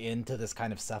melting into this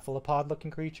kind of cephalopod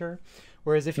looking creature.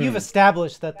 Whereas if you've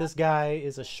established that this guy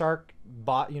is a shark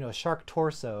a shark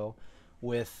torso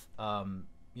with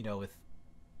with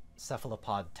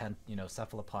cephalopod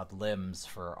limbs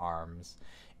for arms,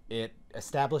 it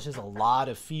establishes a lot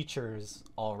of features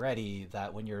already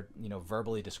that when you're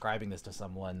verbally describing this to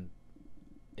someone,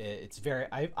 it's very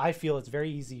I feel it's very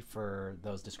easy for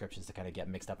those descriptions to kind of get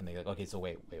mixed up, and they like, okay, so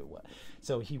wait, what?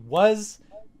 So he was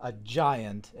a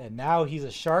giant and now he's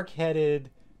a shark-headed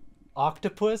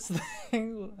octopus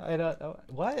thing. I don't know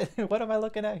what am I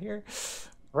looking at here.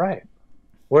 Right.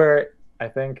 Where I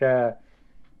think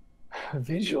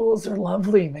visuals are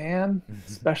lovely, man,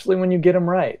 especially when you get them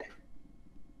right.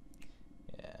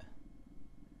 Yeah.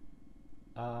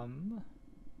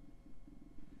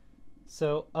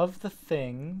 So of the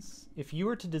things, if you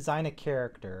were to design a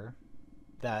character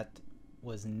that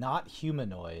was not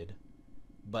humanoid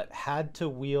but had to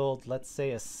wield, let's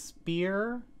say, a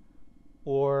spear,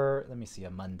 or let me see, a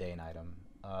mundane item,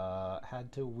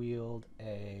 had to wield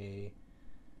a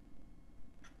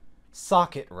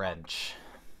socket wrench,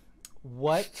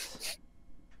 what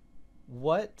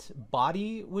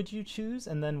body would you choose,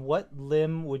 and then what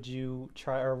limb would you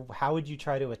try, or how would you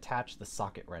try to attach the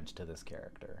socket wrench to this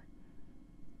character?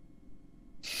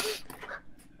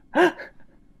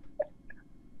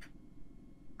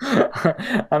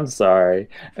 I'm sorry.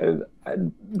 I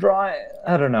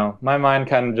don't know. My mind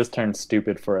kind of just turned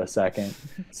stupid for a second.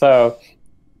 So,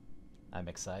 I'm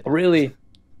excited. really,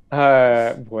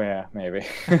 well, yeah, maybe.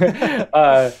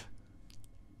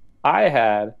 I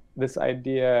had this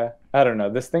idea, I don't know,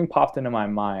 this thing popped into my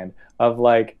mind of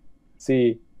like,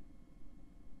 see,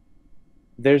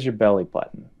 there's your belly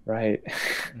button, right?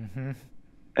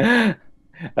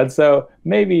 And so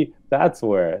maybe that's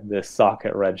where this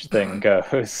socket wrench thing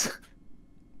goes.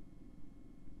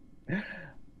 And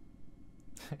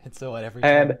so what,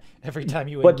 And every time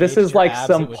you but this engaged is your like abs,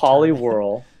 some it would turn.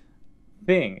 polywhirl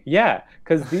thing. Yeah,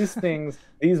 because these things,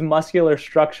 these muscular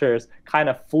structures kind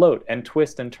of float and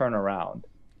twist and turn around.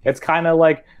 It's kind of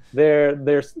like their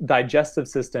digestive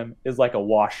system is like a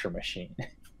washer machine.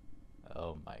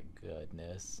 Oh my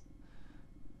goodness.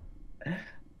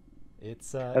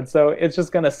 It's And so it's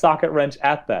just going to socket wrench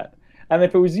at that. And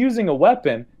if it was using a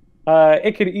weapon,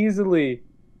 it could easily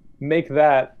make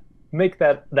that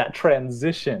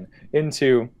transition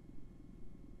into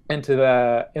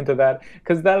that,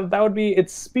 because that would be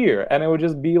its spear, and it would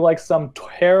just be like some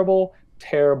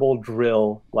terrible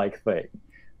drill like thing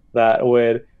that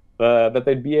would that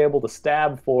they'd be able to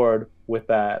stab forward with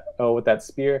that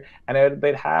spear, and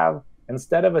they'd have,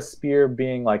 instead of a spear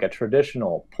being like a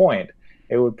traditional point,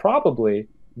 it would probably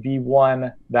be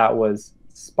one that was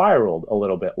spiraled a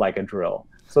little bit like a drill,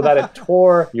 so that it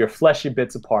tore your fleshy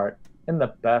bits apart in the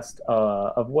best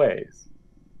of ways.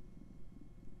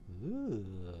 Ooh.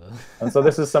 And so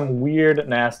this is some weird,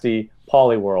 nasty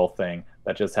polywhirl thing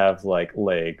that just has like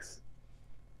legs.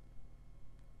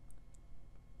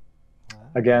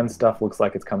 Again, stuff looks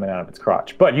like it's coming out of its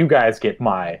crotch, but you guys get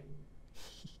my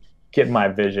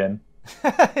vision.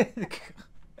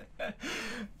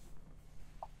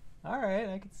 All right,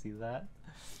 I can see that.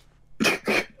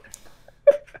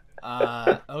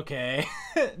 Okay.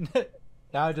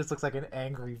 Now it just looks like an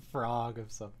angry frog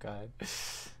of some kind.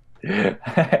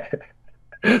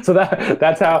 So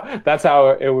that's how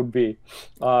it would be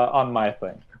on my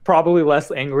thing. Probably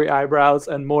less angry eyebrows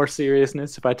and more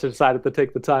seriousness if I decided to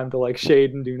take the time to like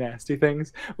shade and do nasty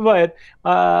things. But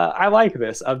I like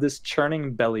this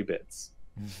churning belly bits.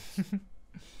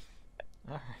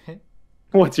 All right.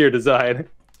 What's your design?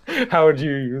 How would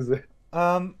you use it?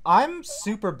 I'm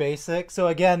super basic. So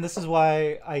again, this is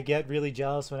why I get really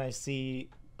jealous when I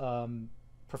see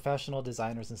professional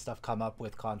designers and stuff come up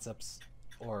with concepts,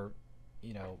 or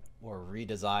or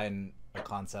redesign a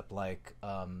concept like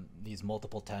these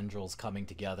multiple tendrils coming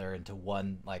together into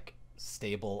one like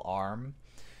stable arm.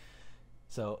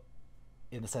 So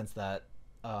in the sense that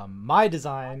my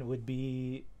design would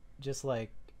be just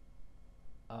like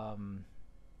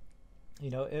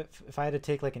if I had to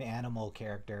take like an animal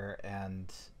character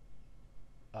and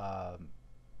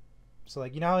so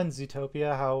like how in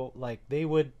Zootopia how like they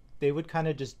would kind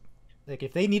of just like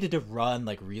if they needed to run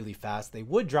like really fast they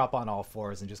would drop on all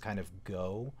fours and just kind of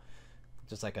go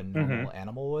just like a normal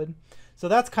animal would. So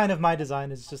that's kind of my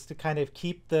design, is just to kind of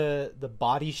keep the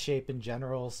body shape in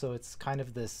general, so it's kind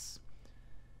of this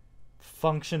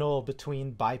functional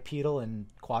between bipedal and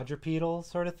quadrupedal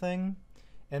sort of thing.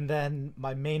 And then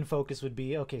my main focus would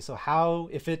be, okay, so how,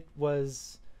 if it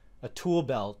was a tool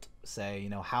belt, say,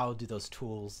 how do those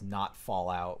tools not fall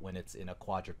out when it's in a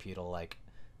quadrupedal? Like,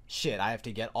 shit, I have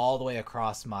to get all the way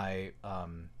across my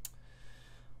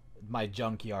my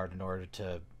junkyard in order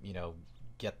to,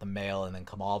 get the mail and then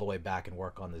come all the way back and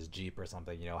work on this Jeep or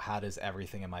something. How does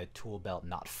everything in my tool belt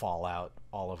not fall out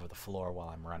all over the floor while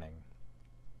I'm running?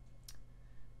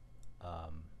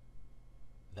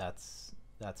 That's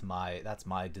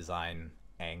my design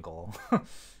angle.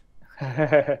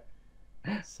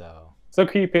 So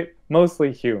keep it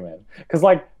mostly human, because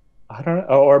like I don't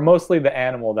know, or mostly the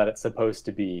animal that it's supposed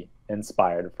to be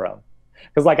inspired from.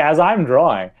 Because like as I'm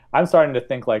drawing, I'm starting to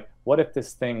think like, what if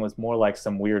this thing was more like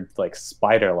some weird like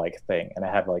spider-like thing, and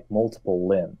it had like multiple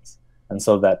limbs, and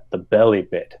so that the belly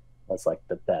bit was like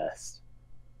the best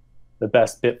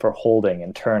bit for holding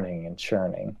and turning and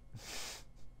churning.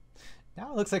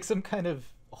 Now it looks like some kind of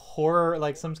horror,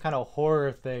 like some kind of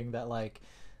horror thing that like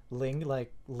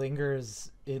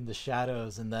lingers in the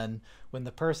shadows, and then when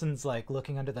the person's like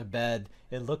looking under the bed,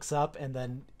 it looks up and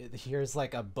then it hears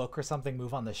like a book or something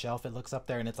move on the shelf. It looks up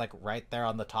there and it's like right there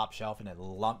on the top shelf, and it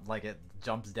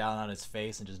jumps down on his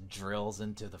face and just drills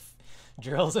into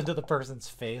the person's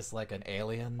face like an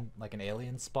alien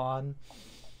spawn.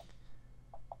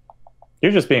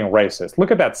 You're just being racist.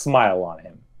 Look at that smile on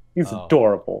him. He's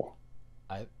adorable.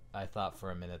 I thought for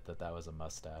a minute that was a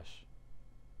mustache.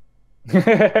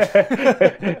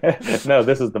 No,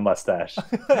 this is the mustache.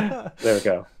 There we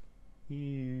go.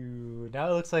 Ew. Now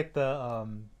it looks like the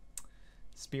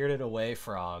Spirited Away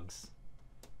frogs.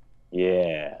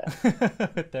 Yeah.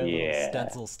 With their little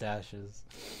stencil stashes.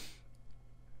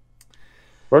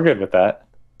 We're good with that.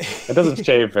 It doesn't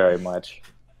shave very much.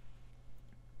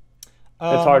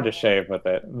 It's hard to shave with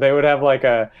it. They would have like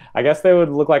I guess they would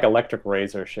look like electric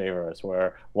razor shavers,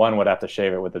 where one would have to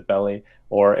shave it with its belly,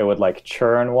 or it would like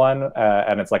churn one,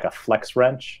 and it's like a flex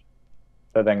wrench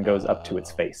that then goes up to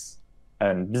its face.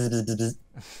 And bzz, bzz,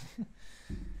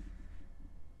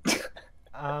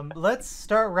 bzz. Let's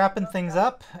start wrapping things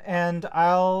up, and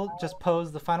I'll just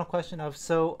pose the final question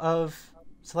so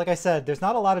like I said, there's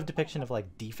not a lot of depiction of like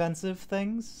defensive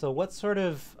things. So what sort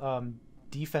of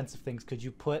defensive things could you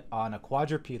put on a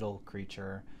quadrupedal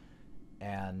creature,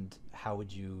 and how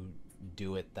would you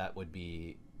do it that would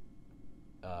be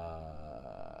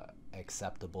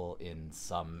acceptable in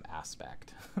some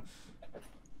aspect?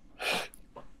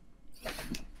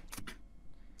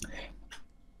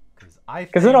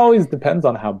 Because it always depends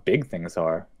on how big things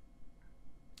are.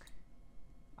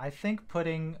 I think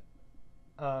putting,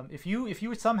 if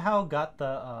you somehow got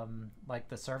the like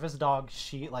the service dog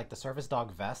sheet, like the service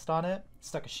dog vest on it,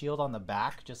 stuck a shield on the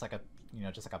back, just like a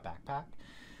just like a backpack,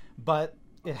 but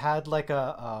it had like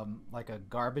a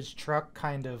garbage truck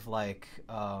kind of like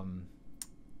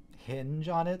hinge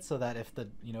on it, so that if the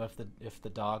if the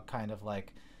dog kind of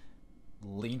like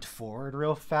leaned forward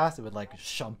real fast, it would like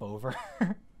shump over.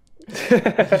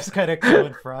 Just kind of go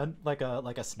in front like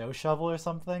a snow shovel or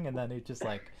something, and then it just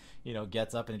like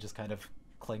gets up and it just kind of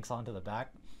clinks onto the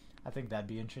back. I think that'd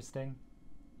be interesting.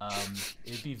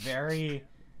 It'd be very,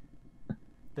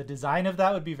 the design of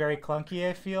that would be very clunky,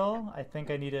 I feel. I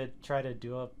think I need to try to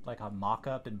do a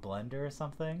mock-up in Blender or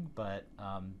something, but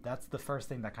that's the first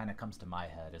thing that kind of comes to my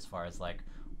head as far as like,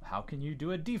 how can you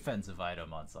do a defensive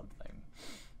item on something?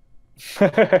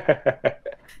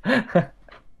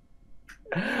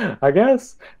 I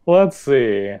guess, let's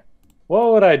see.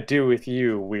 What would I do with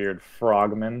you, weird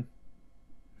frogman?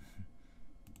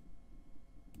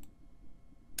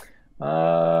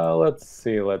 Let's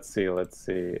see. I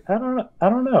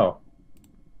don't know.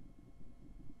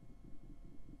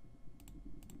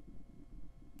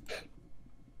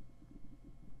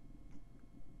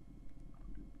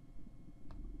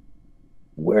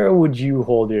 Where would you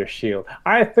hold your shield?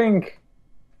 I think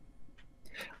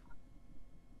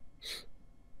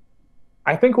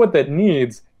what that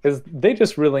needs is they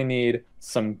just really need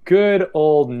some good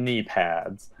old knee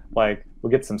pads. Like, we'll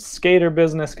get some skater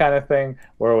business kind of thing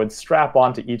where it would strap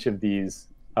onto each of these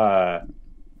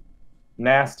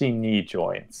nasty knee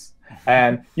joints.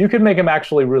 And you could make them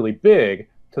actually really big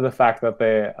to the fact that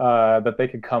they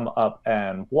could come up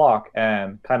and walk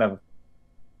and kind of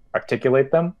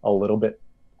articulate them a little bit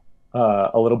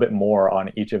more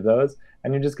on each of those.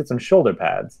 And you just get some shoulder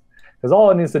pads. Because all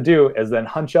it needs to do is then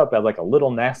hunch up as like a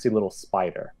little nasty little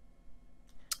spider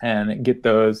and get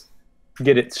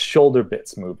its shoulder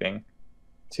bits moving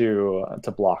to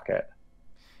block it.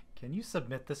 Can you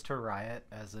submit this to Riot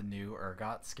as a new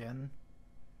Urgot skin?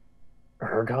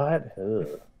 Urgot?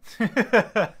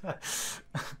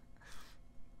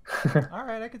 All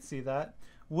right, I could see that.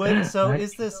 So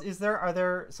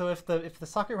if the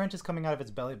socket wrench is coming out of its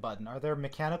belly button, are there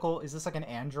mechanical, is this like an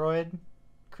android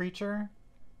creature?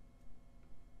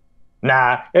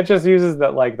 Nah, it just uses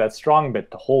that strong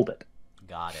bit to hold it.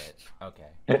 Got it. Okay.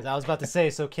 Because I was about to say,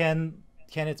 so can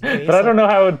its base? But I don't know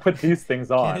how I would put these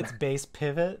things on. Can its base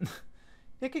pivot?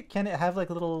 Can it have like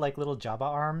little Java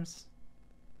arms?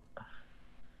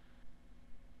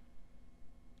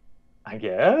 I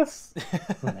guess.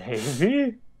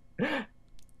 Maybe. They're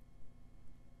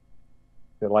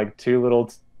like two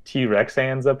little T-Rex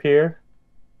hands up here.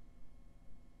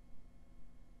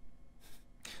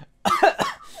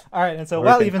 All right, and so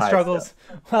while even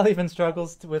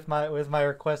struggles with my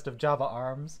request of Java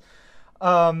arms,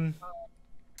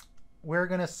 we're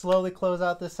gonna slowly close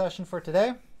out this session for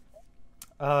today.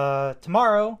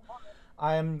 Tomorrow,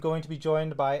 I am going to be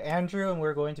joined by Andrew, and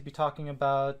we're going to be talking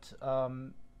about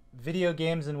video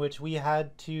games in which we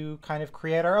had to kind of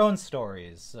create our own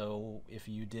stories. So if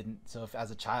as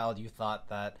a child you thought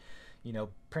that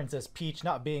Princess Peach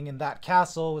not being in that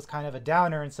castle was kind of a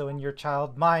downer, and so in your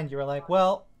child mind you were like,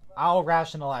 well, I'll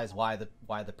rationalize why the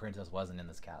princess wasn't in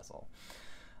this castle.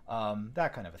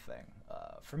 That kind of a thing.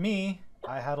 For me,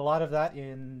 I had a lot of that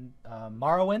in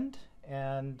Morrowind,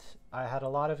 and I had a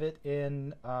lot of it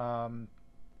in I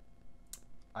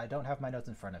don't have my notes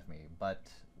in front of me, but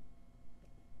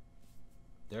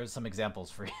there's some examples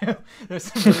for you. There's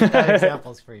some really bad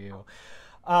examples for you.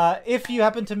 If you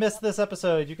happen to miss this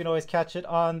episode, you can always catch it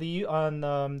on the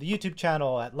YouTube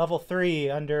channel at level 3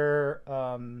 under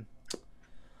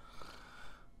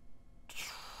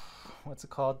what's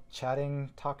it called?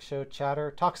 Talk show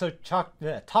chatter.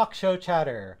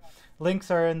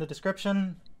 Links are in the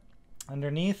description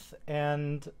underneath,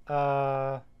 and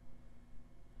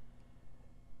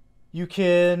you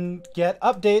can get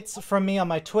updates from me on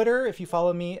my Twitter if you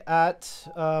follow me at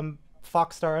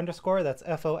Foxstar_. That's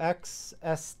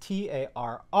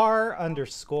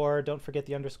FOXSTARR_. Don't forget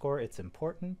the underscore. It's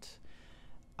important.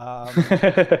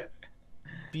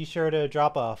 Be sure to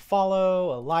drop a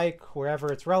follow, a like,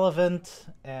 wherever it's relevant,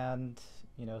 and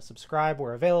subscribe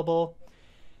where available.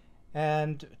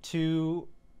 And to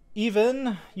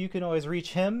Even, you can always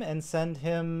reach him and send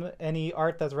him any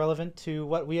art that's relevant to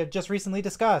what we have just recently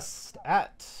discussed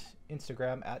at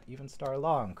Instagram at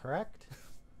EvenstarLong, correct?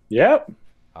 Yep.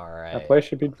 All right. That place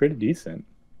should be pretty decent.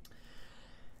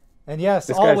 And yes,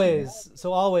 This guy's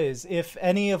always, if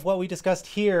any of what we discussed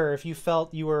here, if you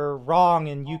felt you were wrong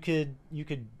and you could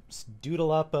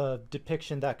doodle up a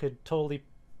depiction that could totally,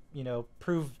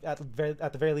 prove at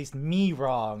the very least me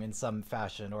wrong in some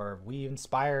fashion, or we yeah,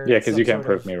 inspired because some you can't sort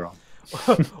prove of, me wrong.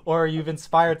 or you've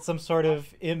inspired some sort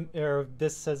of or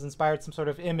this has inspired some sort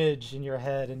of image in your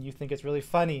head and you think it's really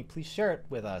funny, please share it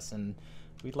with us, and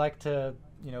we'd like to,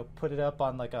 put it up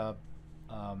on like a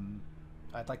um,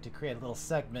 I'd like to create a little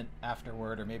segment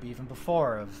afterward, or maybe even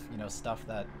before, of stuff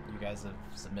that you guys have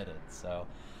submitted. So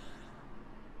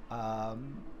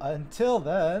until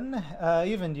then,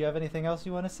 even, do you have anything else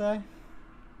you want to say?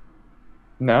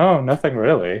 No, nothing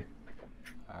really.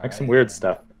 Like some Alrighty weird then.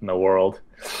 stuff in the world.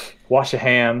 Wash your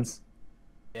hands.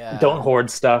 Yeah, Don't hoard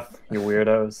stuff, you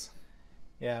weirdos.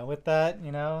 yeah. With that,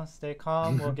 stay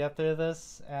calm. We'll get through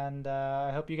this, and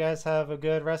I hope you guys have a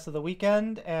good rest of the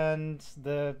weekend and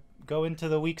the go into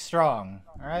the week strong.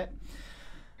 All right,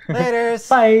 later's.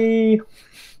 Bye.